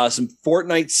 Some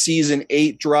Fortnite Season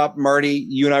 8 drop. Marty,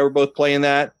 you and I were both playing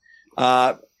that.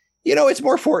 It's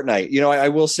more Fortnite. I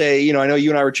will say, I know you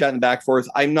and I were chatting back and forth.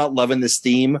 I'm not loving this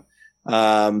theme.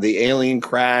 The alien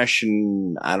crash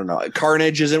and I don't know.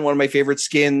 Carnage isn't one of my favorite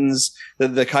skins.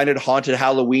 The kind of haunted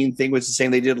Halloween thing was the same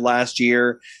they did last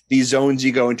year. These zones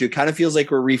you go into kind of feels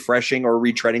like we're refreshing or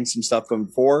retreading some stuff from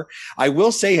before. I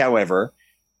will say, however,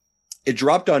 it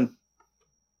dropped on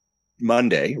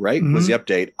Monday, right? Was the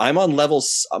update. I'm on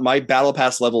my battle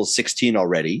pass level is 16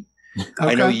 already. Okay.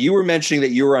 I know you were mentioning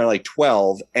that you were on like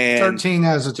 12 and 13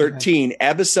 as a 13.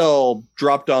 Abyssal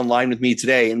dropped online with me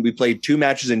today and we played 2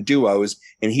 matches in duos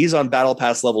and he's on battle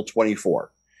pass level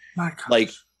 24. My gosh.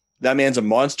 Like that man's a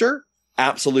monster,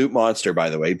 absolute monster, by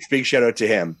the way. Big shout out to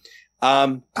him.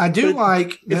 I do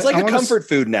like it's like a comfort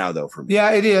food now though for me.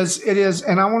 Yeah, it is. It is.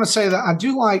 And I want to say that I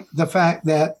do like the fact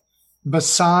that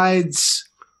besides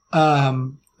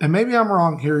and maybe I'm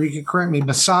wrong here, you can correct me,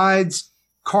 besides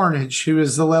Carnage, who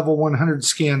is the level 100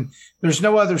 skin, there's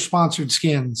no other sponsored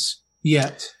skins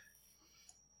yet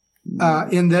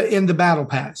in the battle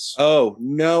pass. Oh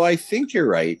no, I think you're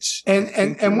right. And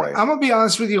right. I'm gonna be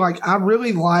honest with you, like I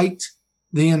really liked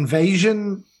the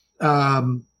Invasion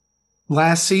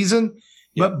last season,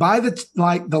 but by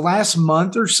the last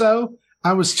month or so,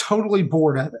 I was totally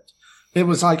bored of it. It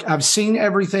was like I've seen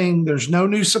everything. There's no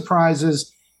new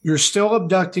surprises. You're still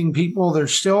abducting people.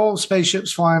 There's still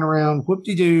spaceships flying around.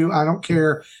 Whoop-de-doo. I don't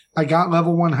care. I got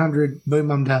level 100.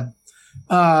 Boom, I'm done.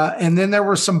 And then there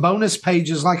were some bonus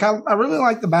pages. Like I really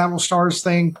like the Battle Stars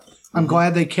thing. I'm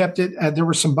glad they kept it. There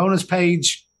were some bonus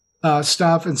page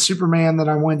stuff and Superman that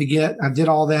I wanted to get. I did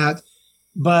all that.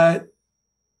 But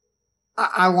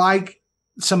I like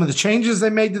some of the changes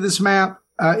they made to this map.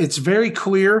 It's very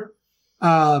clear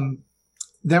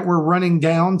that we're running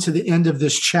down to the end of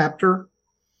this chapter.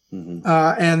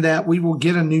 And that we will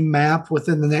get a new map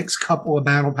within the next couple of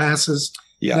battle passes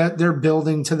that they're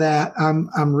building to that.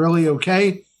 I'm really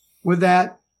okay with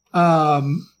that.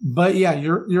 But yeah,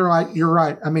 you're right. You're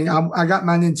right. I mean, I got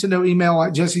my Nintendo email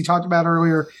like Jesse talked about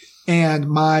earlier, and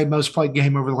my most played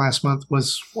game over the last month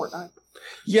was Fortnite.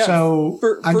 Yeah. So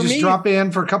I just drop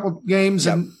in for a couple games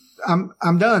and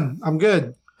I'm done. I'm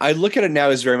good. I look at it now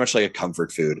as very much like a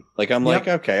comfort food. Like I'm like,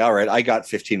 okay, all right, I got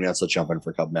 15 minutes. Let's jump in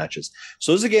for a couple matches.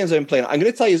 So those are the games I'm playing. I'm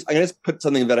going to tell you, I'm going to put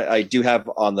something that I do have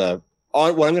on what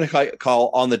I'm going to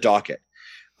call on the docket.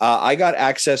 I got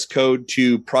access code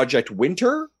to Project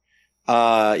Winter.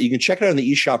 You can check it out on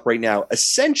the eShop right now.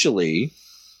 Essentially,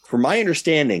 from my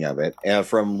understanding of it,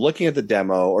 from looking at the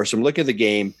demo or some looking at the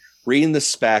game, reading the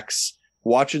specs,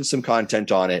 watching some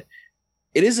content on it,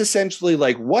 it is essentially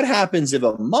like what happens if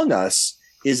Among Us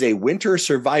is a winter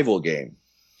survival game.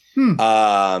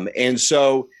 And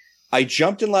so I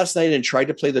jumped in last night and tried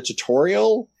to play the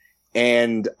tutorial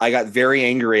and I got very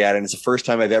angry at it. And it's the first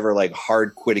time I've ever like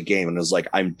hard quit a game and was like,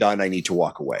 I'm done. I need to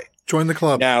walk away. Join the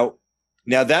club. Now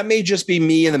that may just be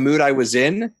me in the mood I was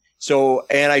in. So,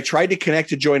 and I tried to connect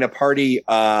to join a party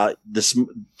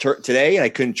today and I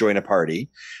couldn't join a party.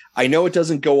 I know it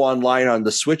doesn't go online on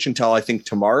the Switch until I think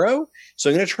tomorrow. So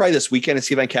I'm going to try this weekend and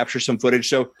see if I can capture some footage.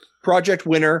 So Project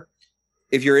Winter,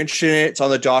 if you're interested in it, it's on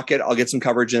the docket. I'll get some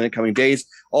coverage in the coming days.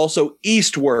 Also,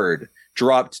 Eastward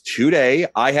dropped today.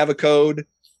 I have a code.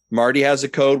 Marty has a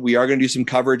code. We are going to do some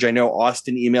coverage. I know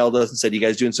Austin emailed us and said, you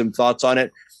guys doing some thoughts on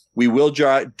it? We will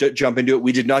jump into it.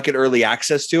 We did not get early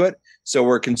access to it, so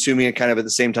we're consuming it kind of at the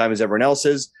same time as everyone else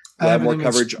is. We'll have more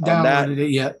coverage on that.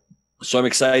 It yet. So I'm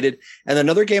excited. And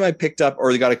another game I picked up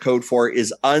or they got a code for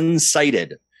is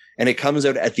Unsighted. And it comes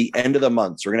out at the end of the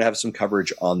month. So we're going to have some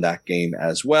coverage on that game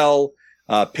as well.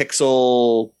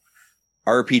 Pixel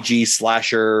RPG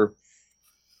slasher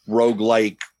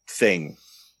roguelike thing.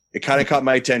 It kind of caught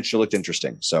my attention. It looked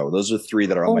interesting. So those are 3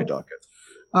 that are on my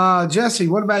docket. Jesse,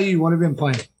 what about you? What have you been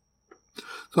playing?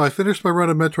 So I finished my run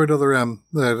of Metroid Other M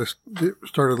that I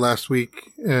started last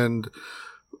week and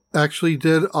actually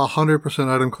did 100%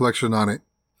 item collection on it.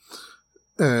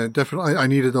 Definitely, I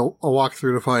needed a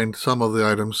walkthrough to find some of the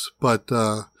items, but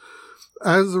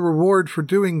as a reward for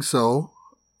doing so,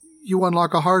 you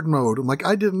unlock a hard mode. I'm like,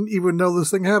 I didn't even know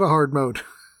this thing had a hard mode.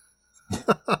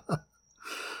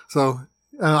 So,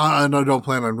 I don't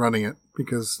plan on running it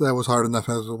because that was hard enough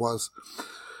as it was.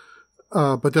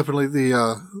 But definitely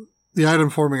the item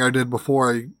forming I did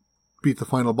before I beat the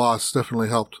final boss definitely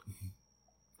helped.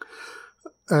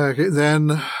 Okay,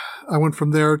 then I went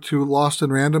from there to Lost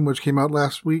in Random, which came out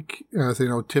last week.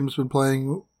 Tim's been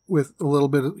playing with a little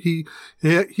bit. He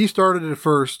started it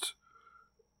first.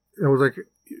 It was like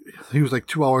he was like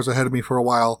 2 hours ahead of me for a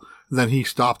while. Then he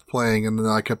stopped playing, and then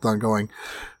I kept on going.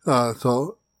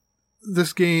 So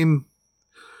this game,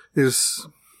 is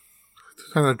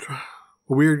kind of a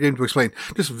weird game to explain.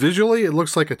 Just visually, it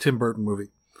looks like a Tim Burton movie.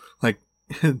 Like,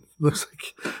 it looks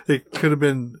like it could have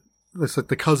been, it's like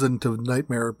the cousin to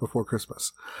Nightmare Before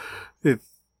Christmas. It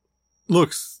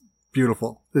looks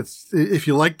beautiful. If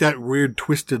you like that weird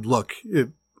twisted look,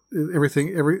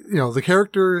 the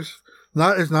characters,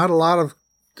 there's not a lot of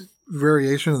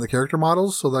variation in the character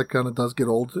models, so that kind of does get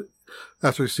old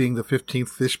after seeing the 15th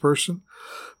fish person.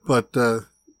 But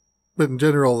in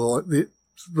general, the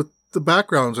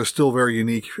backgrounds are still very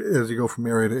unique as you go from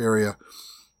area to area.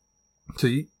 So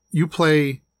you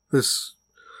play this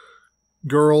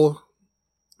girl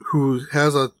who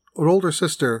has an older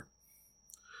sister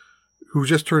who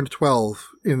just turned 12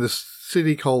 in this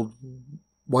city called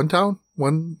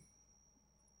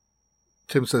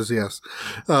Tim says yes.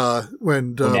 No,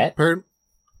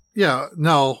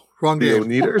 wrong game.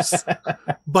 Neaters.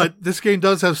 But this game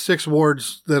does have 6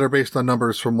 wards that are based on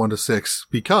numbers from 1 to 6,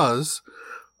 because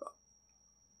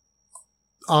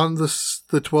on the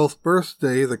 12th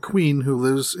birthday, the queen, who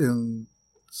lives in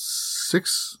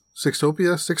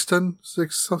Sixtopia,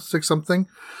 six something,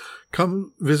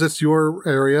 visits your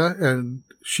area, and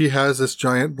she has this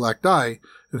giant black die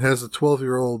and has a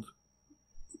 12-year-old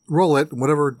roll it, and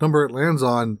whatever number it lands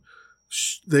on,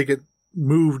 they get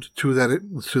moved to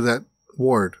that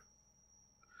ward.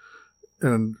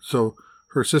 And so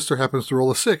her sister happens to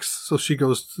roll a 6, so she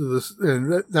goes to this,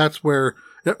 and that's where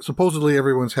supposedly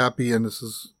everyone's happy, and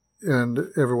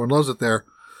everyone loves it there.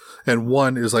 And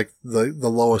 1 is like the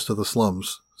lowest of the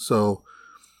slums. So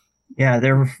yeah,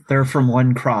 they're from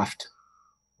One Croft.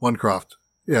 One Croft.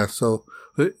 Yeah. So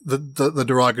the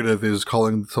derogative is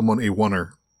calling someone a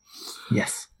oneer.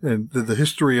 Yes. And the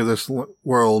history of this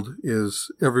world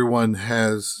is everyone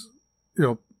has,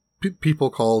 people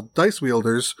called dice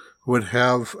wielders would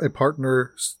have a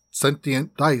partner,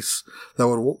 sentient dice, that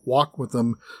would walk with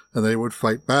them, and they would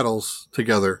fight battles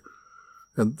together.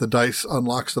 And the dice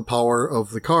unlocks the power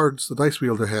of the cards the dice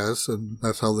wielder has, and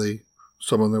that's how they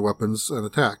summon their weapons and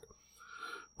attack.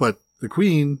 But the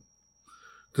queen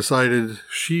decided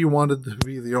she wanted to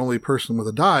be the only person with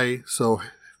a die, so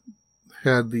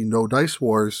had the No Dice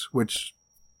Wars, which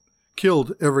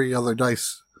killed every other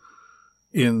dice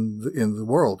in the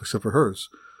world except for hers.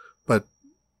 But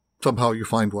somehow you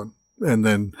find one,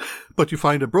 but you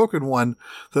find a broken one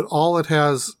that all it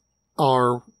has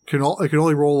it can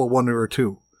only roll a 1 or a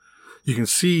 2. You can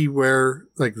see where,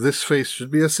 like, this face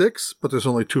should be a 6, but there's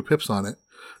only 2 pips on it.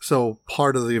 So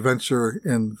part of the adventure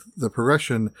and the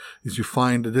progression is you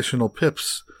find additional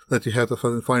pips that you have to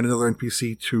find another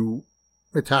NPC to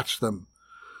attach them.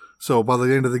 So by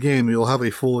the end of the game, you'll have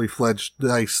a fully fledged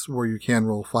dice where you can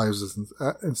roll 5s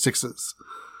and 6s.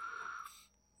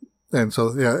 And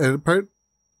so, yeah, and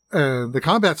the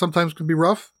combat sometimes can be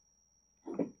rough.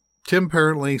 Tim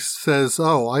apparently says,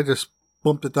 I just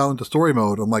bumped it down to story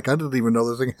mode. I'm like, I didn't even know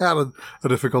this thing had a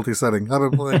difficulty setting. I've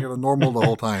been playing it on normal the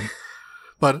whole time.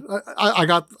 But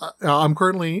I'm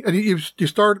currently, and you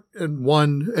start in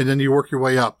 1 and then you work your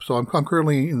way up. So I'm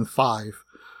currently in 5.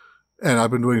 And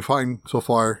I've been doing fine so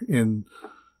far in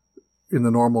the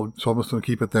normal, so I'm just going to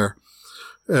keep it there.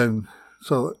 And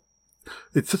so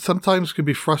it sometimes can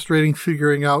be frustrating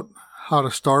figuring out how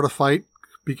to start a fight,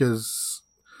 because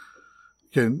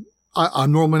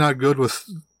I'm normally not good with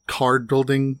card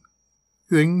building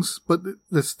things, but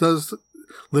this does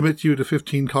limit you to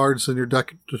 15 cards in your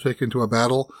deck to take into a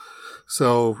battle.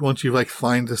 So once you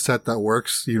find a set that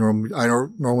works, I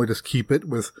normally just keep it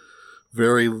with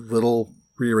very little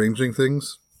rearranging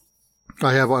things.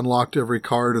 I have unlocked every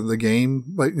card in the game,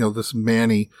 but this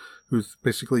Manny, who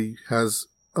basically has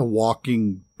a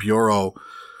walking bureau,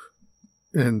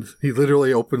 and he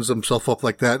literally opens himself up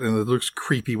like that, and it looks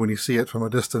creepy when you see it from a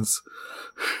distance.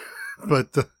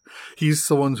 But he's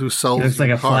the one who sells. He looks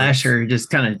like a flasher, just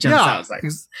kind of jumps out. Like,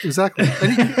 exactly.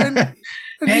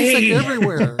 And he's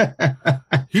everywhere.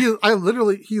 He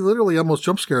literally almost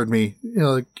jump scared me.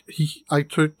 I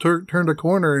turned a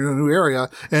corner in a new area,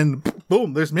 and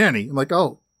boom, there's Manny. I'm like,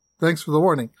 oh, thanks for the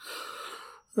warning.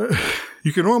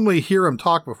 You can normally hear him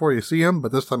talk before you see him,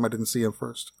 but this time I didn't see him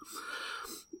first.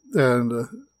 And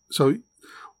so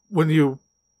the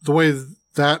way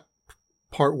that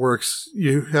part works,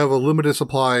 you have a limited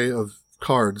supply of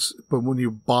cards, but when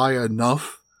you buy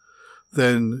enough,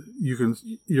 then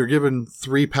you're given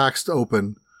 3 packs to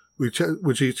open,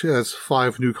 which each has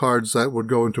 5 new cards that would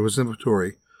go into his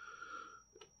inventory.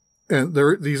 And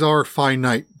these are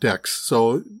finite decks,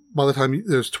 so by the time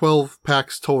there's 12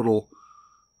 packs total,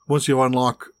 once you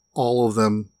unlock all of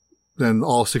them, then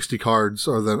all 60 cards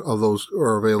of those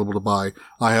are available to buy.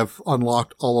 I have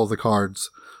unlocked all of the cards.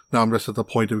 Now I'm just at the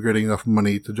point of getting enough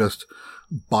money to just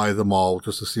buy them all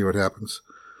just to see what happens.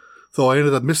 So I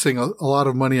ended up missing a lot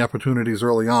of money opportunities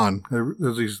early on.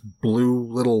 There's these blue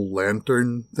little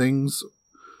lantern things.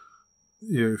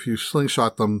 If you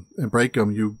slingshot them and break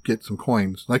them, you get some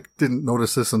coins. I didn't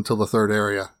notice this until the third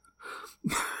area.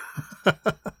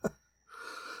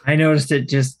 I noticed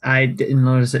it I didn't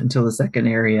notice it until the second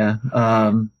area,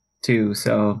 too.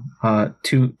 So,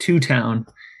 two town.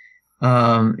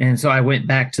 And so I went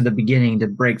back to the beginning to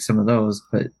break some of those,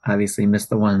 but obviously missed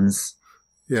the ones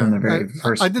from the very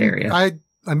first area.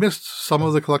 I missed some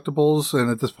of the collectibles,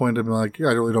 and at this point I'm like,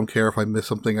 I really don't care if I miss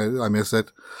something, I miss it.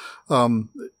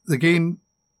 The game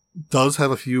does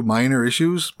have a few minor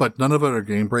issues, but none of it are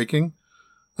game breaking.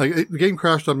 The game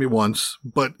crashed on me once,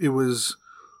 but it was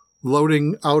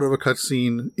loading out of a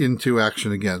cutscene into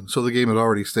action again. So the game had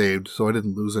already saved, so I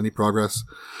didn't lose any progress.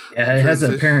 Yeah, it has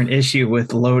an apparent issue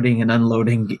with loading and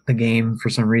unloading the game for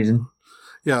some reason.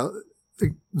 Yeah,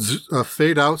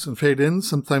 fade outs and fade ins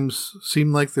sometimes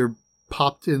seem like they're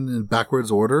popped in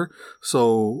backwards order.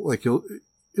 So like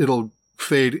it'll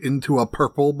fade into a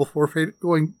purple before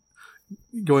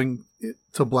going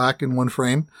to black in one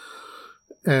frame.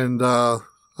 And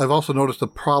I've also noticed a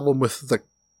problem with the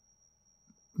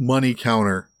money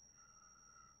counter.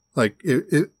 Like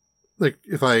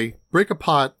if I break a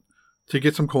pot to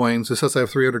get some coins, it says I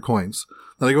have 300 coins.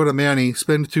 Then I go to Manny,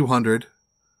 spend 200.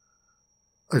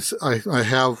 I should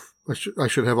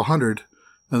have 100,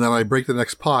 and then I break the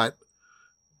next pot.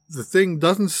 The thing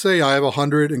doesn't say I have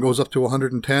 100 and goes up to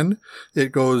 110.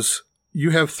 It goes,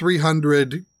 you have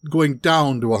 300 going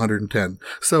down to 110.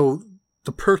 So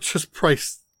the purchase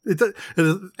price, it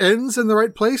ends in the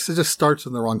right place. It just starts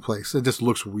in the wrong place. It just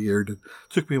looks weird. It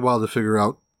took me a while to figure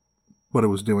out what it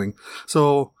was doing.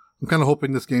 So I'm kind of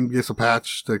hoping this game gets a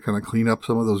patch to kind of clean up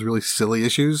some of those really silly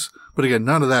issues. But again,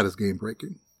 none of that is game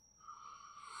breaking.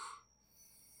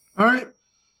 All right.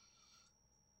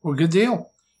 Well, good deal.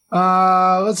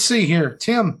 Let's see here.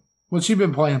 Tim, what you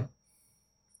been playing?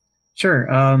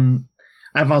 Sure.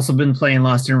 I've also been playing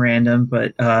Lost in Random,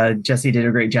 but Jesse did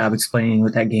a great job explaining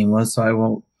what that game was,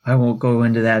 so I won't go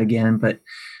into that again. But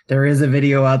there is a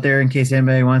video out there in case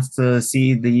anybody wants to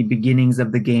see the beginnings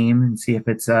of the game and see if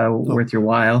it's worth your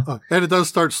while. And it does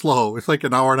start slow. It's like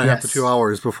an hour and a half to 2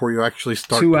 hours before you actually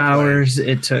start. 2 hours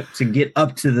it took to get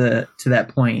up to that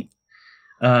point.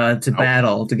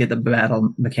 To get the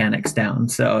battle mechanics down.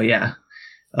 So yeah.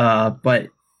 But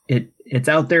it's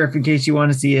out there in case you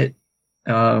want to see it.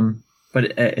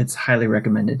 But it's highly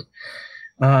recommended.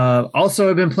 Also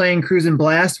I've been playing Cruisin'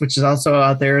 Blast, which is also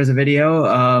out there as a video.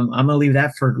 I'm going to leave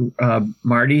that for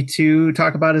Marty to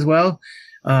talk about as well.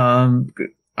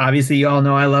 Obviously you all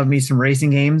know I love me some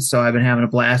racing games, so I've been having a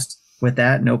blast with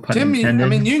that. No pun intended. I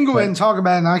mean, you can go ahead and talk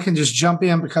about it, and I can just jump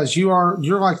in because you're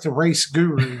like the race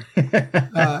guru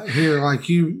here. Like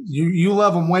you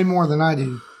love them way more than I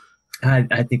do.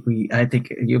 I think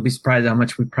you'll be surprised how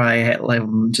much we probably love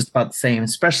them just about the same,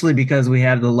 especially because we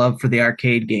have the love for the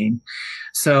arcade game.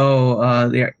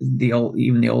 So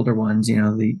even the older ones,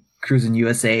 the Cruisin'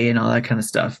 USA and all that kind of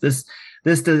stuff. This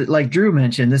does, like Drew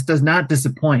mentioned, this does not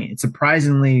disappoint. It's a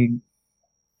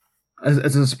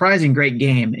surprising great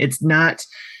game. It's not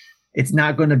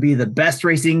going to be the best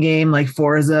racing game like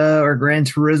Forza or Gran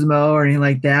Turismo or anything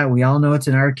like that. We all know it's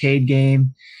an arcade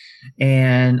game,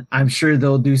 and I'm sure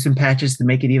they'll do some patches to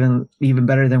make it even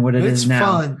better than what it's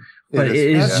now. Fun. But it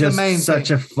is just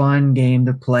such a fun game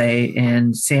to play,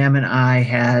 and Sam and I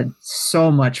had so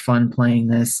much fun playing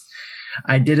this.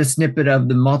 I did a snippet of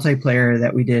the multiplayer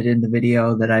that we did in the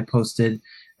video that I posted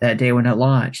that day when it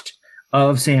launched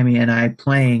of Sammy and I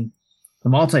playing the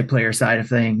multiplayer side of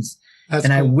things. That's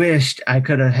cool. I wished I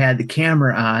could have had the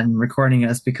camera on recording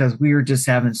us because we were just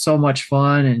having so much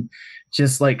fun, and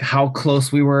just like how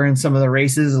close we were in some of the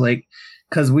races, like,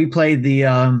 cause we played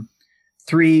the,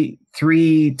 three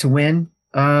to win,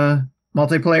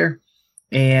 multiplayer,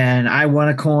 and I won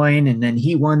a coin, and then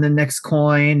he won the next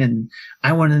coin, and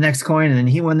I won the next coin, and then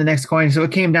he won the next coin. So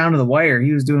it came down to the wire.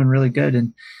 He was doing really good.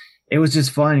 And it was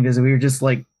just fun because we were just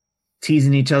like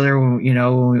teasing each other,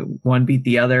 when one beat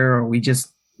the other, or we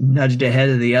just nudged ahead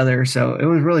of the other. So it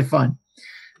was really fun.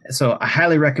 So I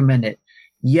highly recommend it.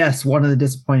 Yes, one of the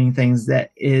disappointing things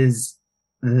that is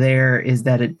there is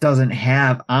that it doesn't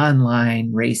have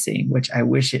online racing, which I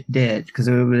wish it did, because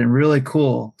it would have been really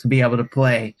cool to be able to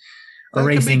play a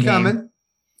racing game.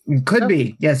 It could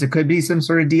be. Yes, it could be some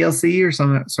sort of DLC or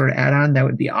some sort of add-on. That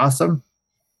would be awesome.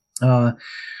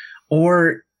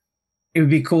 Or it would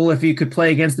be cool if you could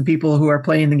play against the people who are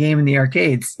playing the game in the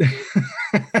arcades,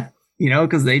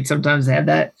 because they sometimes have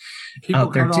that people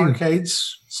out there too.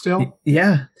 Arcades still?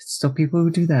 Yeah, still people who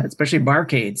do that, especially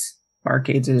barcades.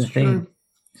 Barcades are the thing.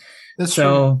 That's true.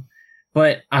 So,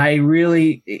 but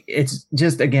it's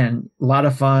just, again, a lot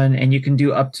of fun, and you can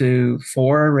do up to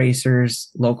 4 erasers,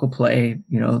 local play,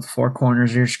 4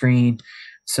 corners of your screen.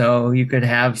 So you could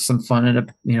have some fun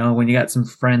when you got some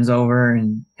friends over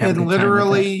and have a good time with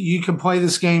literally it. you can play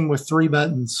this game with 3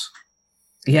 buttons.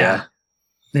 Yeah.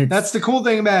 That's the cool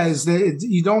thing about it, is that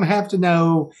you don't have to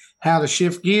know how to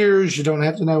shift gears. You don't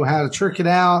have to know how to trick it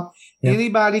out. Yep.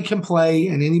 Anybody can play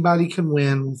and anybody can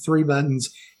win with 3 buttons.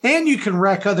 And you can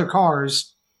wreck other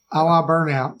cars a la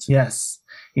Burnout. Yes.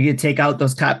 You can take out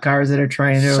those cop cars that are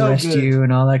trying to arrest you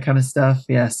and all that kind of stuff.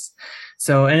 Yes.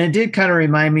 So, and it did kind of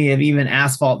remind me of even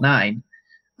Asphalt 9.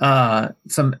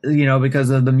 Because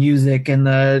of the music and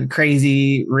the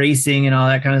crazy racing and all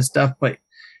that kind of stuff. But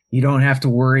you don't have to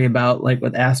worry about, like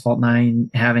with Asphalt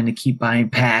 9, having to keep buying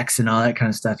packs and all that kind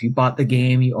of stuff. You bought the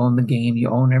game, you own the game, you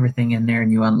own everything in there,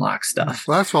 and you unlock stuff.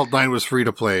 Well, Asphalt 9 was free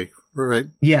to play, right?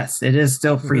 Yes, it is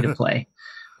still free to play,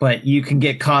 but you can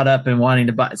get caught up in wanting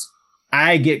to buy.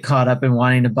 I get caught up in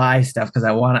wanting to buy stuff because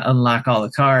I want to unlock all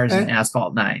the cars in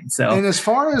Asphalt 9. So, and as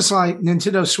far as like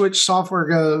Nintendo Switch software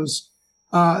goes,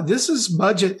 this is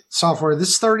budget software. This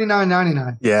is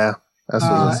 $39.99. Yeah. That's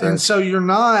what I said. And so you're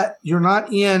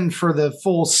not in for the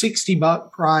full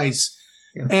 $60 price.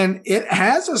 Yeah. And it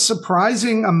has a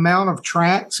surprising amount of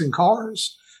tracks and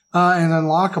cars and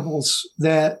unlockables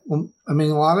that, a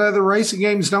lot of other racing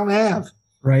games don't have.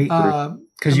 Right.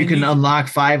 Because you can unlock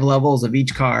 5 levels of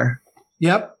each car.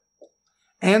 Yep.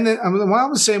 And then what I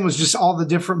was saying was just all the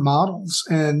different models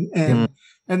and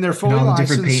they're fully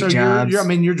licensed. So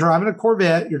you're driving a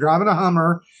Corvette, you're driving a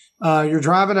Hummer, you're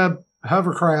driving a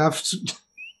hovercraft,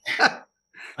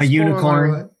 a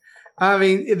unicorn.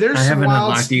 There's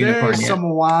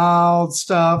some wild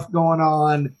stuff going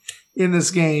on in this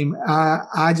game. I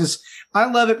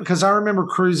love it because I remember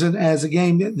cruising as a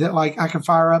game that like I could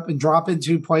fire up and drop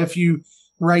into, play a few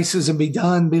races and be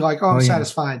done, be like, I'm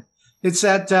satisfied. It's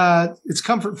it's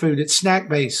comfort food. It's snack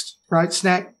based, right?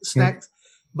 Snack,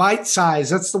 bite size.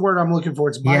 That's the word I'm looking for.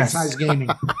 It's bite size gaming.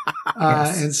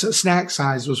 And so snack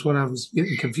size was what I was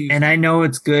getting confused. And I know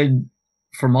it's good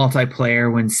for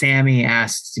multiplayer when Sammy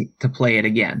asks to play it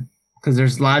again, because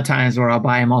there's a lot of times where I'll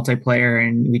buy a multiplayer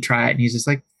and we try it and he's just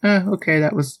like, okay,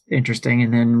 that was interesting.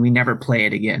 And then we never play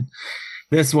it again.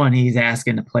 This one, he's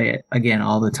asking to play it again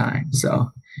all the time.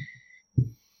 So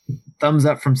thumbs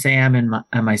up from Sam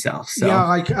and myself. So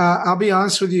yeah, I'll be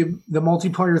honest with you, the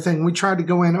multiplayer thing, we tried to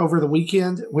go in over the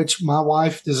weekend, which my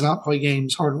wife does not play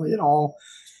games hardly at all.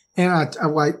 And I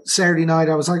like Saturday night,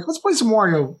 I was like, let's play some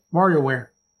WarioWare,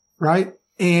 right?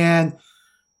 And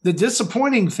the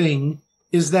disappointing thing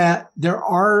is that there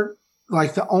are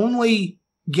like the only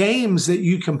games that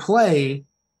you can play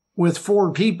with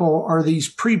 4 people are these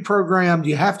pre-programmed,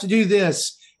 you have to do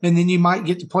this, and then you might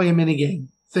get to play a minigame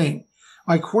thing.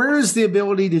 Like, where is the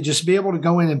ability to just be able to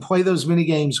go in and play those mini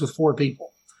games with 4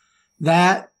 people?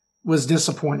 That was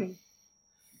disappointing.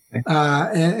 Okay.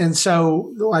 And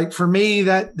so, like, for me,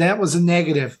 that was a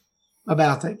negative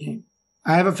about that game.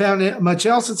 I haven't found much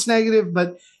else that's negative,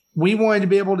 but we wanted to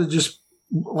be able to just,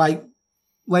 like,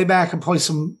 lay back and play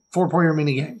some 4-player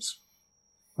mini games.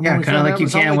 Yeah, kind of like you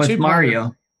can with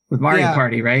Mario. With Mario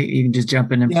Party, right? You can just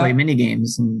jump in and play mini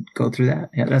games and go through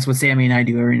that. Yeah, that's what Sammy and I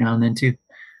do every now and then, too.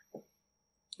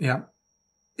 Yeah.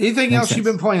 Anything else you've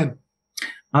been playing?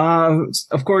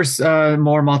 Of course,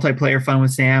 more multiplayer fun with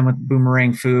Sam with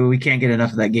Boomerang Fu. We can't get enough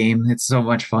of that game. It's so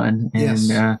much fun.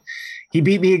 And he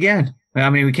beat me again. I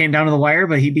mean, we came down to the wire,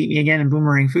 but he beat me again in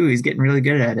Boomerang Fu. He's getting really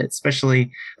good at it.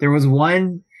 Especially, there was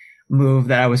one move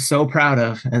that I was so proud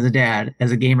of as a dad,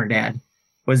 as a gamer dad,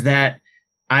 was that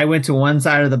I went to one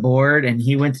side of the board and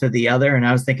he went to the other. And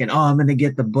I was thinking, I'm going to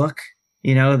get the book,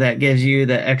 that gives you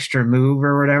the extra move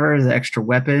or whatever, the extra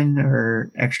weapon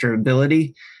or extra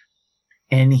ability.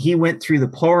 And he went through the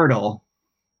portal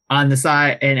on the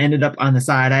side and ended up on the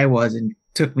side I was and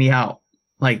took me out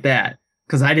like that.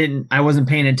 Cause I wasn't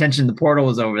paying attention. The portal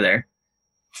was over there.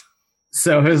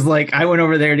 So it was like, I went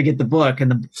over there to get the book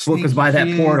and the book was by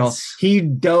that portal. He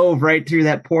dove right through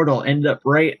that portal, ended up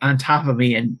right on top of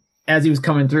me. And as he was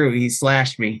coming through, he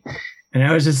slashed me. And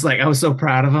I was just like, I was so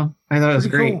proud of him. I thought it was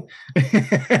great.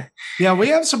 Cool. Yeah, we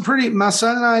have some my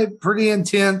son and I, pretty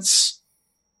intense.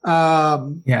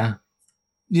 Boomerang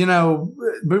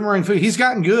Fu. He's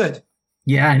gotten good.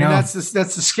 Yeah, I know. And that's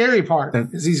the scary part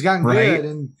is he's gotten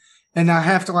good, and I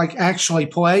have to like actually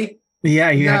play.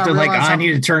 Yeah, you have to I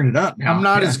need to turn it up now. I'm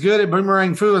not as good at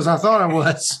Boomerang Fu as I thought I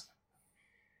was.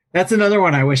 That's another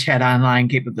one I wish had online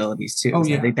capabilities too. Oh,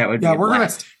 yeah. I think that would be we're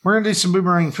gonna do some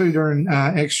Boomerang Fu during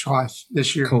Extra Life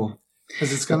this year. Cool.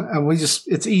 Because it's gonna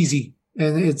it's easy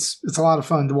and it's a lot of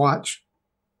fun to watch.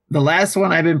 the last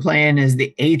one I've been playing is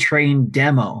the A-Train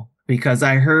demo because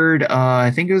I heard, I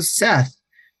think it was Seth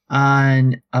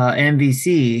on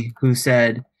NBC who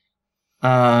said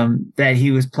that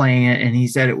he was playing it and he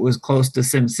said it was close to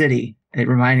SimCity. It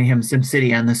reminded him of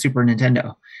SimCity on the Super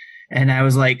Nintendo. And I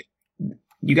was like,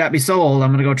 you got me sold. I'm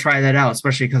going to go try that out,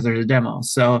 especially because there's a demo.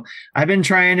 So I've been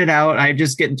trying it out. I'm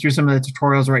just getting through some of the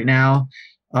tutorials right now.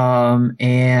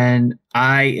 And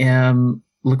I am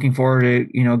looking forward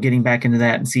to, getting back into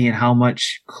that and seeing how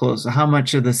much of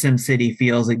the SimCity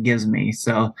feels it gives me.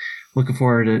 So looking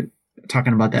forward to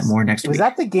talking about that more next week. Was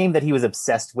that the game that he was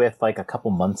obsessed with like a couple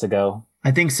months ago?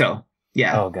 I think so.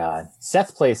 Yeah. Oh God.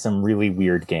 Seth plays some really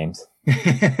weird games.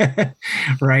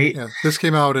 Right. Yeah, this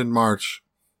came out in March.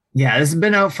 Yeah, this has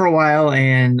been out for a while,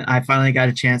 and I finally got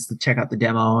a chance to check out the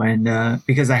demo. And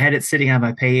because I had it sitting on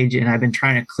my page, and I've been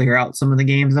trying to clear out some of the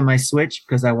games on my Switch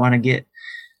because I want to get.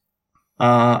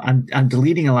 I'm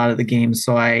deleting a lot of the games,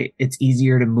 so it's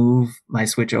easier to move my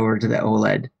Switch over to the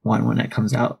OLED one when it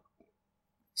comes out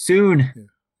soon.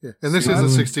 Yeah. And this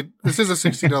is a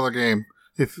 $60 game.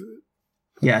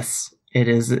 Yes, it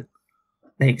is.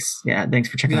 Thanks. Yeah, thanks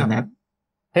for checking on that.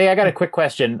 Hey, I got a quick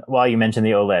question while you mentioned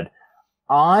the OLED.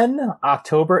 On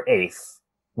October 8th,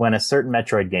 when a certain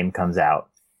Metroid game comes out,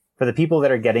 for the people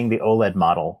that are getting the OLED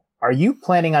model, are you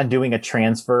planning on doing a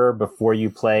transfer before you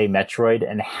play Metroid?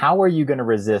 And how are you going to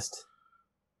resist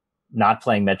not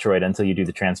playing Metroid until you do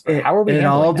the transfer? How are we It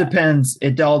all depends.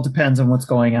 It all depends on what's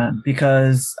going on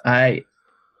because it's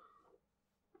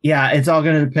all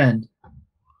going to depend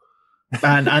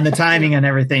on the timing and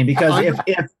everything. Because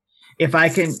if I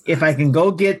can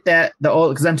go get the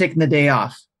old, because I'm taking the day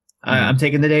off. I'm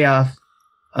taking the day off,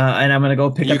 and I'm going to go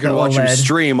pick up the OLED. You can watch him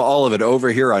stream all of it over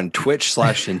here on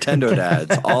Twitch/Nintendo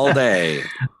Dads all day.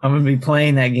 I'm going to be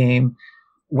playing that game,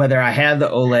 whether I have the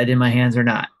OLED in my hands or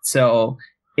not. So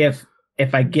if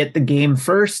I get the game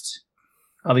first,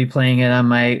 I'll be playing it on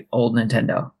my old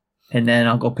Nintendo, and then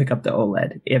I'll go pick up the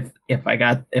OLED. If I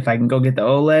can go get the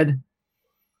OLED,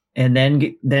 and then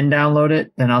download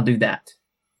it, then I'll do that.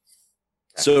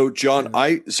 So, John,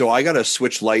 I got a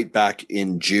Switch Lite back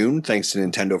in June, thanks to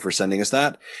Nintendo for sending us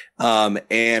that.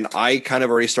 And I kind of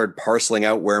already started parceling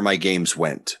out where my games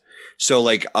went. So,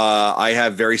 I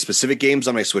have very specific games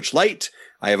on my Switch Lite.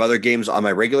 I have other games on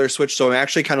my regular Switch. So I'm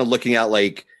actually kind of looking at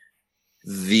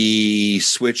the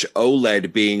Switch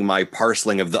OLED being my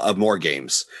parceling of more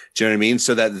games. Do you know what I mean?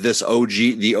 So that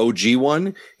the OG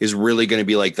one is really going to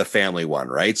be like the family one,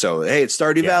 right? So, hey, it's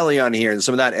Stardew Valley on here and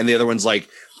some of that. And the other one's like,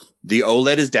 the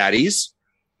OLED is daddy's,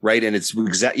 right? And it's I'm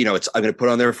going to put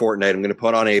on there Fortnite. I'm going to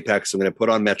put on Apex. I'm going to put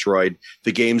on Metroid,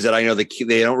 the games that I know they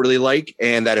don't really like.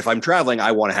 And that if I'm traveling,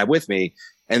 I want to have with me.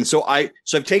 And so I've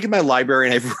taken my library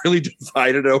and I've really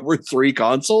divided it over 3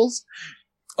 consoles.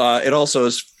 It also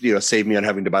has, saved me on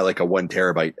having to buy like a 1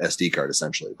 terabyte SD card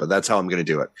essentially, but that's how I'm going to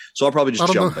do it. So I'll probably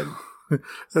just jump in.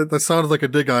 That sounded like a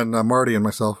dig on Marty and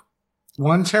myself.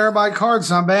 1 terabyte card's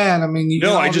not bad. I mean, you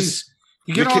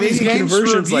get all these games for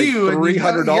review, and you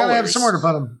got to have somewhere to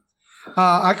put them.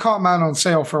 I caught mine on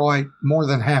sale for like more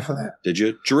than half of that. Did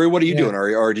you, Drew? What are you doing?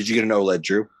 Or did you get an OLED,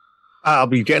 Drew? I'll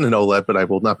be getting an OLED, but I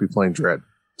will not be playing Dread.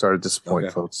 Sorry to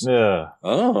disappoint folks. Yeah.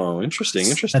 Oh, interesting.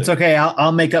 That's okay.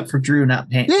 I'll make up for Drew not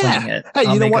playing it.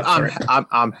 Hey, you know what?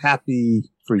 I'm happy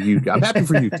for you. I'm happy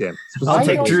for you, Tim. I'll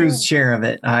take Drew's share of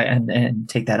it and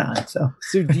take that on. So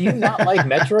do you not like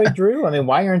Metroid, Drew? I mean,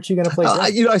 why aren't you going to play?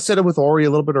 I said it with Ori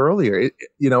a little bit earlier.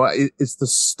 It's the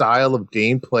style of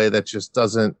gameplay that just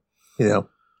doesn't,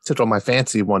 tickle my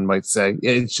fancy. One might say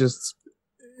it's just.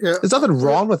 Yeah. There's nothing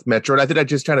wrong with Metroid. I think I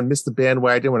just kind of missed the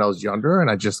bandwagon when I was younger, and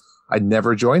I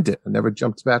never joined it. I never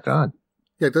jumped back on.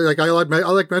 Yeah, I like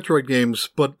Metroid games,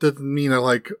 but doesn't mean I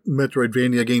like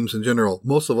Metroidvania games in general.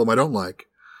 Most of them I don't like.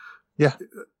 Yeah,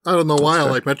 I don't know why I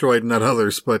like Metroid and not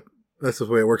others, but that's the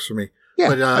way it works for me. Yeah,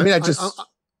 but,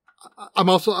 I'm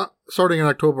also starting in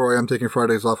October. I am taking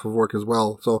Fridays off of work as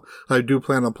well, so I do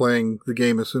plan on playing the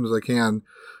game as soon as I can.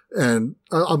 And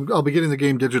I'll be getting the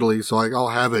game digitally, so I'll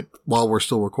have it while we're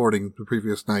still recording the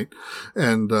previous night.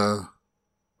 And the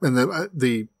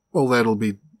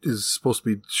OLED is supposed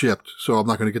to be shipped, so I'm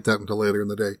not going to get that until later in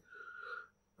the day.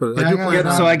 But I do plan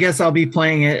on. So I guess I'll be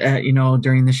playing it,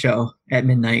 during the show at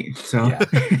midnight. So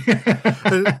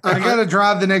I got to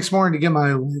drive the next morning to get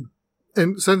my OLED.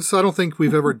 And since I don't think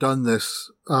we've ever done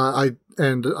this, I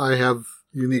have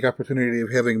unique opportunity of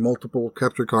having multiple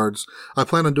capture cards. I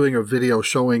plan on doing a video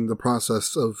showing the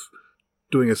process of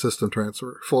doing a system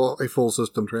transfer, a full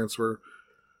system transfer.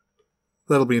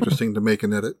 That'll be interesting to make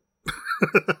and edit.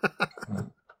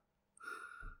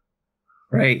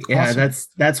 Right. Yeah. Awesome.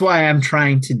 That's why I'm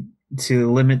trying to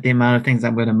to limit the amount of things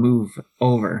I'm going to move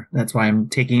over. That's why I'm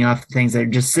taking off the things that are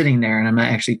just sitting there and I'm not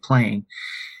actually playing.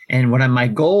 And what my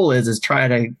goal is try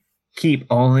to keep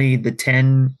only the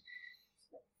 10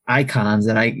 icons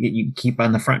that you keep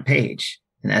on the front page,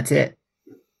 and that's it.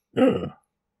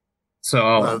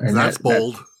 So that's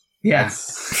bold. Yeah.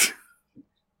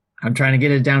 I'm trying to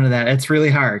get it down to that. It's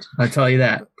really hard. I'll tell you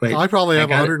that. But I probably have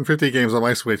 150 games on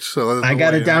my Switch, so I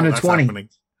got it down to 20. Happening.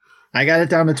 I got it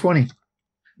down to 20.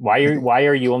 Why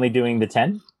are you only doing the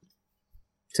 10?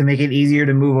 To make it easier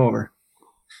to move over.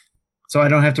 So I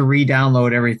don't have to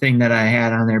re-download everything that I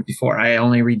had on there before. I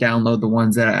only re-download the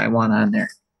ones that I want on there.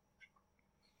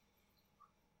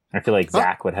 I feel like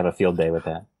Zach would have a field day with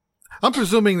that. I'm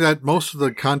presuming that most of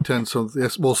the contents of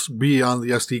this will be on the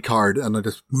SD card, and I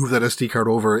just move that SD card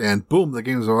over, and boom, the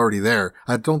games are already there.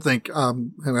 I don't think I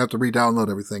have to re-download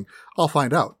everything. I'll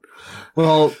find out.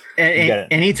 Well,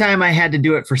 anytime I had to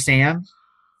do it for Sam,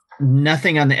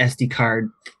 nothing on the SD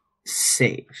card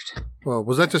saved. Well,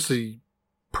 was that just a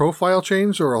profile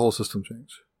change or a whole system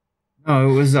change? No,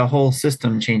 it was a whole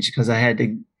system change because I had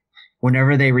to,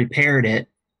 whenever they repaired it,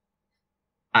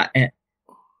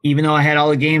 even though I had all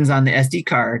the games on the SD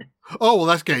card. Oh, well,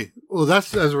 that's gay. Well,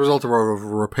 that's as a result of a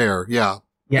repair. Yeah.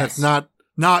 Yes. That's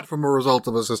not from a result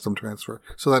of a system transfer.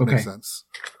 So that makes sense.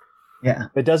 Yeah.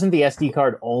 But doesn't the SD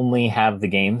card only have the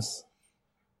games?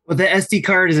 Well, the SD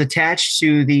card is attached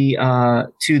to the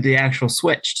actual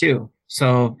Switch too.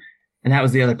 So, and that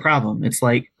was the other problem. It's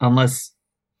like, unless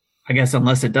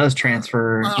it does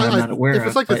transfer, I'm not aware of. If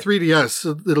it's like the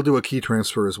 3DS, it'll do a key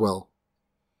transfer as well.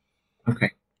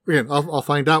 Okay. Again, I'll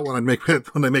find out when I make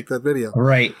that video.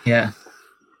 Right. Yeah.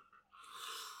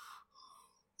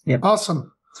 Yep.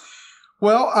 Awesome.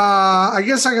 Well, I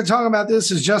guess I can talk about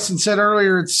this. As Justin said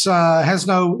earlier, it's has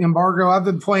no embargo. I've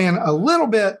been playing a little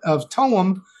bit of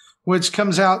Toem, which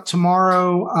comes out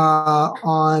tomorrow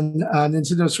on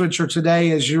Nintendo Switch, or today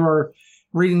as you are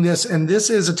reading this. And this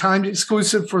is a timed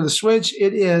exclusive for the Switch.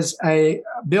 It is a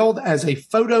build as a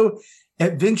photo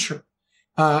adventure.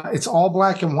 It's all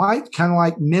black and white, kind of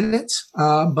like Minute,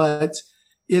 but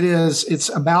it's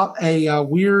about a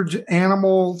weird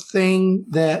animal thing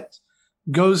that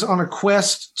goes on a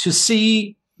quest to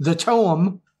see the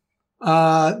Toem,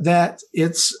 that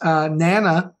its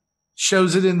Nana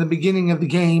shows it in the beginning of the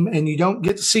game, and you don't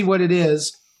get to see what it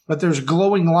is, but there's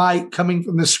glowing light coming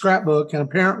from the scrapbook, and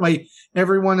apparently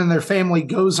everyone in their family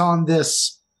goes on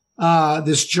this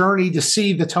journey to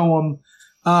see the Toem.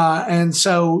 And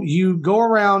so you go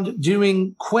around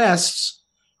doing quests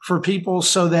for people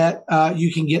so that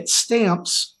you can get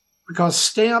stamps, because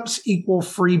stamps equal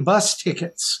free bus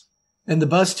tickets, and the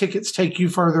bus tickets take you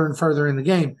further and further in the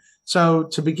game. So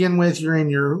to begin with, you're in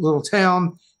your little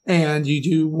town and you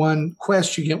do one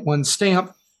quest, you get one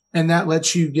stamp, and that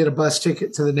lets you get a bus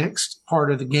ticket to the next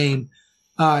part of the game.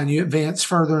 And you advance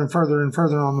further and further and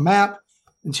further on the map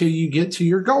until you get to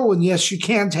your goal. And yes, you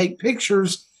can take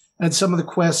pictures. And some of the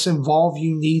quests involve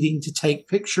you needing to take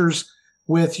pictures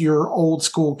with your old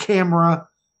school camera.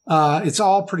 It's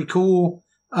all pretty cool.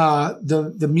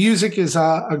 The music is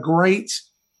a great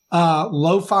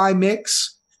lo-fi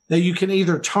mix that you can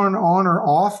either turn on or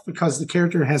off, because the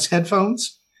character has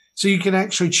headphones. So you can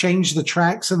actually change the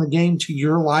tracks in the game to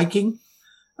your liking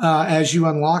as you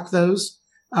unlock those.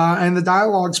 And the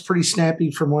dialogue's pretty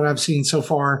snappy from what I've seen so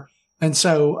far. And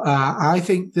so I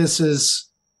think this is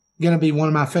going to be one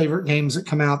of my favorite games that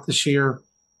come out this year.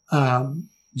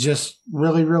 Just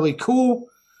really, really cool.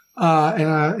 And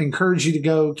I encourage you to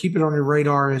go keep it on your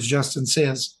radar, as Justin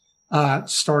says,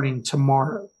 starting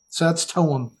tomorrow. So that's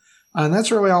Toem. And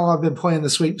that's really all I've been playing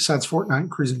this week besides Fortnite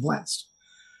and Cruising Blast.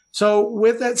 So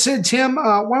with that said, Tim,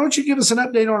 why don't you give us an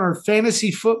update on our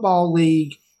fantasy football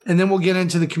league, and then we'll get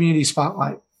into the community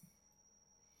spotlight.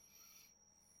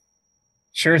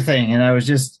 Sure thing. And I was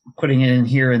just putting it in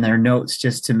here in their notes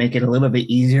just to make it a little bit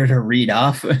easier to read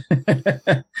off.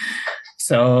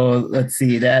 So let's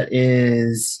see. That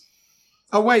is.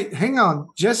 Oh, wait, hang on.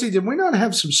 Jesse, did we not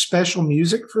have some special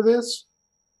music for this?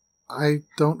 I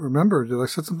don't remember. Did I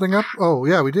set something up? Oh,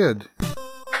 yeah, we did.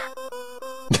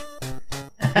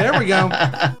 There we go.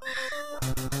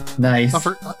 Nice.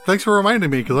 Thanks for reminding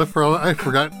me, because I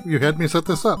forgot you had me set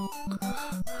this up.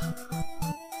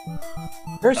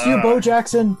 Curse you, Bo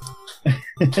Jackson.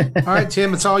 All right,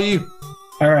 Tim, it's all you.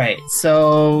 All right.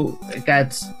 So,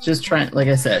 guys, just trying, like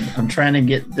I said, I'm trying to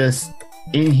get this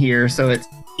in here so it's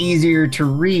easier to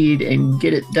read and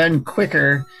get it done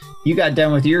quicker. You got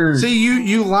done with yours. See,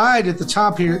 you lied at the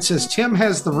top here. It says Tim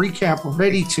has the recap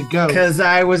ready to go. Because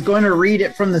I was going to read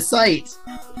it from the site.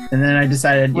 And then I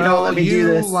decided, let me do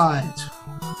this. You lied.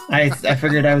 I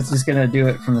figured I was just going to do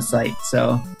it from the site.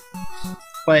 So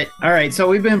But all right, so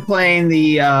we've been playing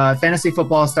the fantasy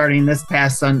football starting this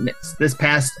past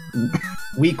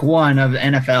week 1 of the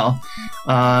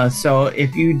NFL. So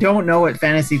if you don't know what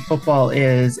fantasy football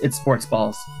is, it's sports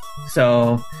balls.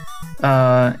 So,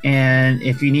 and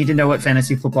if you need to know what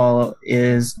fantasy football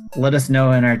is, let us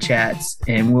know in our chats,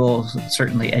 and we'll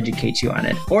certainly educate you on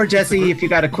it. Or Jesse, if you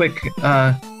got a quick,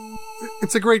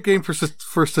 it's a great game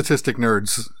for statistic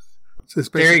nerds.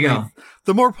 There you go.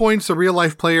 The more points a real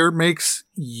life player makes,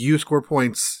 you score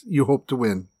points you hope to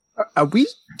win. Are we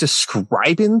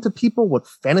describing to people what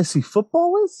fantasy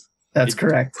football is? That's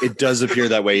correct. It does appear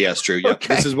that way. Yes, true. Yep.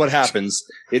 Okay. This is what happens.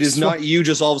 It is not you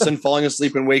just all of a sudden falling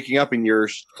asleep and waking up in your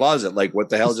closet. Like, what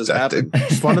the hell just happened?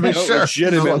 Just want to make sure.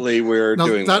 Legitimately, we're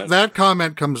doing that. That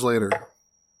comment comes later.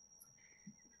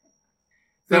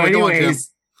 So Anyway, go on, Tim. anyways,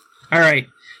 all right.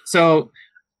 So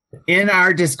in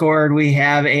our Discord, we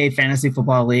have a fantasy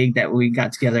football league that we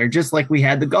got together, just like we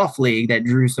had the golf league that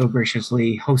Drew so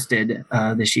graciously hosted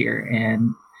this year.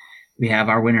 And we have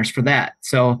our winners for that.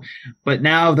 So, but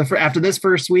now after this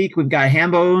first week, we've got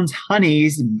Hambones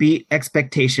Honeys beat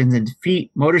expectations and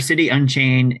defeat Motor City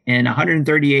Unchained in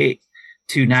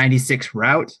 138-96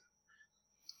 route.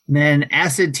 And then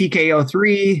Acid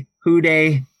TKO3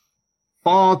 Houday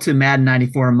fall to Madden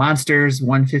 94 Monsters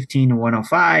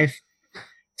 115-105.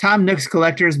 Tom Nook's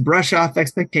Collectors brush off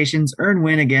expectations, earn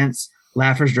win against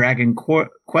Laughers Dragon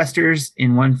Questers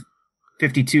in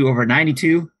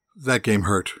 152-92. That game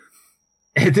hurt.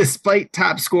 Despite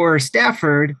top scorer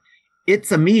Stafford,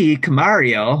 It's a Me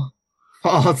Camario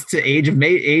falls to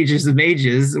Ages of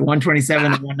Mages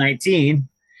 127-119.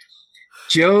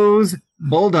 Joe's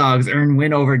Bulldogs earn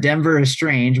win over Denver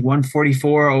Estrange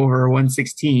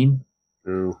 144-116.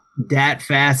 Ooh. Dat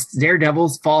Fast's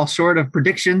Daredevils fall short of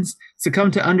predictions,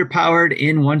 succumb to Underpowered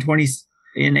in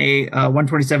a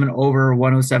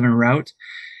 127-107 route.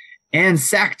 And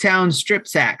Sacktown Strip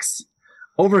Sacks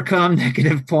overcome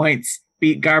negative points,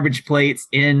 beat Garbage Plates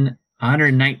in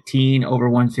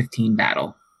 119-115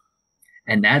 battle.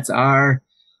 And that's our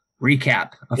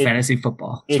recap of fantasy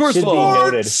football. It should be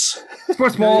noted.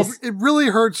 Sports balls. It really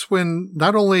hurts when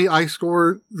not only I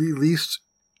score the least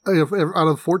out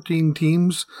of 14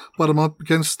 teams, but I'm up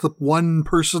against the one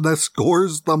person that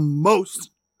scores the most.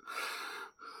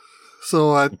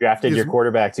 So You drafted your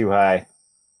quarterback too high.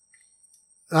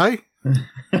 Did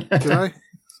I?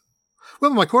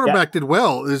 Well, my quarterback did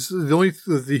well. He's the only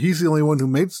one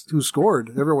who scored.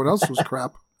 Everyone else was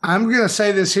crap. I'm going to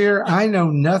say this here. I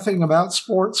know nothing about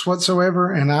sports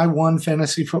whatsoever, and I won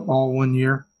fantasy football one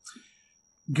year.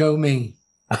 Go me.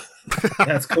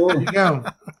 That's cool. There you go.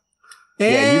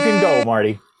 Yeah, you can go,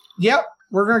 Marty. Yep.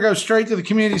 We're going to go straight to the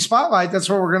community spotlight. That's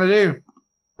what we're going to do.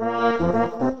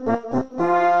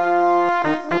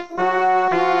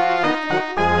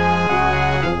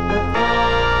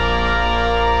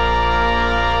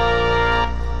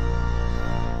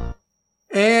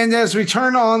 And as we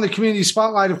turn on the community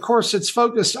spotlight, of course, it's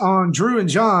focused on Drew and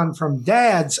John from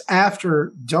Dad's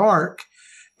After Dark.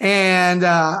 And,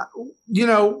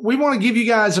 we want to give you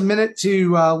guys a minute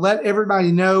to let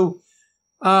everybody know,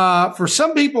 for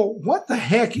some people, what the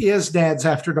heck is Dad's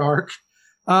After Dark?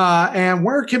 And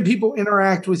where can people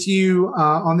interact with you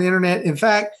on the internet? In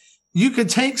fact, you could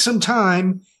take some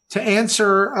time to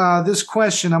answer this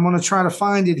question. I'm going to try to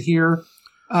find it here.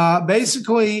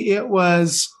 Basically, it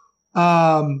was...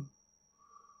 While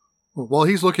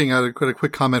he's looking at it, a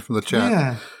quick comment from the chat.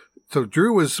 Yeah. So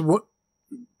Drew was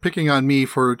picking on me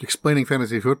for explaining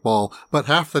fantasy football, but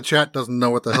half the chat doesn't know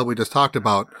what the hell we just talked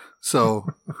about. So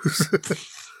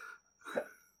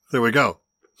there we go.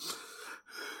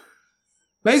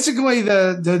 Basically,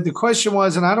 the question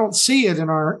was, and I don't see it in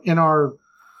our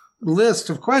list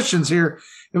of questions here.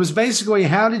 It was basically,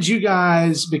 how did you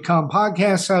guys become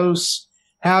podcast hosts?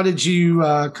 How did you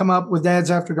come up with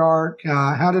Dad's After Dark?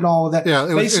 How did all of that? Yeah,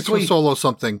 it's from Solo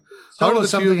Something. How did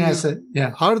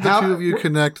the two of you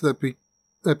connect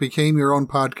that became your own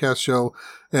podcast show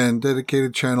and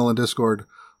dedicated channel and Discord?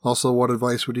 Also, what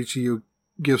advice would each of you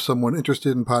give someone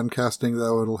interested in podcasting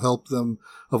that will help them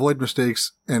avoid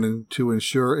mistakes and to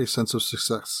ensure a sense of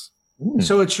success?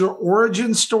 So it's your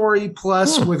origin story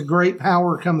plus with great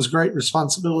power comes great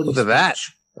responsibility. Look at that.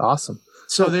 Awesome.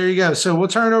 So there you go. So we'll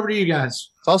turn it over to you guys.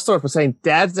 So I'll start by saying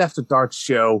Dad's After Dark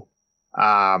show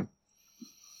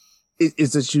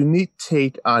is this unique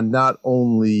take on not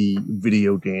only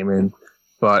video gaming,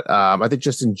 but I think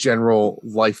just in general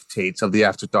life takes of the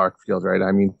After Dark field, right?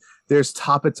 I mean, there's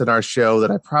topics in our show that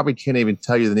I probably can't even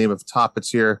tell you the name of topics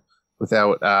here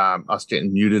without us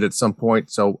getting muted at some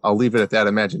point. So I'll leave it at that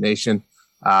imagination.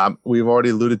 We've already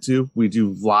alluded to, we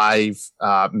do live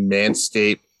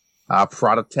Manscaped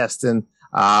product testing.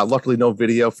 Luckily, no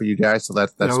video for you guys, so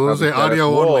that's we'll say audio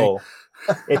only. Whoa.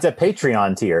 It's a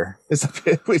Patreon tier.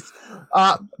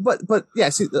 But yeah,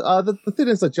 see, the thing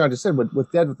is, like John just said,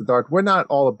 with Dead with the Dark, we're not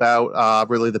all about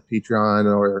really the Patreon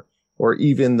or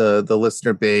even the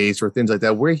listener base or things like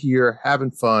that. We're here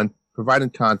having fun, providing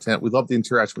content. We love the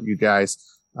interaction with you guys.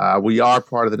 We are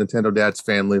part of the Nintendo Dads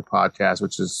family of podcasts,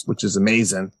 which is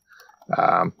amazing.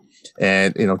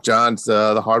 And you know, John's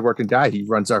the hardworking guy. He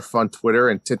runs our fun Twitter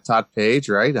and TikTok page,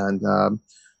 right? And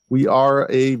we are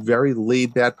a very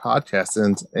laid back podcast.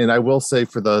 And I will say,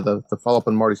 for the follow up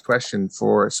on Marty's question,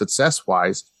 for success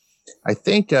wise, I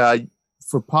think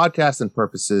for podcasting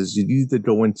purposes, you need to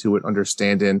go into it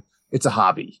understanding it's a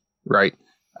hobby, right?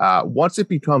 Once it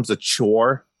becomes a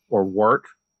chore or work,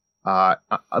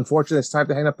 unfortunately, it's time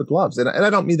to hang up the gloves. And I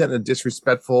don't mean that in a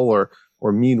disrespectful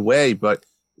or mean way, but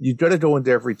you got to go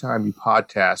into every time you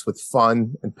podcast with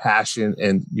fun and passion,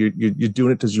 and you're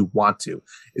doing it because you want to.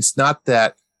 It's not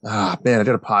that, man, I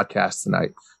got a podcast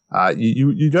tonight.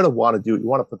 You got to want to do it. You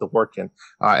want to put the work in.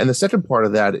 And the second part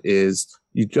of that is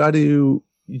you got to,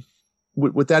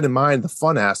 with that in mind, the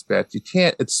fun aspect, you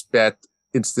can't expect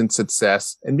instant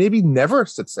success and maybe never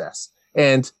success.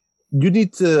 And you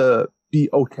need to be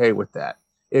okay with that.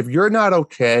 If you're not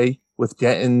okay with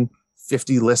getting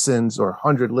 50 listens or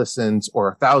 100 listens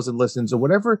or 1,000 listens or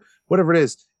whatever it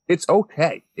is, it's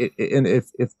okay. And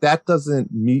if that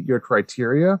doesn't meet your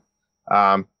criteria,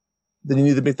 then you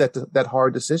need to make that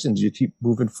hard decision. Do you keep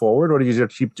moving forward, or do you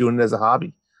just keep doing it as a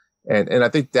hobby? And I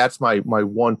think that's my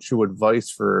one true advice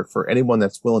for anyone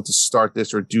that's willing to start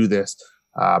this or do this.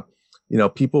 You know,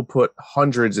 people put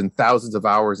hundreds and thousands of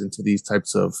hours into these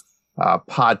types of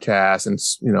podcasts and,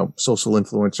 you know, social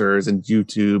influencers and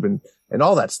YouTube and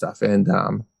all that stuff. And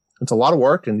it's a lot of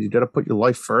work, and you got to put your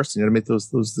life first, and you got to make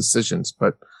those decisions.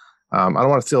 But I don't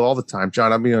want to steal all the time,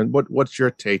 John. I mean, what's your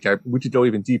take? We could go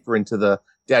even deeper into the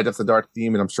Dad of the Dark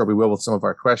theme, and I'm sure we will with some of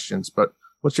our questions. But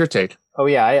what's your take? Oh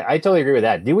yeah, I totally agree with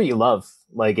that. Do what you love.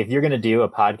 Like, if you're going to do a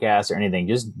podcast or anything,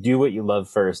 just do what you love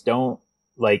first. Don't,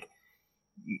 like,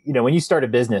 you know, when you start a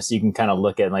business, you can kind of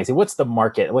look at it and like say, what's the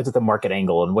market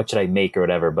angle, and what should I make or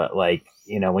whatever. But like,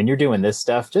 you know, when you're doing this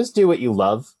stuff, just do what you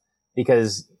love,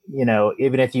 because, you know,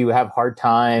 even if you have hard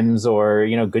times or,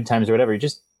 you know, good times or whatever,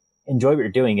 just enjoy what you're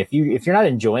doing. If you're not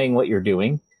enjoying what you're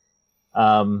doing,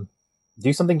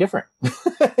 do something different.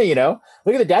 You know,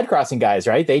 look at the Dad Crossing guys,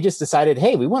 right? They just decided,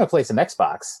 hey, we want to play some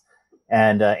Xbox,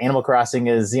 and Animal Crossing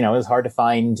is hard to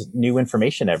find new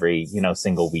information every, you know,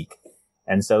 single week.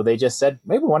 And so they just said,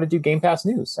 maybe we want to do Game Pass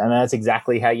news. And that's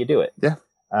exactly how you do it. Yeah.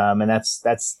 And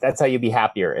that's how you be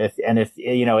happier.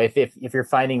 If you're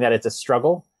finding that it's a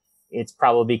struggle, it's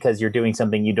probably because you're doing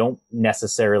something you don't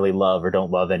necessarily love or don't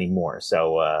love anymore.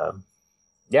 So,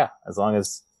 yeah, as long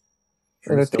as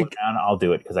Drew's going down, I'll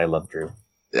do it because I love Drew.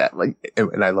 Yeah,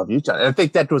 and I love you, John. And I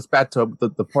think that goes back to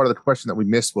the part of the question that we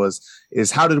missed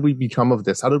is how did we become of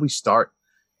this? How did we start?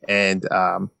 And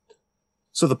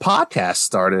so the podcast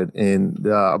started in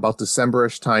about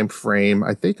December-ish time frame.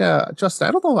 I think, Justin,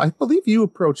 I don't know. I believe you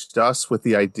approached us with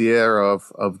the idea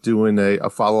of doing a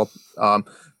follow-up.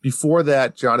 Before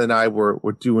that, John and I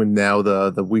were doing now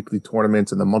the weekly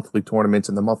tournaments and the monthly tournaments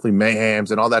and the monthly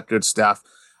mayhems and all that good stuff.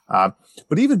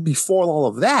 But even before all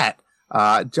of that,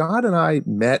 John and I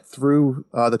met through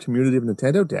the community of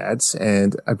Nintendo Dads,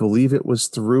 and I believe it was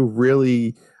through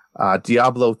really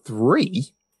Diablo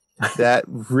 3 that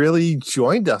really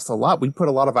joined us a lot. We put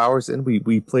a lot of hours in.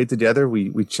 We played together.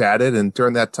 We chatted, and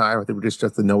during that time, I think we just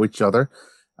got to know each other.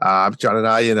 John and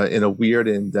I, in a weird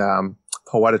and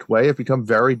poetic way, have become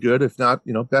very good, if not,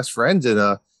 you know, best friends in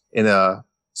a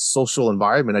social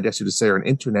environment, I guess you could say, or an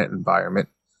internet environment.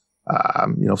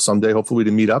 You know, someday hopefully we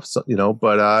can meet up, so, you know,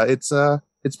 but it's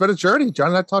been a journey. John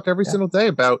and I talk every single day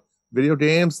about video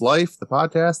games, life, the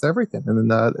podcast, everything. And then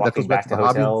that goes back to the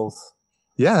hotels. Hobby.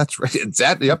 Yeah, that's right.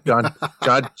 Exactly. Yep, John.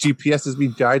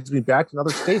 GPS guides me back to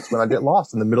other states when I get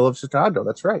lost in the middle of Chicago.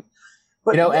 That's right.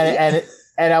 But, you know,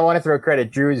 and I want to throw credit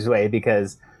Drew's way,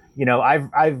 because, you know,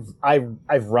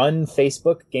 I've run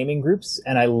Facebook gaming groups,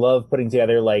 and I love putting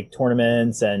together like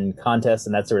tournaments and contests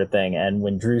and that sort of thing. And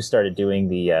when Drew started doing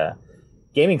the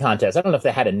gaming contests, I don't know if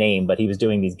they had a name, but he was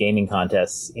doing these gaming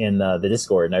contests in the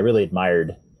Discord, and I really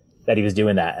admired that he was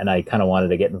doing that, and I kind of wanted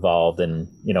to get involved and,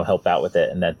 you know, help out with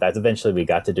it. And that's eventually we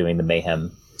got to doing the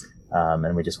Mayhem,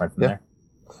 and we just went from there.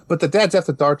 But the Dads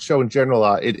After Dark show in general,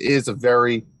 it is a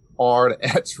very hard,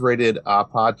 X-rated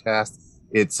podcast.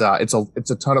 It's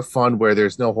a ton of fun where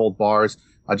there's no hold bars.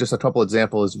 Just a couple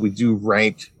examples: we do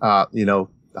rank, you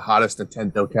know, the hottest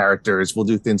Nintendo characters. We'll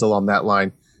do things along that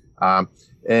line.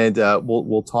 And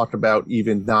we'll talk about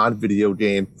even non-video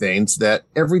game things that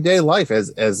everyday life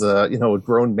as a a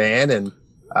grown man, and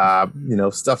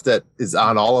stuff that is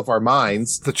on all of our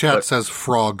minds. The chat says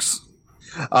frogs.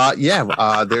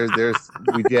 There's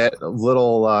we get a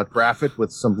little graphic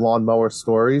with some lawnmower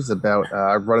stories about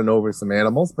running over some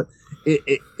animals, but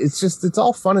it's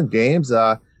all fun and games.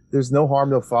 There's no harm,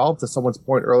 no foul. To someone's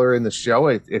point earlier in the show,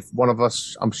 if one of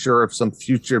us, I'm sure, if some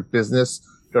future business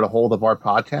got a hold of our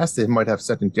podcast, they might have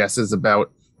second guesses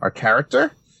about our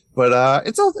character, but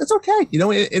it's okay.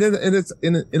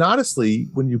 And honestly,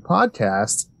 when you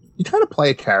podcast, you kind of play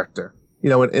a character,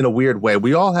 in a weird way.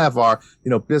 We all have our,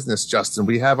 business Justin.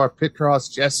 We have our pit cross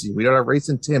Jesse. We got our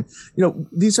racing Tim.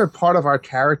 These are part of our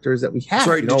characters that we have.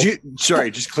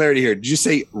 Sorry, just clarity here. Did you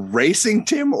say racing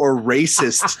Tim or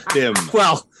racist Tim?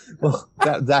 well,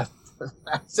 that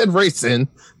I said racing.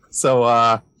 So,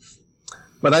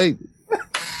 but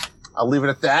I'll leave it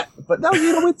at that. But no,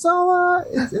 it's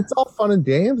all fun and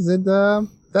games, and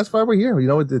that's why we're here.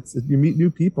 It's you meet new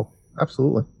people.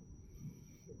 Absolutely.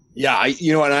 Yeah, I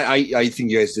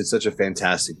think you guys did such a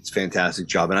fantastic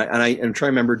job, and I'm trying to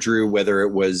remember, Drew, whether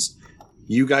it was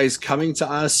you guys coming to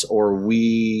us or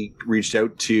we reached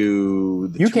out to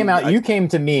you came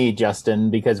to me,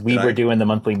 Justin, because we were doing the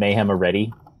monthly mayhem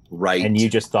already, right? And you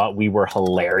just thought we were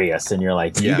hilarious, and you're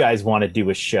like, you guys want to do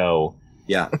a show.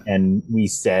 Yeah. And we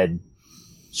said,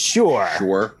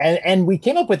 sure. And we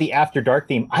came up with the After Dark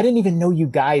theme. I didn't even know you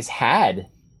guys had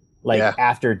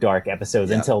After Dark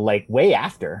episodes until way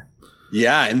after.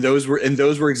 Yeah. And those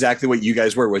were exactly what you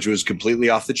guys were, which was completely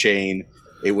off the chain.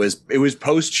 It was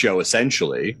post show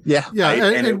essentially. Yeah. Yeah.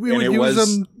 Right? And we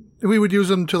would use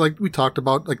them to we talked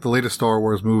about the latest Star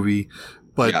Wars movie,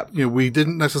 but we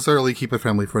didn't necessarily keep it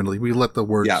family friendly. We let the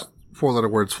words, 4-letter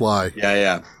words fly.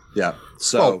 Yeah.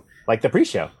 So, like the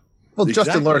pre-show. Well,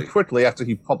 exactly. Justin learned quickly after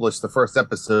he published the first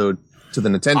episode to the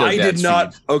Nintendo. I did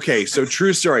not. Feed. Okay, so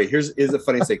true story. Here's the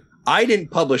funny thing. I didn't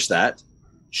publish that.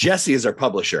 Jesse is our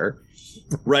publisher,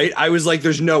 right? I was like,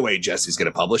 "There's no way Jesse's going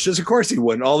to publish this." Of course he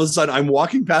wouldn't. All of a sudden, I'm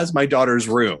walking past my daughter's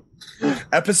room.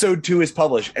 Episode 2 is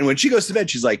published, and when she goes to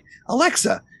bed, she's like,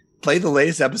 "Alexa, play the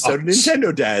latest episode of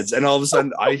Nintendo Dads," and all of a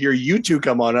sudden I hear you two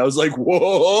come on. I was like,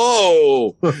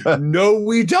 whoa, no,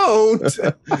 we don't.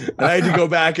 And I had to go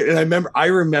back, and I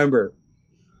remember,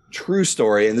 true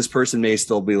story, and this person may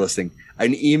still be listening,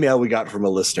 an email we got from a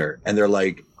listener, and they're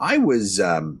like, I was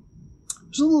a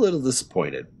little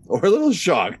disappointed or a little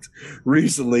shocked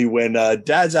recently when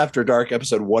Dad's After Dark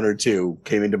episode 1 or 2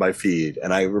 came into my feed,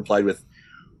 and I replied with,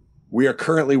 "We are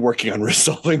currently working on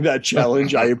resolving that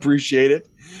challenge. I appreciate it."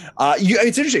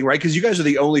 It's interesting, right? Because you guys are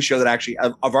the only show that actually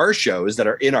of our shows that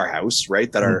are in our house,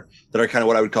 right? That are kind of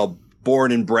what I would call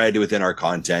born and bred within our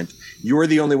content. You are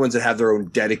the only ones that have their own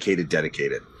dedicated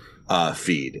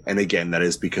feed, and again, that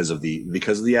is because of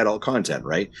the adult content,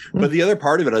 right? But the other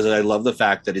part of it is that I love the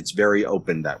fact that it's very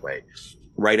open that way,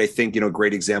 right? I think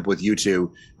great example with you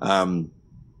two.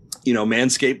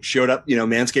 Manscaped showed up.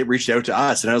 Manscaped reached out to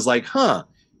us, and I was like, huh.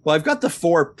 Well, I've got the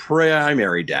 4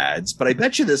 primary dads, but I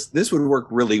bet you this would work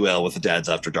really well with the Dads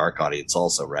After Dark audience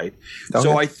also, right? Okay.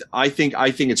 So I think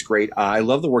it's great. I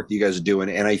love the work that you guys are doing,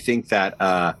 and I think that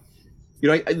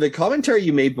the commentary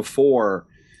you made before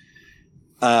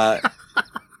about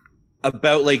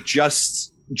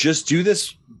just do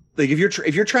this.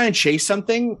 If you're trying to chase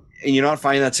something and you're not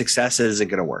finding that success, it isn't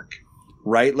going to work.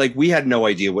 Right? We had no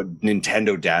idea what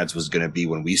Nintendo Dads was going to be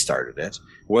when we started it.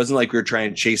 It wasn't like we were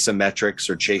trying to chase some metrics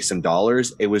or chase some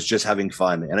dollars. It was just having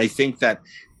fun. And I think that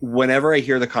whenever I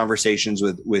hear the conversations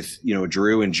with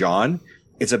Drew and John,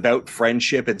 it's about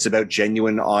friendship. It's about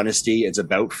genuine honesty. It's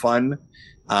about fun.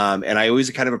 And I always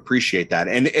kind of appreciate that.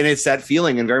 And it's that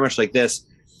feeling, and very much like this,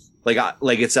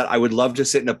 it's that I would love to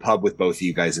sit in a pub with both of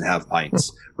you guys and have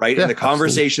pints, right? Yeah, and the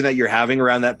conversation that you're having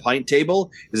around that pint table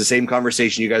is the same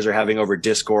conversation you guys are having over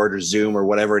Discord or Zoom or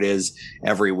whatever it is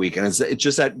every week. And it's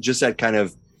just that kind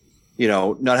of,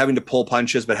 not having to pull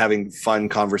punches, but having fun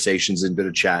conversations and bit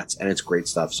of chats. And it's great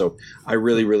stuff. So I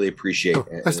really, really appreciate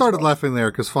it. I started laughing there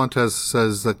because Fontes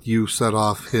says that you set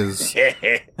off his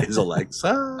his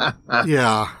Alexa.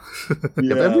 Yeah.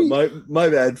 My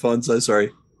bad, Fontes.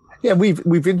 Sorry. Yeah,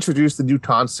 we've introduced a new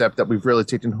concept that we've really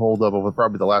taken hold of over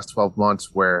probably the last 12 months,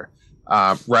 where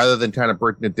rather than kind of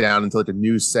breaking it down into a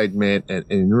news segment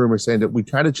and rumor saying that we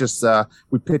kind of just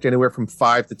we pick anywhere from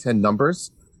 5 to 10 numbers,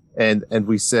 and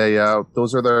we say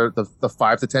those are the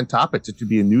 5 to 10 topics. It could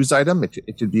be a news item.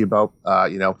 It could be about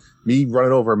me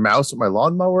running over a mouse with my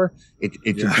lawnmower. It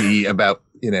could be about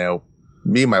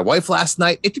me and my wife last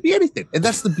night. It could be anything, and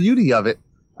that's the beauty of it.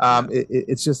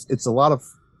 It's a lot of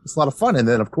it's a lot of fun. And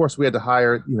then, of course, we had to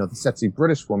hire, the sexy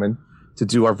British woman to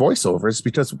do our voiceovers,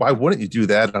 because why wouldn't you do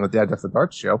that on a Dad After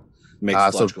Dark show?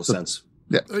 Makes logical sense.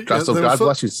 Yeah. So God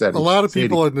bless you, Sadie. A lot of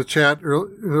people in the chat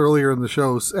earlier in the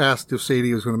show asked if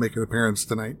Sadie was going to make an appearance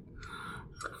tonight.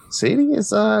 Sadie is,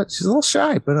 she's a little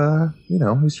shy, but,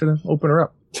 we should open her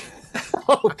up.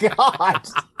 Oh, God.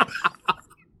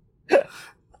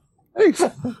 Hey,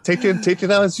 take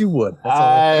it out as you would.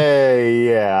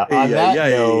 Yeah. On that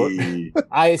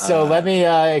note, so let me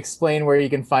explain where you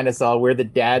can find us all. We're the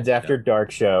Dads After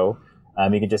Dark show.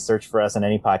 You can just search for us on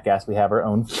any podcast. We have our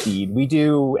own feed. We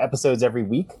do episodes every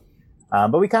week,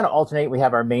 but we kind of alternate. We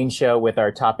have our main show with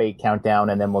our top 8 countdown,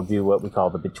 and then we'll do what we call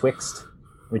the Betwixt,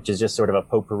 which is just sort of a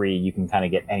potpourri. You can kind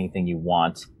of get anything you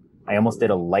want. I almost did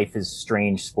a Life is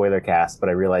Strange spoiler cast, but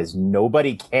I realized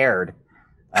nobody cared.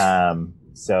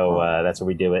 So that's where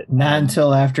we do it. Not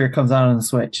until after it comes out on the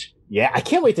Switch. Yeah, I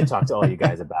can't wait to talk to all you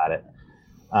guys about it.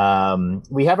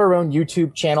 We have our own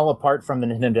YouTube channel apart from the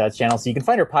Nintendo Dads channel, so you can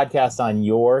find our podcast on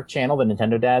your channel, the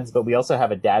Nintendo Dads, but we also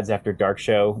have a Dads After Dark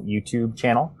show YouTube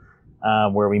channel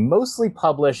where we mostly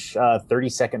publish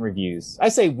 30-second reviews. I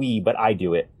say we, but I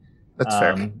do it. That's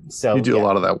fair. So you do a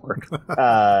lot of that work.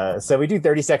 So we do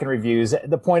 30-second reviews.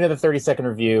 The point of the 30-second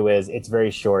review is it's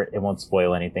very short. It won't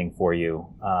spoil anything for you.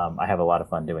 I have a lot of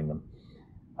fun doing them.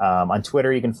 On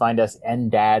Twitter, you can find us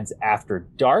NDads After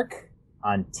Dark.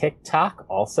 On TikTok,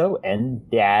 also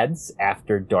NDads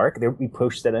After Dark. We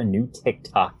posted a new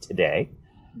TikTok today.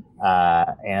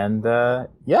 Yeah.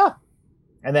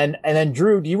 And then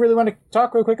Drew, do you really want to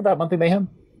talk real quick about Monthly Mayhem?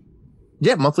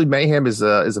 Yeah, Monthly Mayhem is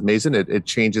amazing. It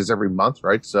changes every month,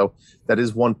 right? So that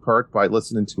is one perk by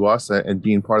listening to us and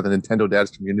being part of the Nintendo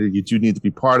Dads community. You do need to be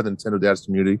part of the Nintendo Dads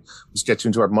community, which gets you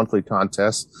into our monthly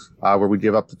contest, where we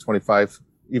give up to $25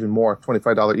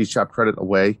 eShop credit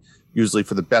away, usually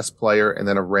for the best player and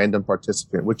then a random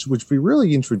participant, which we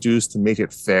really introduced to make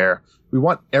it fair. We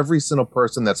want every single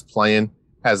person that's playing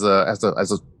has a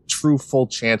true full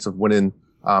chance of winning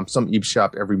some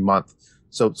eShop every month.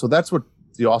 So that's what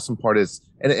the awesome part is.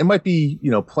 And it might be,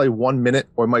 play 1 minute,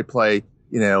 or it might play,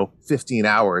 15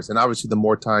 hours. And obviously the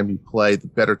more time you play, the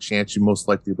better chance you most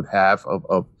likely would have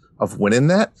of winning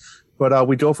that. But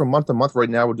we go from month to month. Right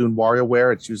now we're doing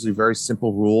WarioWare. It's usually very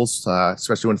simple rules,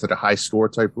 especially when it's like a high score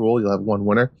type rule. You'll have one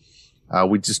winner.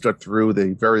 We just got through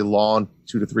the very long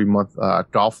 2 to 3 month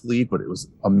golf league, but it was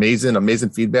amazing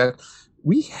feedback.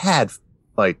 We had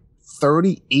like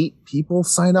 38 people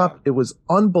sign up. It was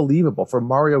unbelievable for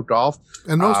Mario Golf.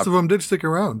 And most of them did stick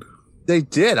around. They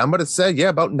did. I'm going to say,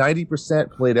 about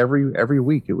 90% played every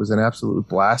week. It was an absolute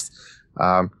blast.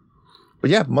 But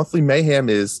yeah, Monthly Mayhem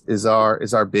is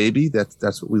our baby.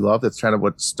 That's what we love. That's kind of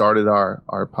what started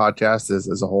our podcast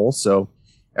as a whole. So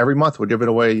every month we're giving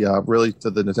away, really, to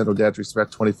the Nintendo Dads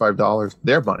respect, $25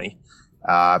 their money,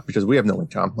 because we have no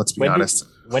income. Let's be honest.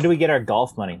 When do we get our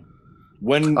golf money?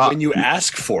 When you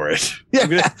ask for it.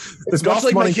 Yeah. It's much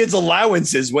like my kids'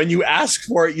 allowances. When you ask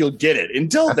for it, you'll get it.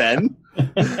 Until then.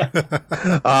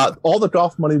 All the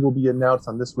golf money will be announced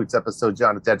on this week's episode,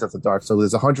 John, at Dads After Dark. So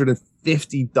there's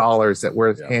 $150 that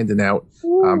we're handing out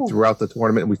throughout the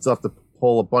tournament. And we still have to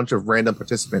pull a bunch of random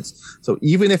participants. So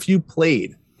even if you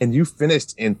played and you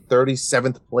finished in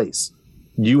 37th place,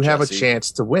 you have a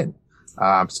chance to win.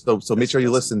 So make sure you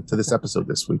listen to this episode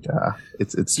this week.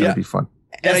 It's going to be fun.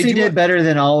 Jesse did better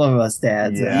than all of us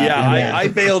dads. Yeah, I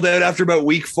bailed out after about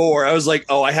week 4. I was like,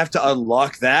 oh, I have to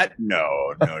unlock that?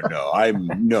 No.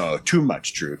 Too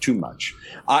much, Drew. Too much.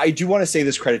 I do want to say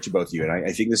this credit to both of you, and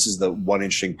I think this is the one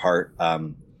interesting part. I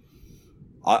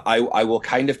will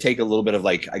kind of take a little bit of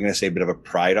I'm going to say a bit of a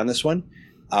pride on this one.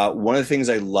 One of the things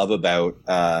I love about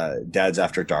Dads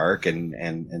After Dark and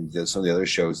some of the other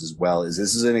shows as well is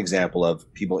this is an example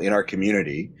of people in our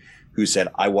community who said,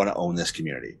 I want to own this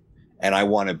community. And I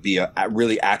want to be a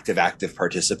really active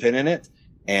participant in it.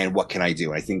 And what can I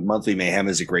do? I think Monthly Mayhem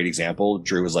is a great example.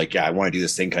 Drew was like, yeah, I want to do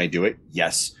this thing. Can I do it?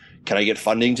 Yes. Can I get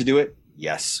funding to do it?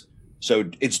 Yes. So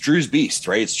it's Drew's beast,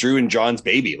 right? It's Drew and John's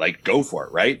baby. Like, go for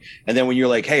it, right? And then when you're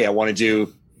like, hey, I want to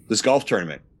do this golf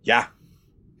tournament. Yeah,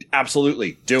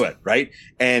 absolutely. Do it, right?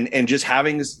 And just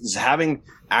having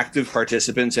active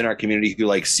participants in our community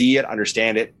who see it,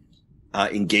 understand it,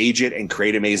 engage it, and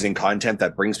create amazing content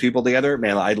that brings people together.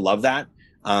 Man, I love that.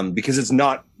 Because it's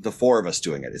not the 4 of us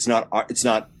doing it. It's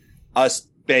not us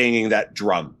banging that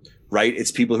drum, right?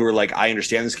 It's people who are like, I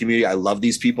understand this community. I love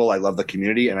these people. I love the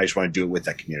community, and I just want to do it with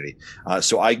that community.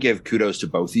 So I give kudos to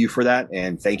both of you for that.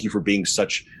 And thank you for being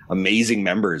such amazing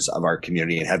members of our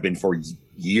community and have been for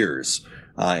years.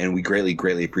 And we greatly,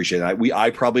 greatly appreciate that.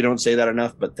 I probably don't say that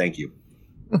enough, but thank you.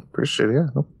 Appreciate it.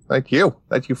 Yeah. Thank you.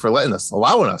 Thank you for allowing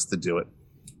us to do it.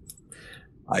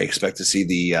 I expect to see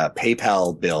the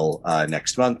PayPal bill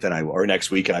next month, or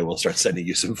next week, and I will start sending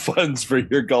you some funds for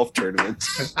your golf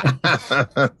tournaments.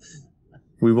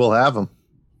 We will have them.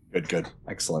 Good.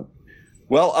 Excellent.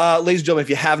 Well, ladies and gentlemen, if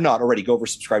you have not already, go over,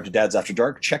 subscribe to Dads After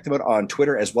Dark. Check them out on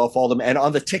Twitter as well. Follow them. And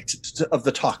on the TikTok of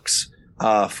the talks,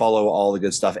 follow all the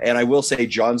good stuff. And I will say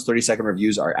John's 30-second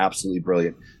reviews are absolutely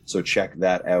brilliant. So check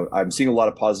that out. I'm seeing a lot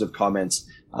of positive comments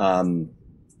in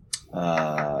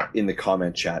the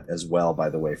comment chat as well, by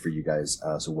the way, for you guys.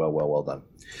 So well done.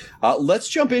 Let's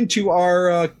jump into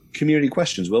our community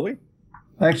questions, will we?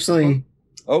 Actually.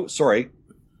 Oh, sorry.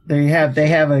 They have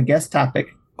a guest topic.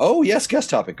 Oh, yes, guest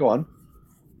topic. Go on.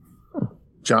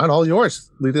 John, all yours.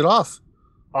 Lead it off.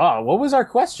 Oh, what was our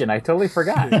question? I totally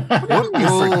forgot. What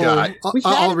role,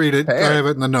 I'll read it. I have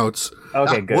it in the notes.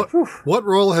 Okay, good. What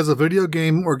role has a video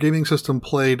game or gaming system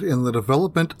played in the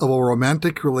development of a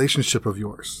romantic relationship of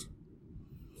yours?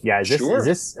 Yeah, is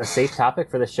this a safe topic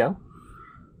for the show?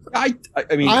 I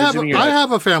mean, I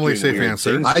have a family safe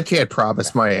answer. Things. I can't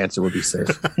promise my answer would be safe.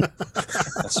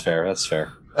 That's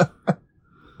fair.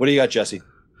 What do you got, Jesse?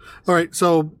 All right.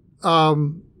 So,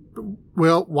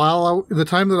 while in the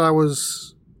time that I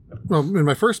was, in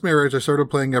my first marriage, I started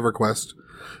playing EverQuest,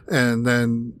 and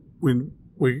then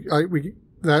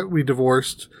we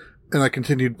divorced, and I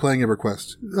continued playing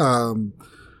EverQuest.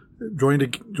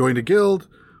 Joined a guild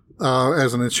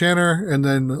as an enchanter, and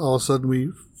then all of a sudden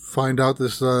we find out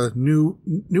this new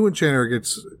enchanter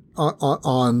gets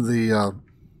on the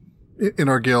in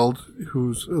our guild,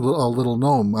 who's a little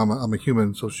gnome. I'm a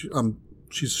human, so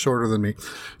she's shorter than me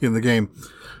in the game.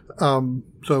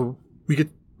 So we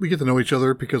get to know each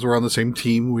other because we're on the same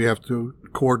team. We have to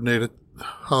coordinate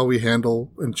how we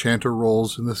handle enchanter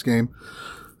roles in this game.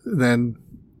 And then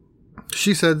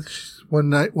she said one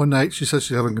night she says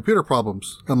she's having computer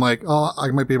problems. I'm like, oh, I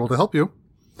might be able to help you.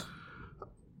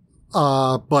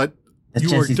 But that's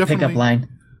Jesse's pickup line.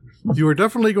 You are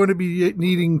definitely going to be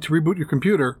needing to reboot your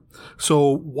computer.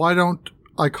 So why don't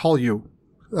I call you?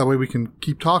 That way we can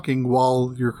keep talking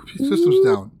while your system's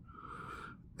down.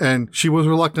 And she was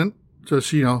reluctant. Just,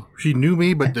 she knew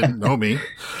me, but didn't know me.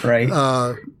 Right.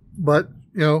 But,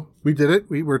 we did it.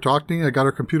 We were talking. I got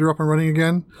her computer up and running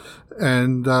again.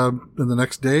 And then the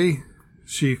next day,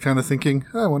 she kind of thinking,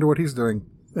 I wonder what he's doing.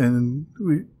 And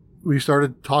we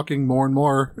started talking more and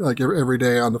more, like every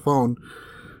day on the phone.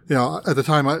 At the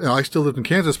time, I still lived in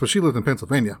Kansas, but she lived in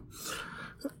Pennsylvania.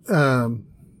 So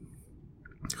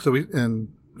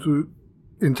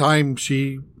in time,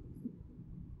 she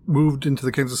moved into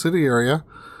the Kansas City area,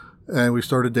 and we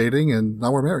started dating, and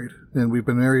now we're married. And we've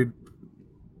been married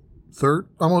this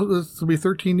will be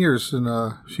 13 years in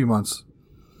a few months.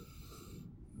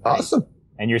 Awesome.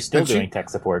 And you're still doing tech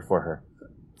support for her.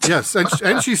 Yes,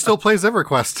 and she still plays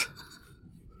EverQuest.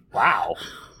 Wow.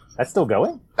 That's still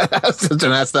going? I was going to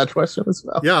ask that question as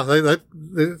well. Yeah,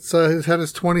 it's had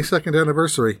its 22nd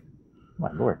anniversary.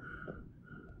 My Lord.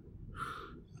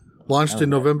 Launched in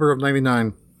November of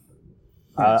 99.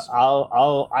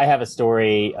 I have a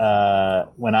story.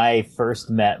 When I first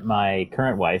met my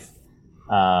current wife,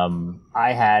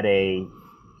 I had a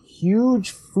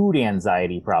huge food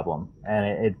anxiety problem,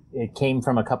 and it came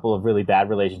from a couple of really bad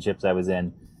relationships I was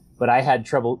in, but I had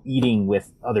trouble eating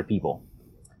with other people.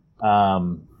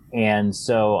 And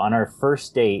so on our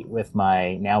first date with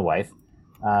my now wife,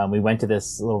 we went to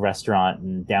this little restaurant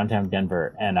in downtown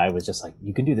Denver, and I was just like,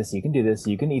 you can do this, you can do this,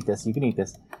 you can eat this, you can eat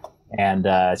this. And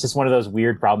it's just one of those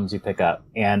weird problems you pick up.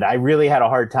 And I really had a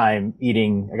hard time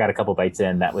eating. I got a couple bites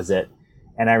in, that was it.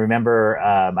 And I remember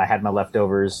I had my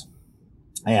leftovers,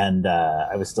 and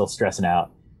I was still stressing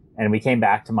out. And we came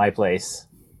back to my place.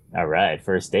 All right,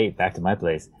 first date, back to my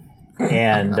place.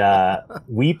 And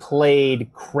we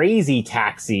played Crazy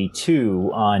Taxi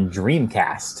 2 on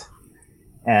Dreamcast.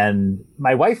 And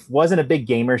my wife wasn't a big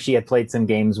gamer. She had played some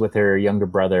games with her younger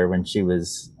brother when she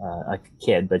was a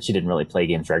kid, but she didn't really play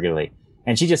games regularly.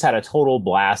 And she just had a total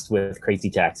blast with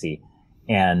Crazy Taxi.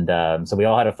 And so we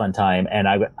all had a fun time. And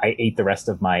I ate the rest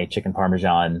of my chicken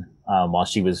parmesan while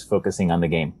she was focusing on the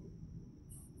game.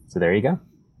 So there you go.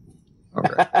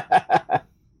 Okay.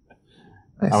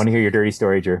 Nice. I want to hear your dirty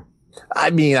story, Drew.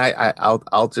 I mean,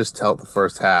 I'll just tell the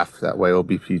first half. That way it'll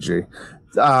be PG.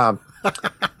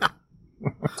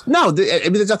 No, I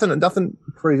mean, there's nothing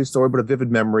crazy story, but a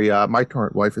vivid memory. My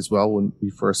current wife as well. When we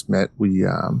first met,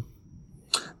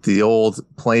 the old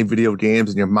playing video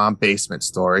games in your mom basement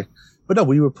story. But no,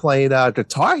 we were playing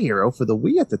Guitar Hero for the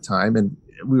Wii at the time, and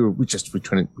we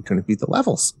couldn't beat the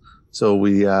levels. So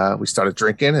we started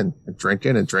drinking and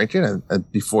drinking,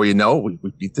 and before you know it,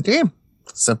 we beat the game.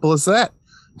 Simple as that.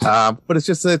 But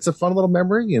it's a fun little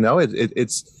memory,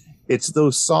 it's it's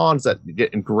those songs that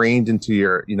get ingrained into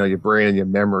your, your brain and your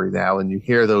memory now. And you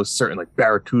hear those certain like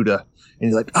Barracuda and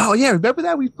you're like, oh yeah, remember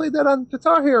that? We played that on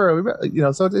Guitar Hero.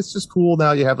 So it's just cool.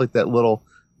 Now you have like that little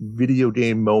video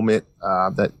game moment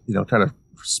that, kind of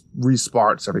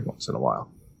resparks every once in a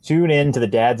while. Tune in to the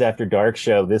Dads After Dark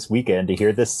show this weekend to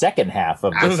hear the second half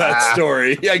of this. That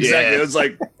story. Yeah, exactly. Yeah. It was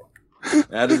like,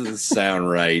 that doesn't sound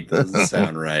right. That doesn't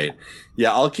sound right.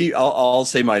 Yeah, I'll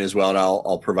say mine as well, and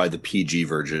I'll provide the PG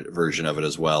version of it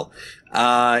as well.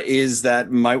 Is that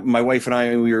my wife and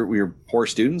I, we were poor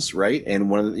students, right?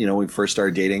 And one of the, when we first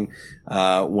started dating,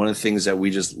 one of the things that we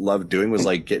just loved doing was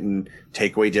like getting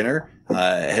takeaway dinner,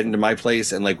 heading to my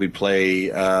place, and like we'd play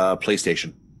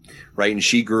PlayStation, right? And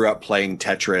she grew up playing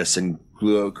Tetris and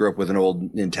grew up with an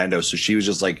old Nintendo, so she was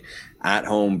just like at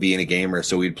home being a gamer.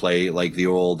 So we'd play like the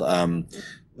old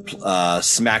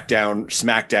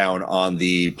Smackdown on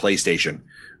the PlayStation,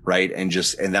 right? And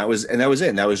that was it.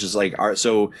 And that was just like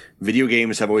so video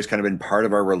games have always kind of been part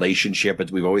of our relationship.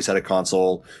 We've always had a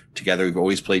console together. We've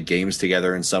always played games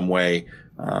together in some way.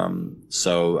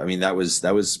 So I mean that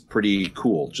was pretty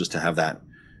cool just to have that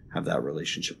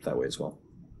relationship that way as well.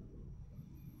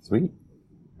 Sweet.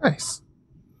 Nice.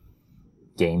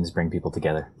 Games bring people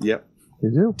together. Yep. They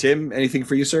do. Tim, anything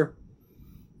for you, sir?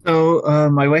 So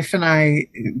my wife and I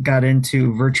got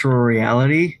into virtual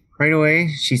reality right away.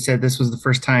 She said this was the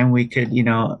first time we could,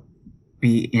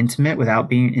 be intimate without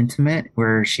being intimate,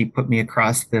 where she put me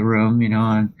across the room,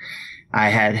 and I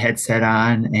had headset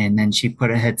on, and then she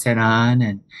put a headset on,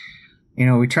 and,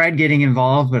 we tried getting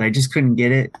involved, but I just couldn't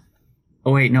get it.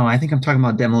 Oh, wait, no, I think I'm talking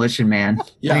about Demolition Man.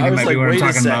 Yeah, I think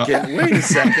wait a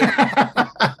second.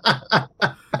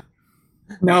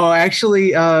 No,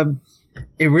 actually,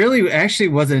 it really actually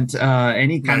wasn't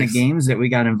any kind of games that we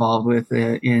got involved with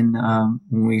in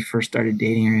when we first started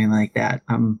dating or anything like that.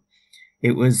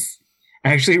 It was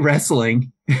actually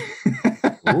wrestling.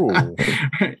 Ooh.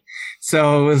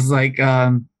 So it was like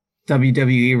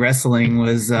WWE wrestling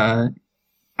was on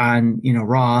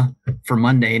Raw for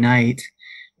Monday night,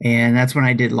 and that's when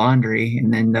I did laundry,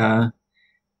 and then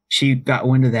she got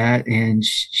wind of that, and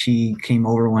she came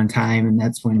over one time, and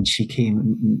that's when she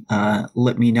came and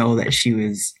let me know that she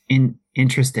was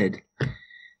interested.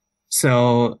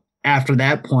 So after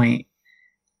that point,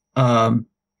 Monday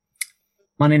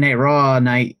Night Raw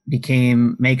night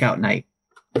became makeout night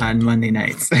on Monday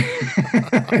nights,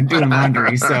 doing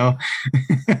laundry. So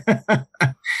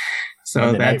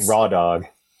Monday that's Night Raw Dog.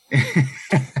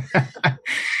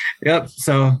 Yep.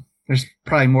 So there's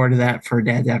probably more to that for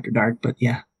Dads After Dark, but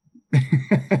yeah.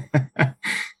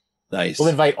 Nice. We'll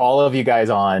invite all of you guys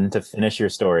on to finish your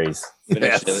stories.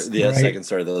 Finish the Right. second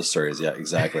story of those stories. Yeah,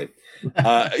 exactly.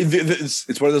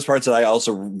 It's one of those parts that I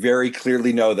also very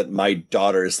clearly know that my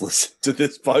daughters listen to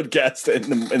this podcast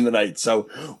in the night. So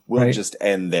we'll Right. just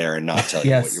end there and not tell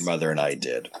you Yes. what your mother and I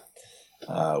did.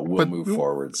 We'll move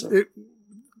forward. So.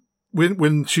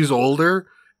 When she's older,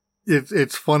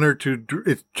 it's funner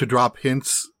to drop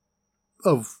hints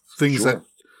of things Sure. that,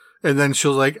 and then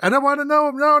she'll like, I don't want to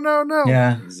know. No.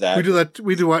 Yeah. Exactly. We do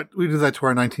that. We do that to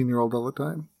our 19-year-old all the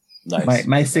time. Nice.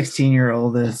 My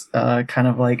 16-year-old is kind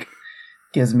of like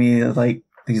gives me like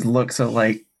these looks of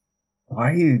like,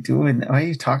 why are you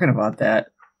talking about that?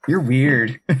 You're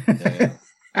weird. Yeah.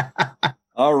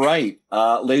 All right,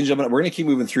 ladies and gentlemen, we're going to keep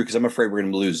moving through because I'm afraid we're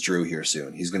going to lose Drew here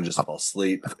soon. He's going to just fall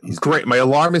asleep. He's Great. My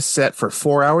alarm is set for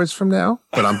 4 hours from now,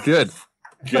 but I'm good.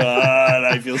 God,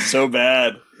 I feel so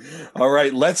bad. All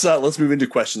right, let's move into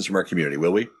questions from our community,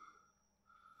 will we?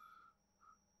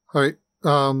 All right.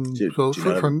 Do you So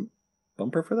have from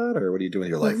Bumper for that, or what are you doing with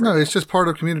your life? no, right it's just part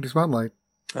of Community Spotlight.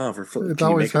 now? It Can you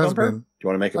always make a has bumper? been. Do you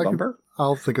want to make a I can- bumper?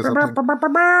 I'll think of something.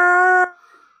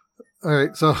 All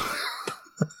right. So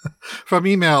from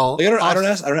email, Like, I don't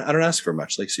ask for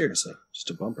much. Like seriously, just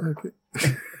a bumper. Okay.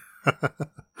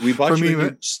 We bought For you me,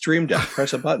 a new Stream Deck.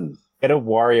 Press a button. Get a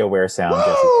WarioWare sound,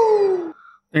 Jesse.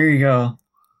 There you go.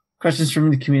 Questions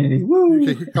from the community. Woo!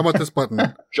 Okay, how about this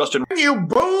button? Justin, You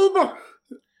boob!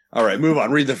 all right, move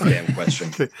on. Read the damn question.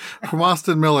 Okay. From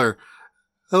Austin Miller.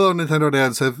 Hello, Nintendo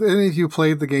Dads. Have any of you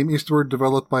played the game Eastward,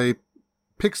 developed by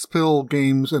Pixpill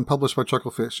Games and published by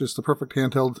Chucklefish? It's the perfect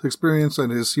handheld experience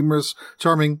and is humorous,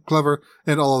 charming, clever,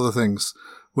 and all other things.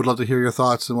 Would love to hear your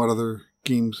thoughts and what other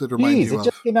games it reminds Jeez, you it of.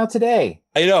 just came out today.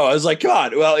 I know. I was like,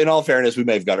 God. Well, in all fairness, we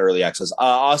may have got early access.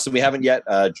 Austin, we haven't yet.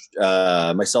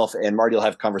 Myself and Marty will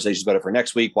have conversations about it for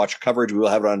next week. Watch coverage. We will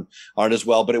have it on it as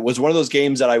well. But it was one of those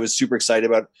games that I was super excited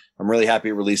about. I'm really happy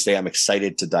at release day. I'm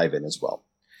excited to dive in as well.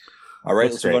 All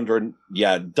right, Looks let's move on to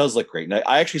yeah, it does look great. And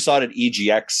I actually saw it at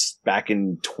EGX back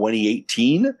in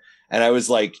 2018, and I was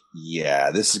like, yeah,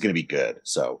 this is going to be good.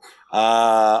 So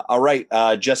All right,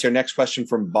 Jesse, our next question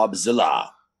from Bobzilla.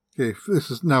 Okay, this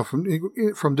is now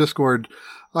from Discord.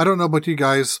 I don't know about you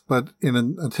guys, but in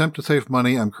an attempt to save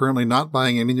money, I'm currently not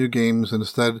buying any new games and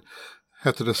instead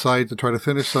have to decide to try to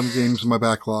finish some games in my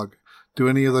backlog. Do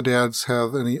any of the dads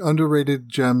have any underrated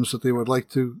gems that they would like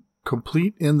to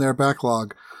complete in their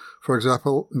backlog? For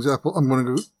example, I'm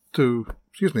going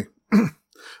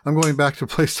I'm going back to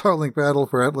play Starlink Battle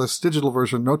for Atlas digital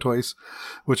version, no toys,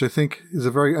 which I think is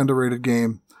a very underrated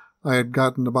game. I had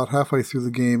gotten about halfway through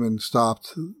the game and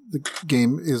stopped. The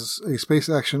game is a space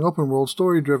action, open world,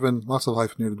 story driven, lots of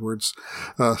hyphenated words,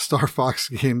 Star Fox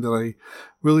game that I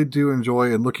really do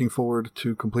enjoy and looking forward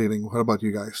to completing. What about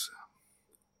you guys?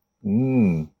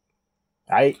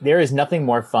 There is nothing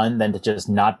more fun than to just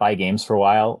not buy games for a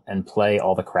while and play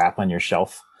all the crap on your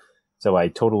shelf. So I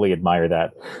totally admire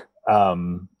that.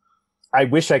 I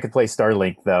wish I could play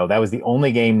Starlink though. That was the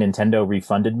only game Nintendo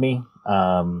refunded me.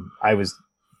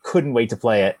 Couldn't wait to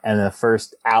play it, and the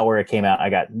first hour it came out,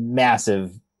 I got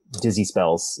massive dizzy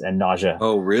spells and nausea.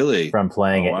 Oh, really? From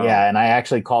playing it, wow. Yeah. And I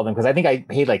actually called them because I think I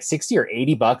paid like $60 or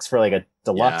 $80 for like a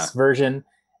deluxe version,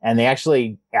 and they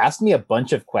actually asked me a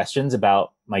bunch of questions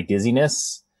about my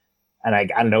dizziness, and I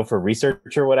don't know, for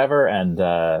research or whatever, and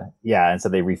and so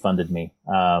they refunded me.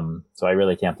 So I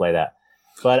really can't play that,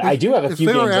 but I do have a few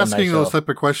games on my shelf. If they were asking those type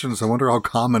of questions, I wonder how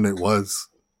common it was.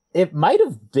 It might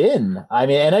have been. I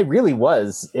mean, and I really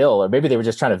was ill, or maybe they were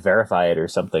just trying to verify it or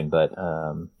something. But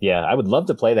I would love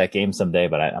to play that game someday,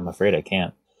 but I'm afraid I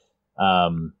can't.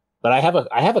 But I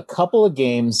have a couple of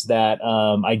games that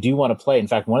I do want to play. In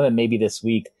fact, one of them maybe this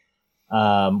week,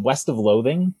 West of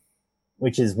Loathing,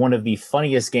 which is one of the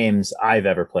funniest games I've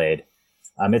ever played.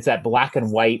 It's that black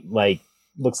and white, like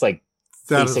looks like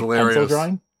that is basic hilarious. pencil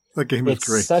drawing. That game is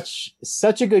great. It's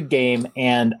such a good game,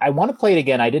 and I want to play it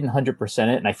again. I didn't 100%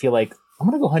 it, and I feel like I'm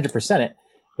going to go 100% it.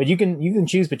 But you can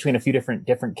choose between a few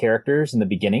different characters in the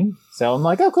beginning. So I'm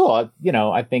like, oh, cool.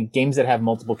 I think games that have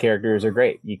multiple characters are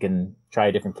great. You can try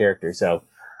a different character. So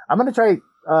I'm going to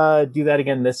try do that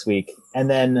again this week. And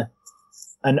then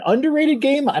an underrated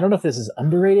game. I don't know if this is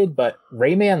underrated, but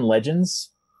Rayman Legends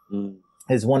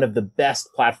is one of the best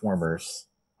platformers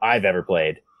I've ever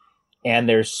played. And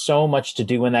there's so much to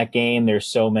do in that game. There's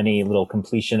so many little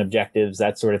completion objectives,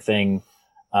 that sort of thing.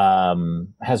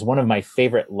 Has one of my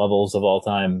favorite levels of all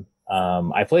time.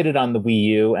 I played it on the Wii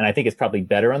U, and I think it's probably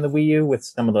better on the Wii U with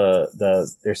some of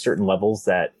there's certain levels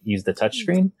that use the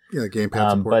touchscreen. Yeah,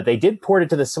 gamepad support. But they did port it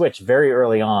to the Switch very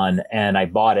early on, and I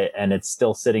bought it, and it's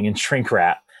still sitting in shrink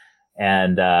wrap.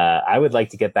 And I would like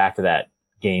to get back to that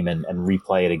game and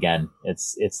replay it again.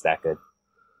 It's that good.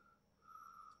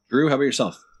 Drew, how about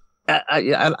yourself? I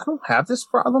don't have this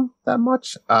problem that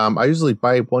much. I usually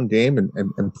buy one game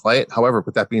and play it. However,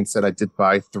 with that being said, I did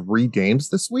buy 3 games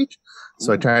this week.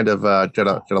 So I kind of did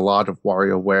a lot of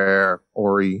WarioWare,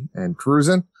 Ori, and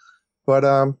Cruisin'.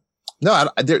 But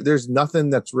there's nothing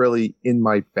that's really in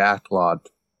my backlog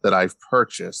that I've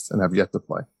purchased and have yet to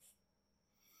play.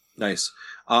 Nice.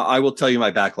 I will tell you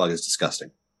my backlog is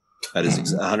disgusting. That is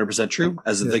 100% true.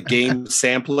 As the game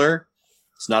sampler,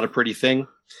 it's not a pretty thing.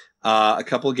 A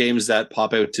couple of games that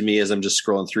pop out to me as I'm just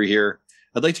scrolling through here.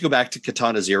 I'd like to go back to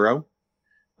Katana Zero.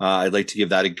 I'd like to give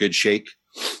that a good shake.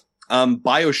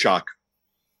 BioShock.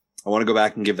 I want to go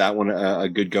back and give that one a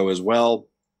good go as well.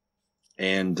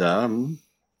 And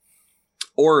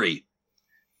Ori.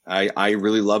 I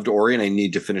really loved Ori, and I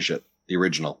need to finish it, the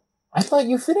original. I thought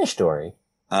you finished Ori.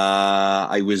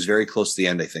 I was very close to the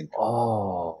end, I think.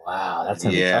 Oh, wow. That's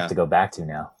going to be tough to go back to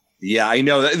now. Yeah, I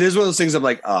know. This is one of those things I'm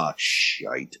like, oh,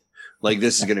 shite. Like,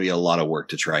 this is going to be a lot of work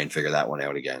to try and figure that one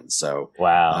out again. So,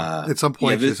 wow. At some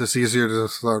point, it's just easier to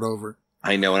start over.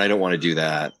 I know, and I don't want to do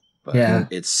that.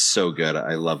 But it's so good.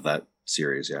 I love that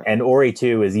series. Yeah. And Ori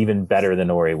 2 is even better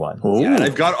than Ori 1. Yeah, and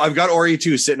I've got Ori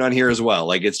 2 sitting on here as well.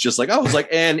 Like, it's just like, it's like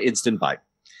an instant buy.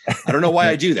 I don't know why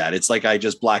I do that. It's like I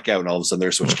just black out and all of a sudden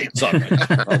there's Switch games on.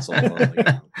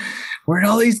 Where'd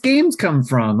all these games come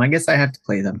from? I guess I have to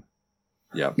play them.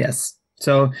 Yeah. Yes.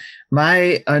 So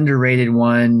my underrated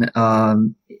one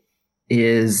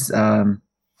is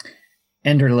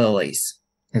Ender Lilies.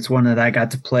 It's one that I got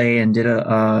to play and did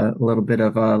a little bit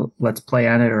of a let's play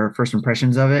on it or first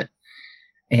impressions of it.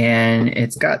 And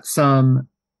it's got some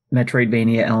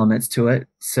Metroidvania elements to it.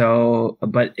 So,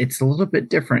 but it's a little bit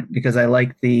different because I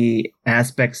like the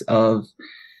aspects of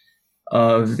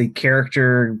the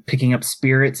character picking up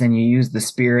spirits, and you use the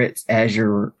spirits as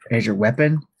your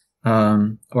weapon.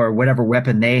 Or whatever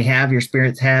weapon they have, your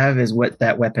spirits have, is what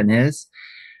that weapon is.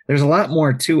 There's a lot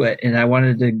more to it, and I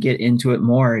wanted to get into it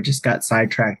more. It just got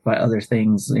sidetracked by other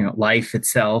things, life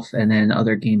itself, and then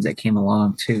other games that came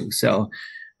along too. So,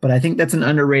 But I think that's an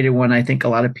underrated one. I think a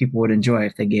lot of people would enjoy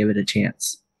if they gave it a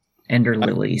chance. Ender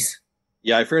Lilies.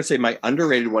 Yeah, I forgot to say my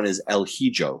underrated one is El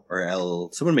Hijo or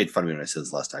El. Someone made fun of me when I said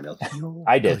this last time. El Hijo.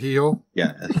 I did. Hio.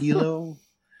 Yeah, El Hijo.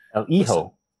 El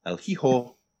Hijo. El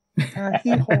Hijo. El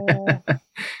Hijo.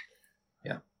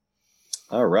 Yeah.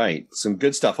 All right, some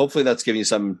good stuff. Hopefully, that's giving you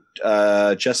some.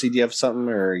 Jesse, do you have something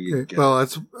or you? Well,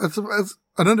 it's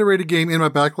an underrated game in my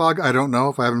backlog. I don't know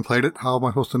if I haven't played it. How am I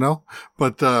supposed to know?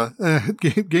 But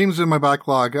games in my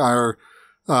backlog are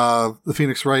the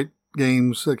Phoenix Wright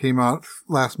games that came out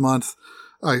last month.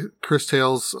 Chris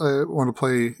Tales, I want to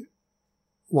play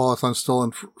while it's on still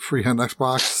in free on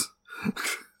Xbox.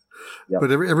 Yep.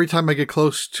 But every time I get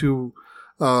close to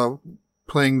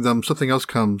playing them, something else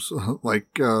comes,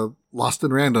 like Lost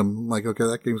in Random. I'm like, okay,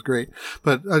 that game's great.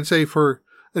 But I'd say for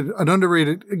a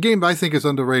game I think is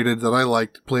underrated that I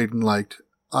played and liked,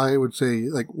 I would say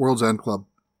like World's End Club.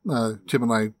 Tim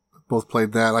and I both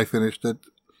played that. I finished it.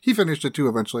 He finished it too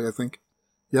eventually, I think.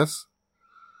 Yes?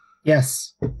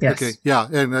 Yes. Okay. Yeah.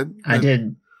 And I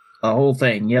did the whole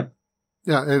thing. Yep.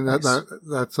 Yeah. And nice.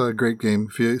 That's a great game.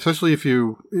 Especially if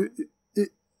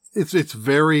it's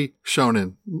very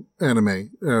shonen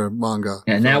anime, manga.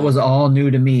 And that was all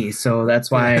new to me. So that's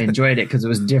why I enjoyed it, because it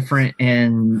was different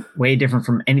and way different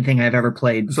from anything I've ever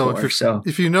played before. So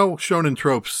if you know shonen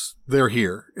tropes, they're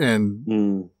here.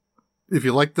 And if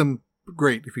you like them,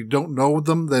 great. If you don't know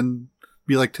them, then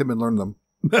be like Tim and learn them.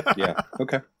 Yeah.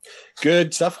 Okay.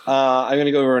 Good stuff. I'm going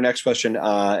to go over our next question.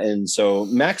 And so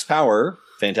Max Power,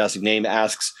 fantastic name,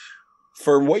 asks,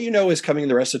 for what you know is coming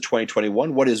the rest of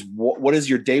 2021, what is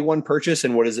your day one purchase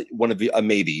and what is one of a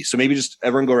maybe? So maybe just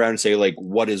everyone go around and say like,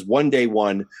 what is one day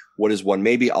one? What is one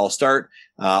maybe? I'll start.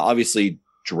 Obviously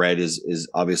Dread is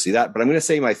obviously that, but I'm going to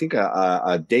say I think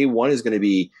a day one is going to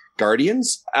be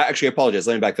Guardians. Actually, I apologize.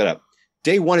 Let me back that up.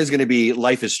 Day one is going to be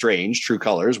Life is Strange, True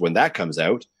Colors, when that comes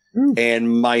out. And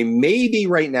my maybe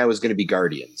right now is going to be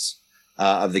Guardians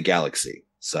of the Galaxy.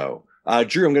 So,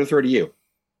 Drew, I'm going to throw it to you.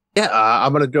 Yeah,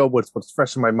 I'm going to go with what's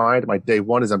fresh in my mind. My day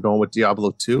one is I'm going with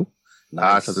Diablo 2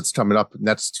 because it's coming up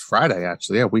next Friday,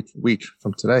 actually. Yeah, week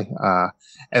from today. And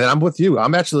then I'm with you.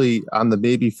 I'm actually on the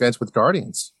maybe fence with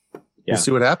Guardians. Yeah. We'll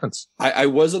see what happens. I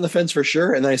was on the fence for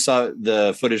sure. And then I saw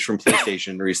the footage from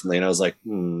PlayStation recently and I was like,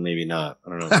 maybe not. I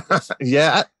don't know.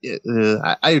 Yeah,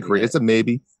 I agree. Yeah. It's a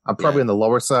maybe. I'm probably on the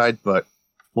lower side, but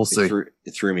we'll see.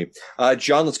 It threw me.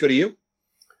 John, let's go to you.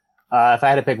 If I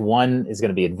had to pick one, it's going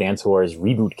to be Advance Wars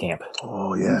Reboot Camp.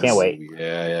 Oh, yeah. Can't wait.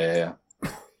 Yeah.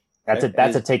 That's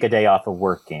a take a day off of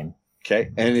work game. Okay.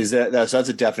 And is that's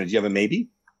a definite. Do you have a maybe?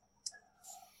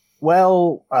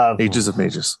 Well, Ages of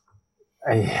Mages.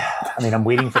 I mean, I'm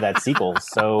waiting for that sequel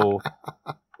so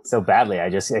badly. I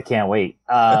can't wait.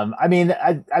 I mean,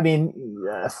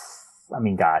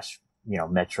 gosh,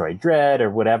 Metroid Dread or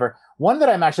whatever. One that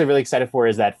I'm actually really excited for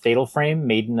is that Fatal Frame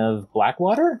Maiden of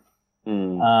Blackwater.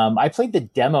 I played the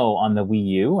demo on the Wii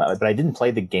U, but I didn't play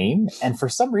the game. And for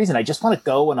some reason, I just want to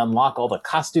go and unlock all the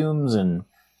costumes. And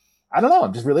I don't know.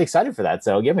 I'm just really excited for that.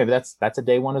 So yeah, maybe that's a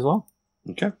day one as well.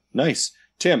 Okay, nice.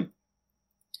 Tim.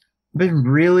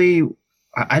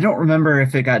 I don't remember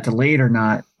if it got delayed or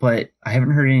not, but I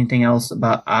haven't heard anything else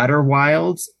about Outer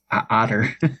Wilds.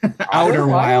 Outer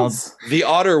Wilds. The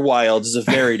Outer Wilds is a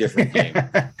very different game.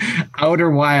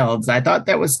 Outer Wilds. I thought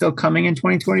that was still coming in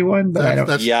 2021, but I don't.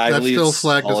 That's still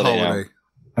flagged as holiday.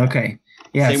 Okay.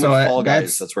 Yeah. Same with Fall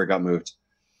Guys. That's where it got moved.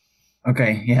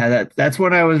 Okay. Yeah. That's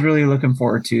what I was really looking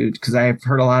forward to because I've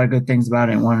heard a lot of good things about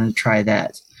it and wanted to try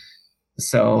that.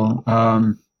 So,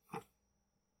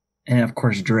 and of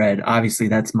course, Dread. Obviously,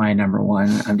 that's my number one.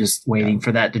 I'm just waiting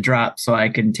for that to drop so I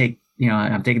can take.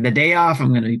 I'm taking the day off. I'm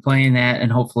going to be playing that,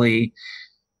 and hopefully,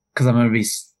 because I'm going to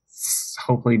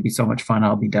be so much fun,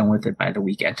 I'll be done with it by the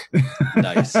weekend.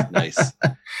 Nice.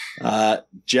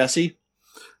 Jesse?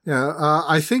 Yeah,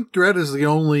 I think Dread is the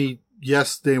only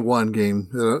day one game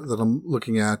that I'm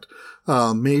looking at.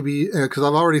 Maybe, because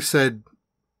I've already said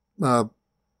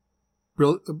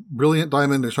Brilliant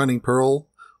Diamond and Shining Pearl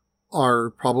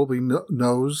are probably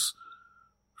no's,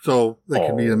 so that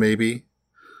could be a maybe.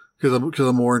 Because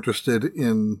I'm more interested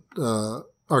in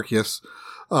Arceus.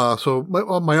 So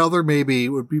my other maybe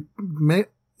would be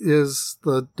is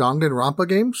the Danganronpa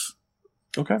games.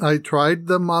 Okay. I tried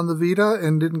them on the Vita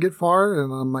and didn't get far,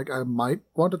 and I'm like, I might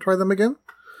want to try them again.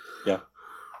 Yeah.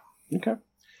 Okay.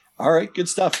 All right. Good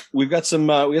stuff. We've got some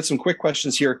quick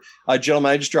questions here, gentlemen.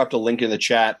 I just dropped a link in the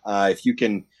chat. If you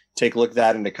can take a look at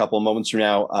that in a couple of moments from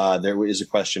now, there is a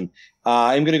question.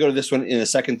 I'm going to go to this one in a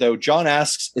second, though. John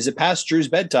asks, is it past Drew's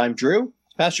bedtime? Drew,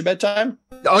 past your bedtime?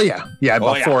 Oh yeah,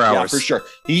 about 4 hours. Yeah, for sure.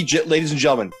 Ladies and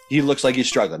gentlemen, he looks like he's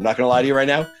struggling. I'm not going to lie to you right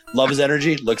now. Love his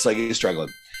energy. Looks like he's struggling.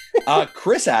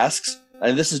 Chris asks,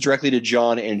 and this is directly to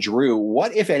John and Drew,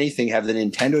 what, if anything, have the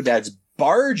Nintendo dads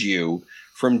barred you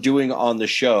from doing on the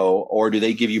show, or do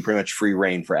they give you pretty much free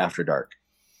reign for After Dark?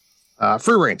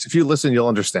 Free reigns. If you listen, you'll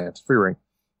understand. Free reign.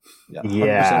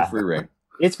 Yeah, 100% free reign.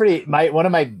 It's pretty. One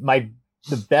of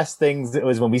the best things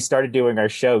was when we started doing our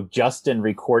show. Justin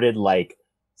recorded like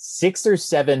 6 or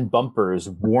 7 bumpers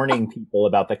warning people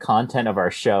about the content of our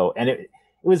show, and it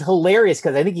was hilarious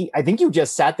because I think you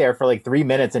just sat there for like 3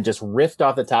 minutes and just riffed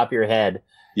off the top of your head.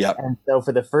 Yep. And so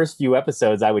for the first few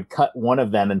episodes, I would cut one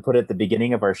of them and put it at the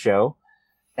beginning of our show.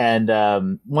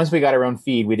 And once we got our own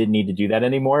feed, we didn't need to do that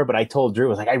anymore. But I told Drew, I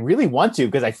was like, I really want to,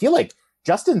 because I feel like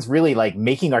Justin's really like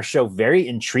making our show very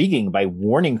intriguing by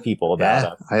warning people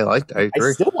about us. I agree.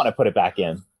 I still want to put it back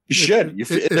in. You should.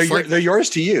 They're yours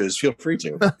to use. Feel free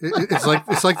to.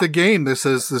 It's like the game that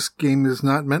says this game is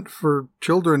not meant for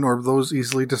children or those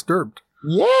easily disturbed.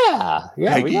 Yeah,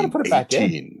 Peggy, we got to put it back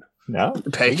 18. in. No,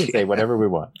 Peggy. we can say whatever we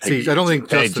want. See, I don't think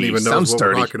Justin even knows what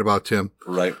we're talking about, Tim.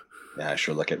 Right. Yeah,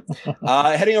 sure. Look at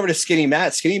heading over to Skinny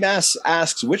Matt. Skinny Matt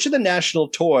asks, which of the National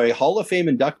Toy Hall of Fame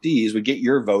inductees would get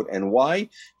your vote and why?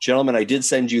 Gentlemen, I did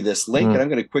send you this link, and I'm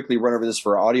going to quickly run over this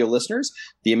for our audio listeners.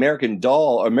 The American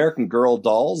Girl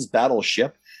Dolls,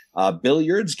 Battleship,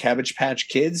 Billiards, Cabbage Patch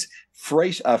Kids,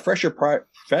 Fisher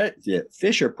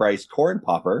Price Corn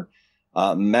Popper,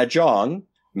 Mahjong,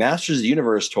 Masters of the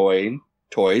Universe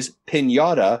Toys,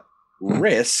 Pinata,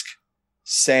 Risk,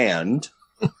 Sand,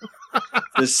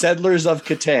 The Settlers of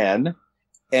Catan,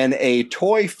 and a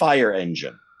toy fire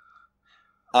engine.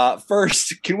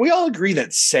 First, can we all agree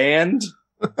that Sand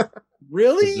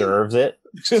really deserves it?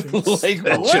 Like,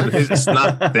 what? It's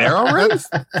not there already?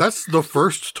 That's the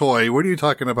first toy. What are you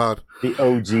talking about? The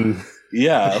OG.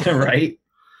 Yeah. Right.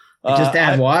 You just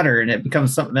add water and it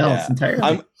becomes something else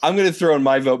entirely. I'm going to throw in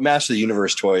my vote. Master of the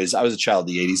Universe toys. I was a child of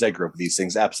the 80s. I grew up with these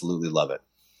things. Absolutely love it.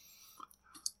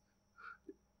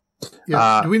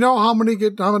 Yeah. Do we know how many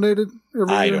get nominated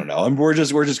every year? I don't know. We're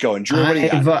just going. Drew, what do you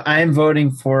got? I'm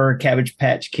voting for Cabbage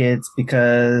Patch Kids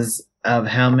because of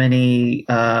how many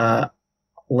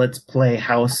Let's Play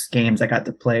house games I got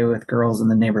to play with girls in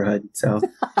the neighborhood. So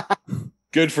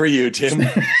good for you, Tim.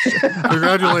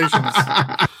 Congratulations.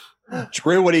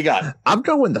 Drew, what do you got? I'm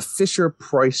going the Fisher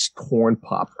Price Corn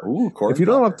Popper. Ooh, corn If you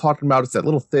don't know popper. what I'm talking about, it's that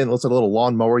little thin, looks like a little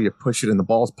lawnmower. You push it and the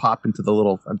balls pop into the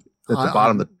little at the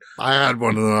bottom. I had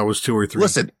one when I was 2 or 3.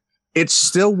 Listen, it's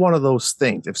still one of those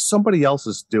things. If somebody else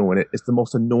is doing it, it's the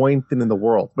most annoying thing in the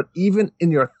world. But even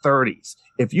in your 30s,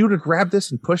 if you were to grab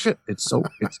this and push it, it's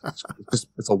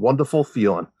a wonderful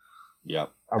feeling. Yeah.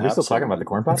 Are we still talking about the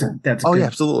corn popper? That's Oh good. yeah,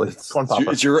 absolutely. Corn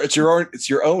popper. It's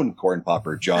your own corn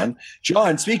popper, John.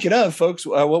 John, speaking of, folks,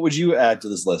 what would you add to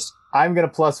this list? I'm going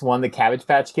to +1 the Cabbage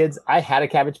Patch Kids. I had a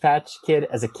Cabbage Patch Kid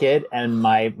as a kid, and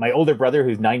my older brother,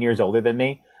 who's 9 years older than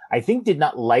me, I think did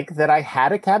not like that I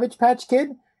had a Cabbage Patch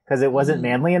Kid because it wasn't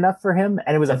manly enough for him.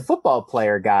 And it was a football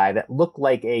player guy that looked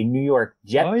like a New York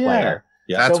Jet player.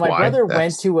 Yeah, so my brother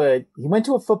went to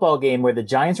a football game where the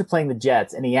Giants were playing the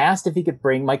Jets, and he asked if he could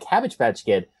bring my Cabbage Patch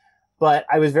Kid. But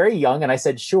I was very young, and I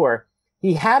said, sure.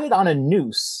 He had it on a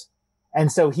noose.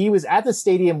 And so he was at the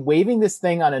stadium waving this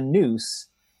thing on a noose.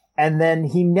 And then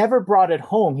he never brought it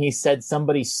home. He said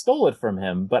somebody stole it from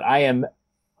him. But I am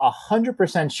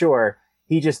 100% sure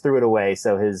he just threw it away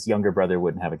so his younger brother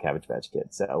wouldn't have a Cabbage Patch Kid.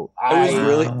 So I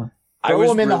throw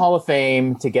him in the Hall of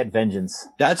Fame to get vengeance.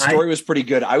 That story was pretty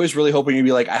good. I was really hoping you'd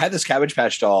be like, I had this Cabbage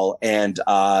Patch doll, and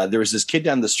there was this kid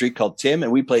down the street called Tim,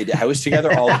 and we played house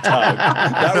together all the time.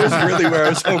 That was really where I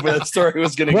was hoping that story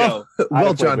was going to go.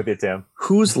 Well, John, with you, Tim.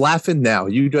 Who's laughing now?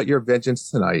 You got your vengeance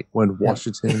tonight when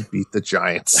Washington beat the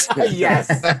Giants. Yes.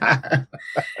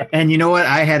 And you know what?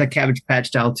 I had a Cabbage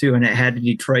Patch doll too, and it had a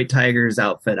Detroit Tigers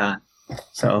outfit on.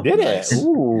 So did it?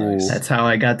 Ooh. That's how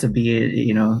I got to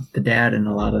be, the dad in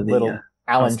a lot of the little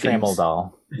Alan house games. Trammell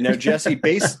doll. Now, Jesse,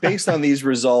 based on these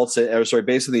results,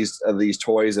 based on these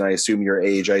toys, and I assume your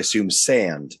age, I assume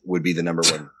Sand would be the number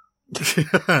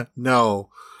one. No.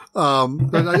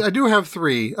 But I do have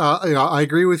 3. I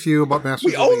agree with you about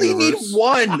Masters We of the only need Universe.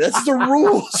 one. That's the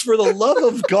rules. For the love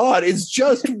of God, it's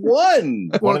just one.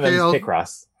 One of them I'll- is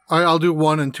Picross. I'll do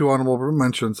 1 and 2 honorable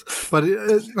mentions. But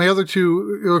my other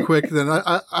 2, real quick, then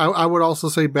I would also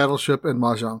say Battleship and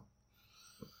Mahjong.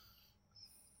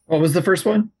 What was the first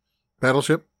one?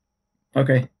 Battleship.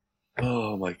 Okay.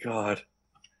 Oh my God.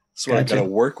 That's what Gotcha. I got to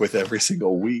work with every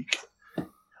single week.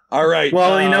 All right.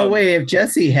 Well, wait, if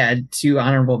Jesse had 2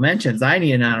 honorable mentions, I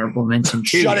need an honorable mention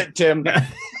too. Shut it, Tim.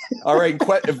 All right.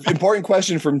 Important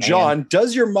question from John.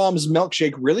 Does your mom's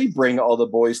milkshake really bring all the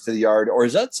boys to the yard, or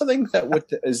is that something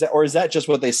that is that just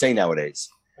what they say nowadays?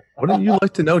 What do you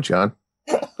like to know, John?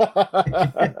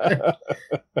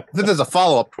 This is a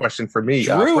follow-up question for me.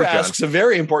 Drew for John. asks a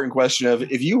very important question of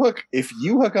if you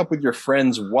hook up with your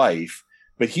friend's wife,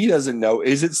 but he doesn't know,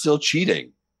 is it still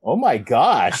cheating? Oh my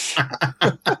gosh.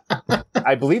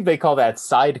 I believe they call that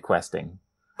side questing.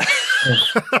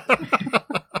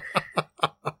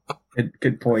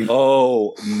 Good point.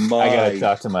 Oh my! I gotta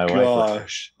talk to my wife.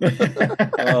 Gosh.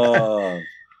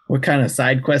 What kind of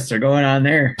side quests are going on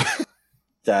there?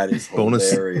 That is Bonus.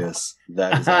 Hilarious.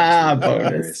 That is absolutely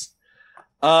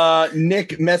hilarious.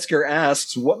 Nick Metzger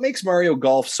asks, what makes Mario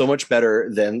Golf so much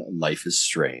better than Life is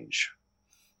Strange?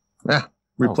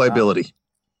 Replayability.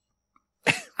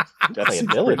 That's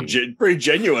Replayability. pretty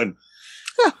genuine.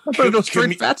 I put no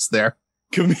straight bets there.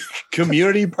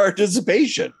 Community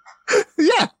participation.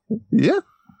 Yeah.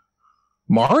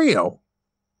 Mario.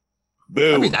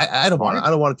 Boom. I mean, I don't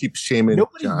want to keep shaming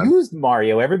Nobody John. used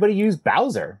Mario. Everybody used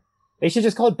Bowser. They should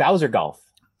just call it Bowser Golf.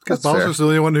 Because That's Bowser's the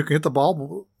only one who can hit the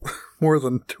ball more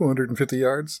than 250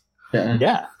 yards.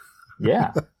 Yeah.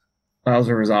 Yeah.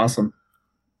 Bowser was awesome.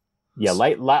 Yeah,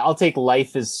 I'll take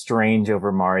Life is Strange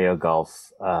over Mario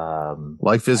Golf.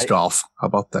 Life is golf. How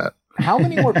about that? How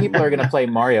many more people are going to play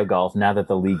Mario Golf now that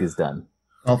the league is done?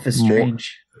 Golf is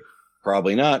strange.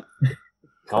 Probably not.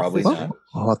 Probably Golf is- not.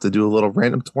 I'll have to do a little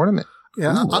random tournament.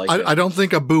 Yeah, Ooh, like it. I don't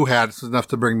think a boo hat is enough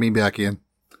to bring me back in.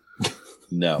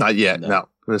 No. Not yet. No. I'm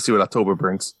going to see what October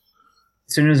brings.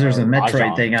 As soon as there's a Metroid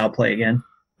Mahjong. thing, I'll play again.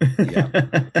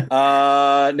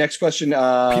 Next question.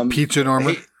 Peach and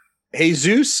Armor. Hey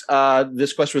Zeus,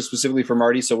 this question was specifically for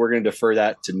Marty, so we're going to defer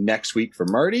that to next week for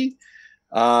Marty.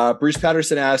 Bruce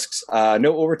Patterson asks,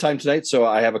 no overtime tonight, so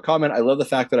I have a comment. I love the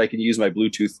fact that I can use my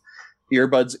Bluetooth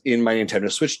earbuds in my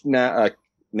Nintendo Switch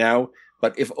now,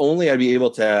 but if only I'd be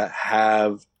able to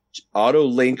have auto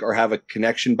link or have a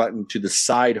connection button to the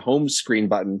side home screen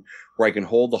button where I can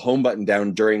hold the home button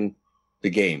down during the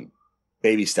game.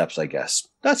 Baby steps, I guess.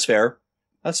 That's fair.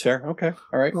 Okay.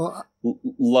 All right. Well,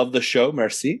 Love the show.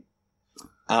 Merci.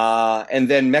 And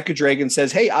then Mecha Dragon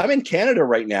says, hey, I'm in Canada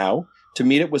right now to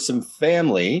meet up with some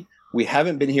family. We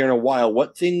haven't been here in a while.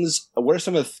 What are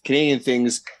some of the Canadian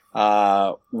things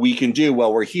we can do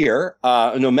while we're here?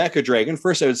 No, Mecha Dragon.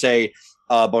 First, I would say,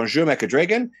 bonjour, Mecha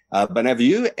Dragon.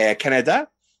 Bienvenue à Canada.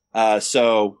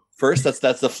 So first,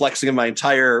 that's the flexing of my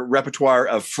entire repertoire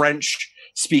of French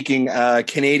speaking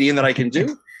Canadian that I can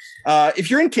do.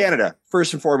 If you're in Canada,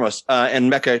 first and foremost,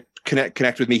 and Mecha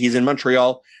connect with me, he's in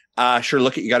Montreal. Sure,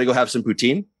 you got to go have some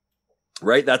poutine,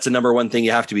 right? That's the number one thing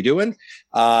you have to be doing.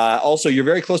 Also, you're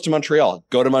very close to Montreal.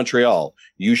 Go to Montreal.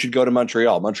 You should go to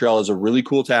Montreal. Montreal is a really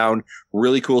cool town,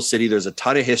 really cool city. There's a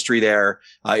ton of history there.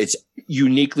 It's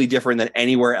uniquely different than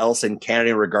anywhere else in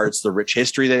Canada in regards to the rich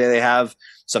history that they have.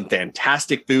 Some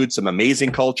fantastic food, some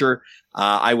amazing culture.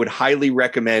 I would highly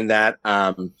recommend that.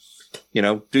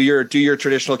 Do your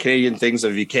traditional Canadian things.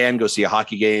 If you can, go see a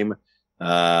hockey game.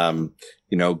 Go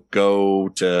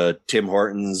to Tim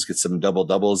Hortons, get some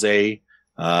doubles. If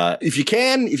you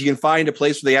can find a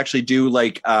place where they actually do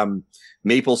like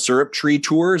maple syrup tree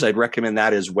tours, I'd recommend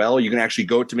that as well. You can actually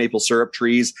go to maple syrup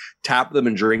trees, tap them,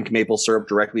 and drink maple syrup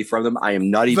directly from them. I am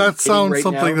not even that kidding sounds right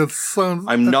something now. that sounds.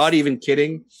 I'm not even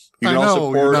kidding. You can I also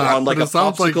know, pour you're it not, on like but a it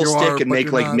sounds like popsicle you stick are, and but make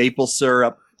you're like not. maple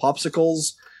syrup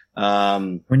popsicles.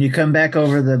 When you come back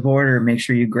over the border, make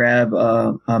sure you grab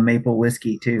a maple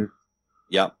whiskey too.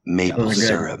 Yep. Maple Those are good.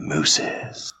 syrup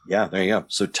mousses. Yeah, there you go.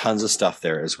 So tons of stuff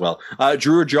there as well.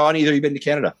 Drew or John, either you've been to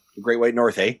Canada, the Great White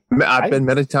North, eh? I've been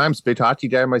many times. Big hockey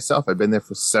guy myself. I've been there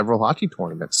for several hockey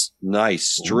tournaments.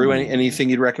 Nice. Drew, anything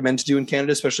you'd recommend to do in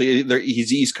Canada, especially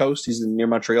he's East Coast. He's near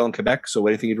Montreal and Quebec. So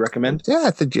anything you'd recommend? Yeah,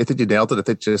 I think you nailed it. I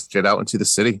think just get out into the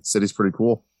city. City's pretty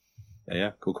cool.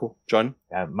 Yeah. Cool. John?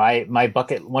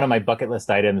 one of my bucket list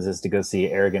items is to go see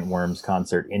Arrogant Worms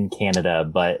concert in Canada,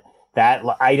 but that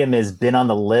item has been on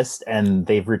the list and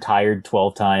they've retired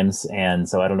 12 times. And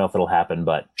so I don't know if it'll happen,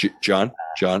 but John,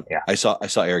 yeah. I saw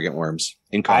Arrogant Worms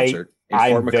in concert.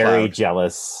 I'm very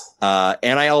jealous.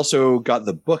 And I also got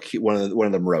the book one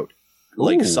of them wrote,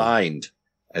 like signed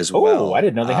as well. Oh, I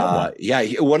didn't know they had one.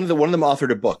 Yeah, one of them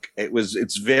authored a book.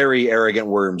 It's very Arrogant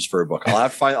Worms for a book. I'll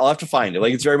have to find it.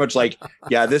 Like it's very much like,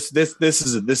 yeah, this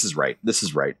is right. This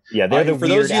is right. Yeah, they're the for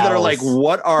those of you that are like,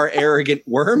 what are Arrogant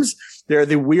Worms? They're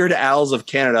the Weird Owls of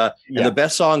Canada. Yeah. And the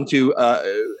best song to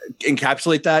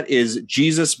encapsulate that is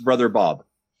Jesus Brother Bob.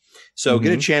 So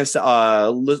get a chance to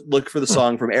look for the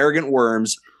song from Arrogant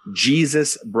Worms,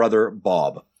 Jesus Brother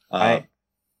Bob.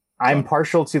 I'm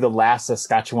partial to the Last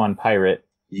Saskatchewan Pirate.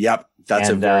 Yep. That's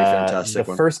and, a very fantastic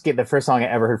the one. The first song I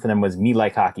ever heard from them was Me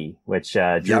Like Hockey, which,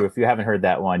 Drew, if you haven't heard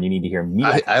that one, you need to hear Me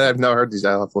Like Hockey. I've never heard these.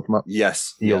 I'll have to look them up.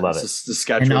 Yes. You'll love it.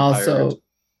 And also,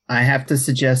 I have to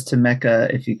suggest to Mecca,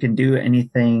 if you can do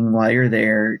anything while you're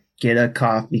there, get a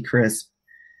Coffee Crisp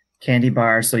candy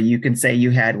bar so you can say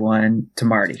you had one to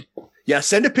Marty. Yeah,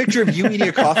 send a picture of you eating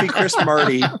a Coffee Crisp,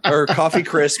 Marty, or Coffee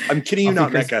Crisp. I'm kidding you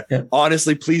not, Mecca. Yeah.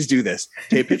 Honestly, please do this.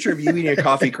 Take a picture of you eating a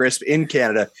Coffee Crisp in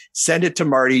Canada. Send it to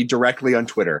Marty directly on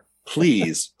Twitter.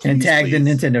 Please. And tag the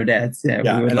Nintendo dads.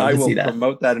 Yeah, we would and I will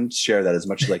promote that and share that as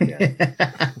much as I can.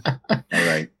 All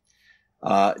right.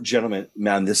 Gentlemen,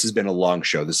 man, this has been a long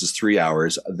show. This is 3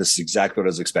 hours. This is exactly what I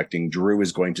was expecting. Drew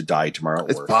is going to die tomorrow.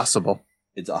 It's possible.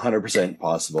 It's 100%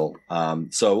 possible.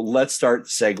 So let's start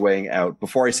segueing out.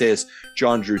 Before I say this,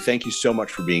 John, Drew, thank you so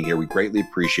much for being here. We greatly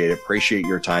appreciate it. Appreciate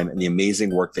your time and the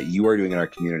amazing work that you are doing in our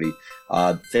community.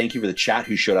 Thank you for the chat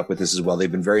who showed up with us as well. They've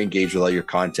been very engaged with all your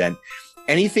content.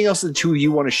 Anything else the two of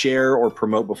you want to share or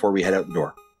promote before we head out the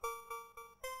door?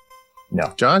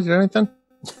 No. John, you got anything?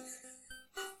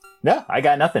 No, I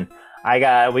got nothing.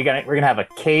 We're gonna have a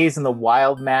K's and the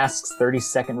Wild Masks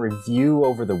 30-second review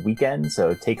over the weekend,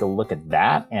 so take a look at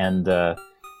that and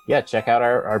check out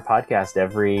our podcast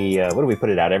every what do we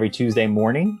put it out every Tuesday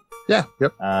morning? Yeah,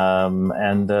 yep.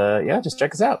 Just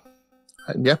check us out.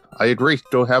 Yep, I agree.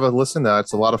 Go have a listen.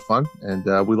 It's a lot of fun, and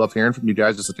we love hearing from you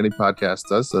guys, just like any podcast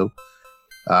does. So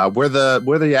we're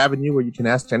the avenue where you can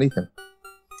ask anything.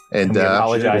 And we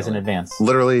apologize in advance.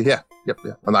 Literally, yeah.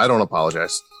 And I don't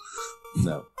apologize.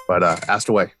 No. But asked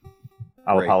away.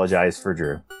 I'll apologize for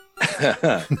Drew.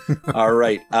 All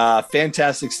right.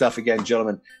 Fantastic stuff again,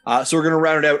 gentlemen. So we're going to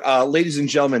round it out. Ladies and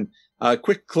gentlemen,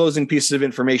 quick closing pieces of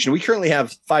information. We currently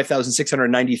have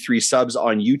 5,693 subs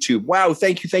on YouTube. Wow.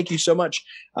 Thank you so much.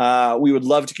 We would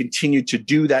love to continue to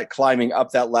do that, climbing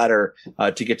up that ladder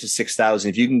to get to 6,000.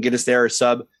 If you can get us there a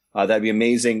sub, that'd be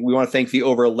amazing. We want to thank the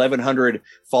over 1,100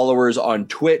 followers on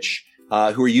Twitch.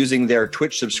 Who are using their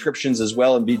Twitch subscriptions as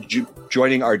well and be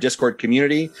joining our Discord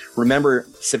community. Remember,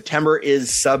 September is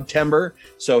Subtember,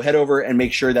 so head over and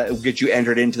make sure that it will get you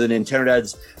entered into the Nintendo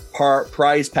Dads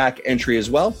prize pack entry as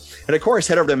well. And of course,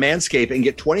 head over to Manscaped and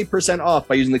get 20% off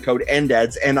by using the code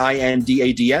NDADS,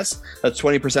 NINDADS. That's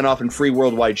 20% off and free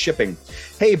worldwide shipping.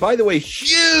 Hey, by the way,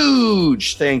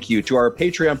 huge thank you to our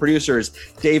Patreon producers,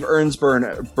 Dave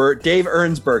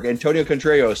Ernsberg, Antonio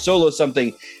Contreras, Solo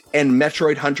Something, and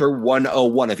Metroid Hunter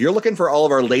 101. If you're looking for all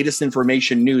of our latest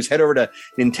information news, head over to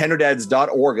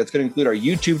nintendodads.org. That's going to include our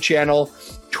YouTube channel,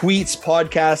 tweets,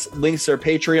 podcasts, links to our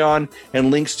Patreon, and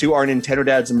links to our Nintendo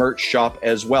Dads merch shop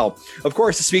as well. Of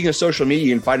course, speaking of social media,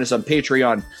 you can find us on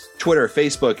Patreon, Twitter,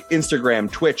 Facebook,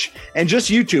 Instagram, Twitch, and just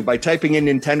YouTube by typing in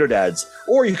Nintendo Dads.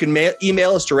 Or you can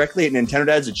email us directly at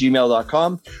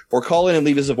nintendodads@gmail.com or call in and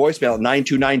leave us a voicemail at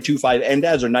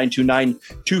 929-25-NDADS or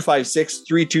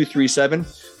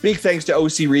 929-256-3237. Big thanks to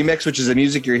OC Remix, which is the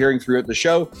music you're hearing throughout the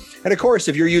show. And of course,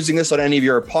 if you're using this on any of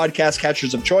your podcast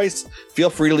catchers of choice,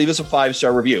 feel free to leave us a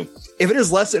 5-star review. If it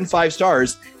is less than 5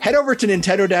 stars, head over to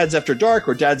Nintendo Dads After Dark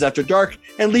or Dads After Dark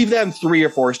and leave them 3 or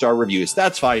 4-star reviews.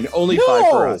 That's fine. Only 5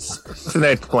 for us. It's an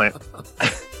eggplant.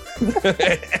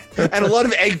 And a lot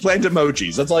of eggplant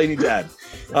emojis. That's all you need to add.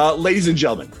 Ladies and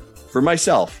gentlemen, for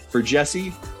myself, for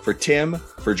Jesse, for Tim,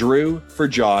 for Drew, for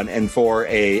John, and for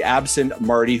a absent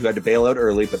Marty who had to bail out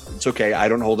early, but it's okay. I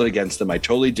don't hold it against them. I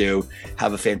totally do.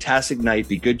 Have a fantastic night.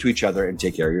 Be good to each other and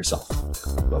take care of yourself.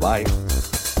 Bye-bye.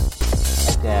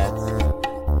 Dads.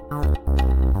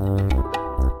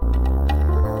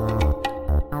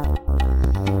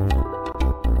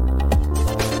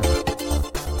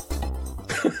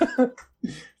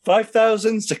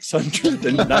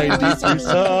 5,693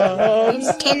 subs.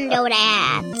 Nintendo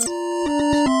Dads.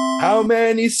 How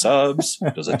many subs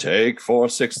does it take for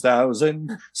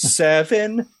 6,000?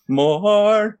 7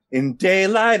 more in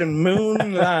daylight and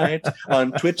moonlight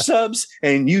on Twitch subs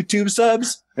and YouTube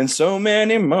subs and so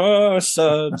many more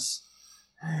subs.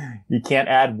 You can't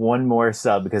add one more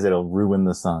sub because it'll ruin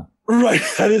the song. Right.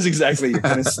 That is exactly. You're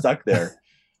kind of stuck there.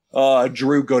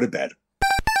 Drew, go to bed.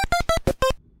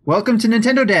 Welcome to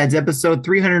Nintendo Dads, episode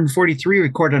 343,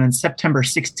 recorded on September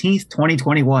 16th,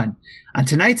 2021. On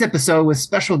tonight's episode with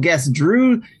special guests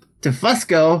Drew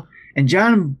Tefusco and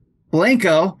John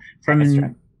Blanco from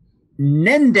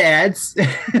Nendads.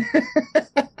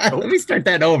 Let me start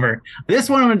that over. This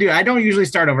one I'm going to do. I don't usually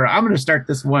start over. I'm going to start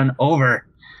this one over.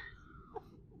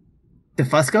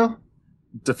 Tefusco?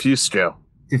 Diffusco.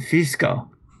 Tefusco.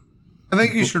 I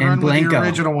think you should And run with Blanco. the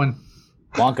original one.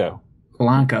 Blanco.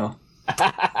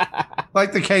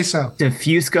 Like the queso.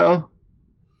 Diffusco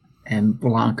and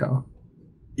Blanco.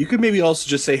 You could maybe also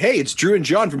just say, "Hey, it's Drew and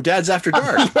John from Dad's After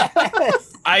Dark."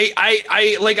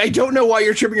 I don't know why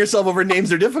you're tripping yourself over names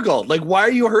that are difficult. Like, why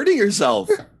are you hurting yourself?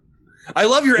 I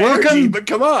love your energy, but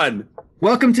come on.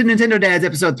 Welcome to Nintendo Dads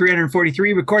episode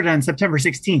 343, recorded on September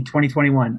 16th, 2021.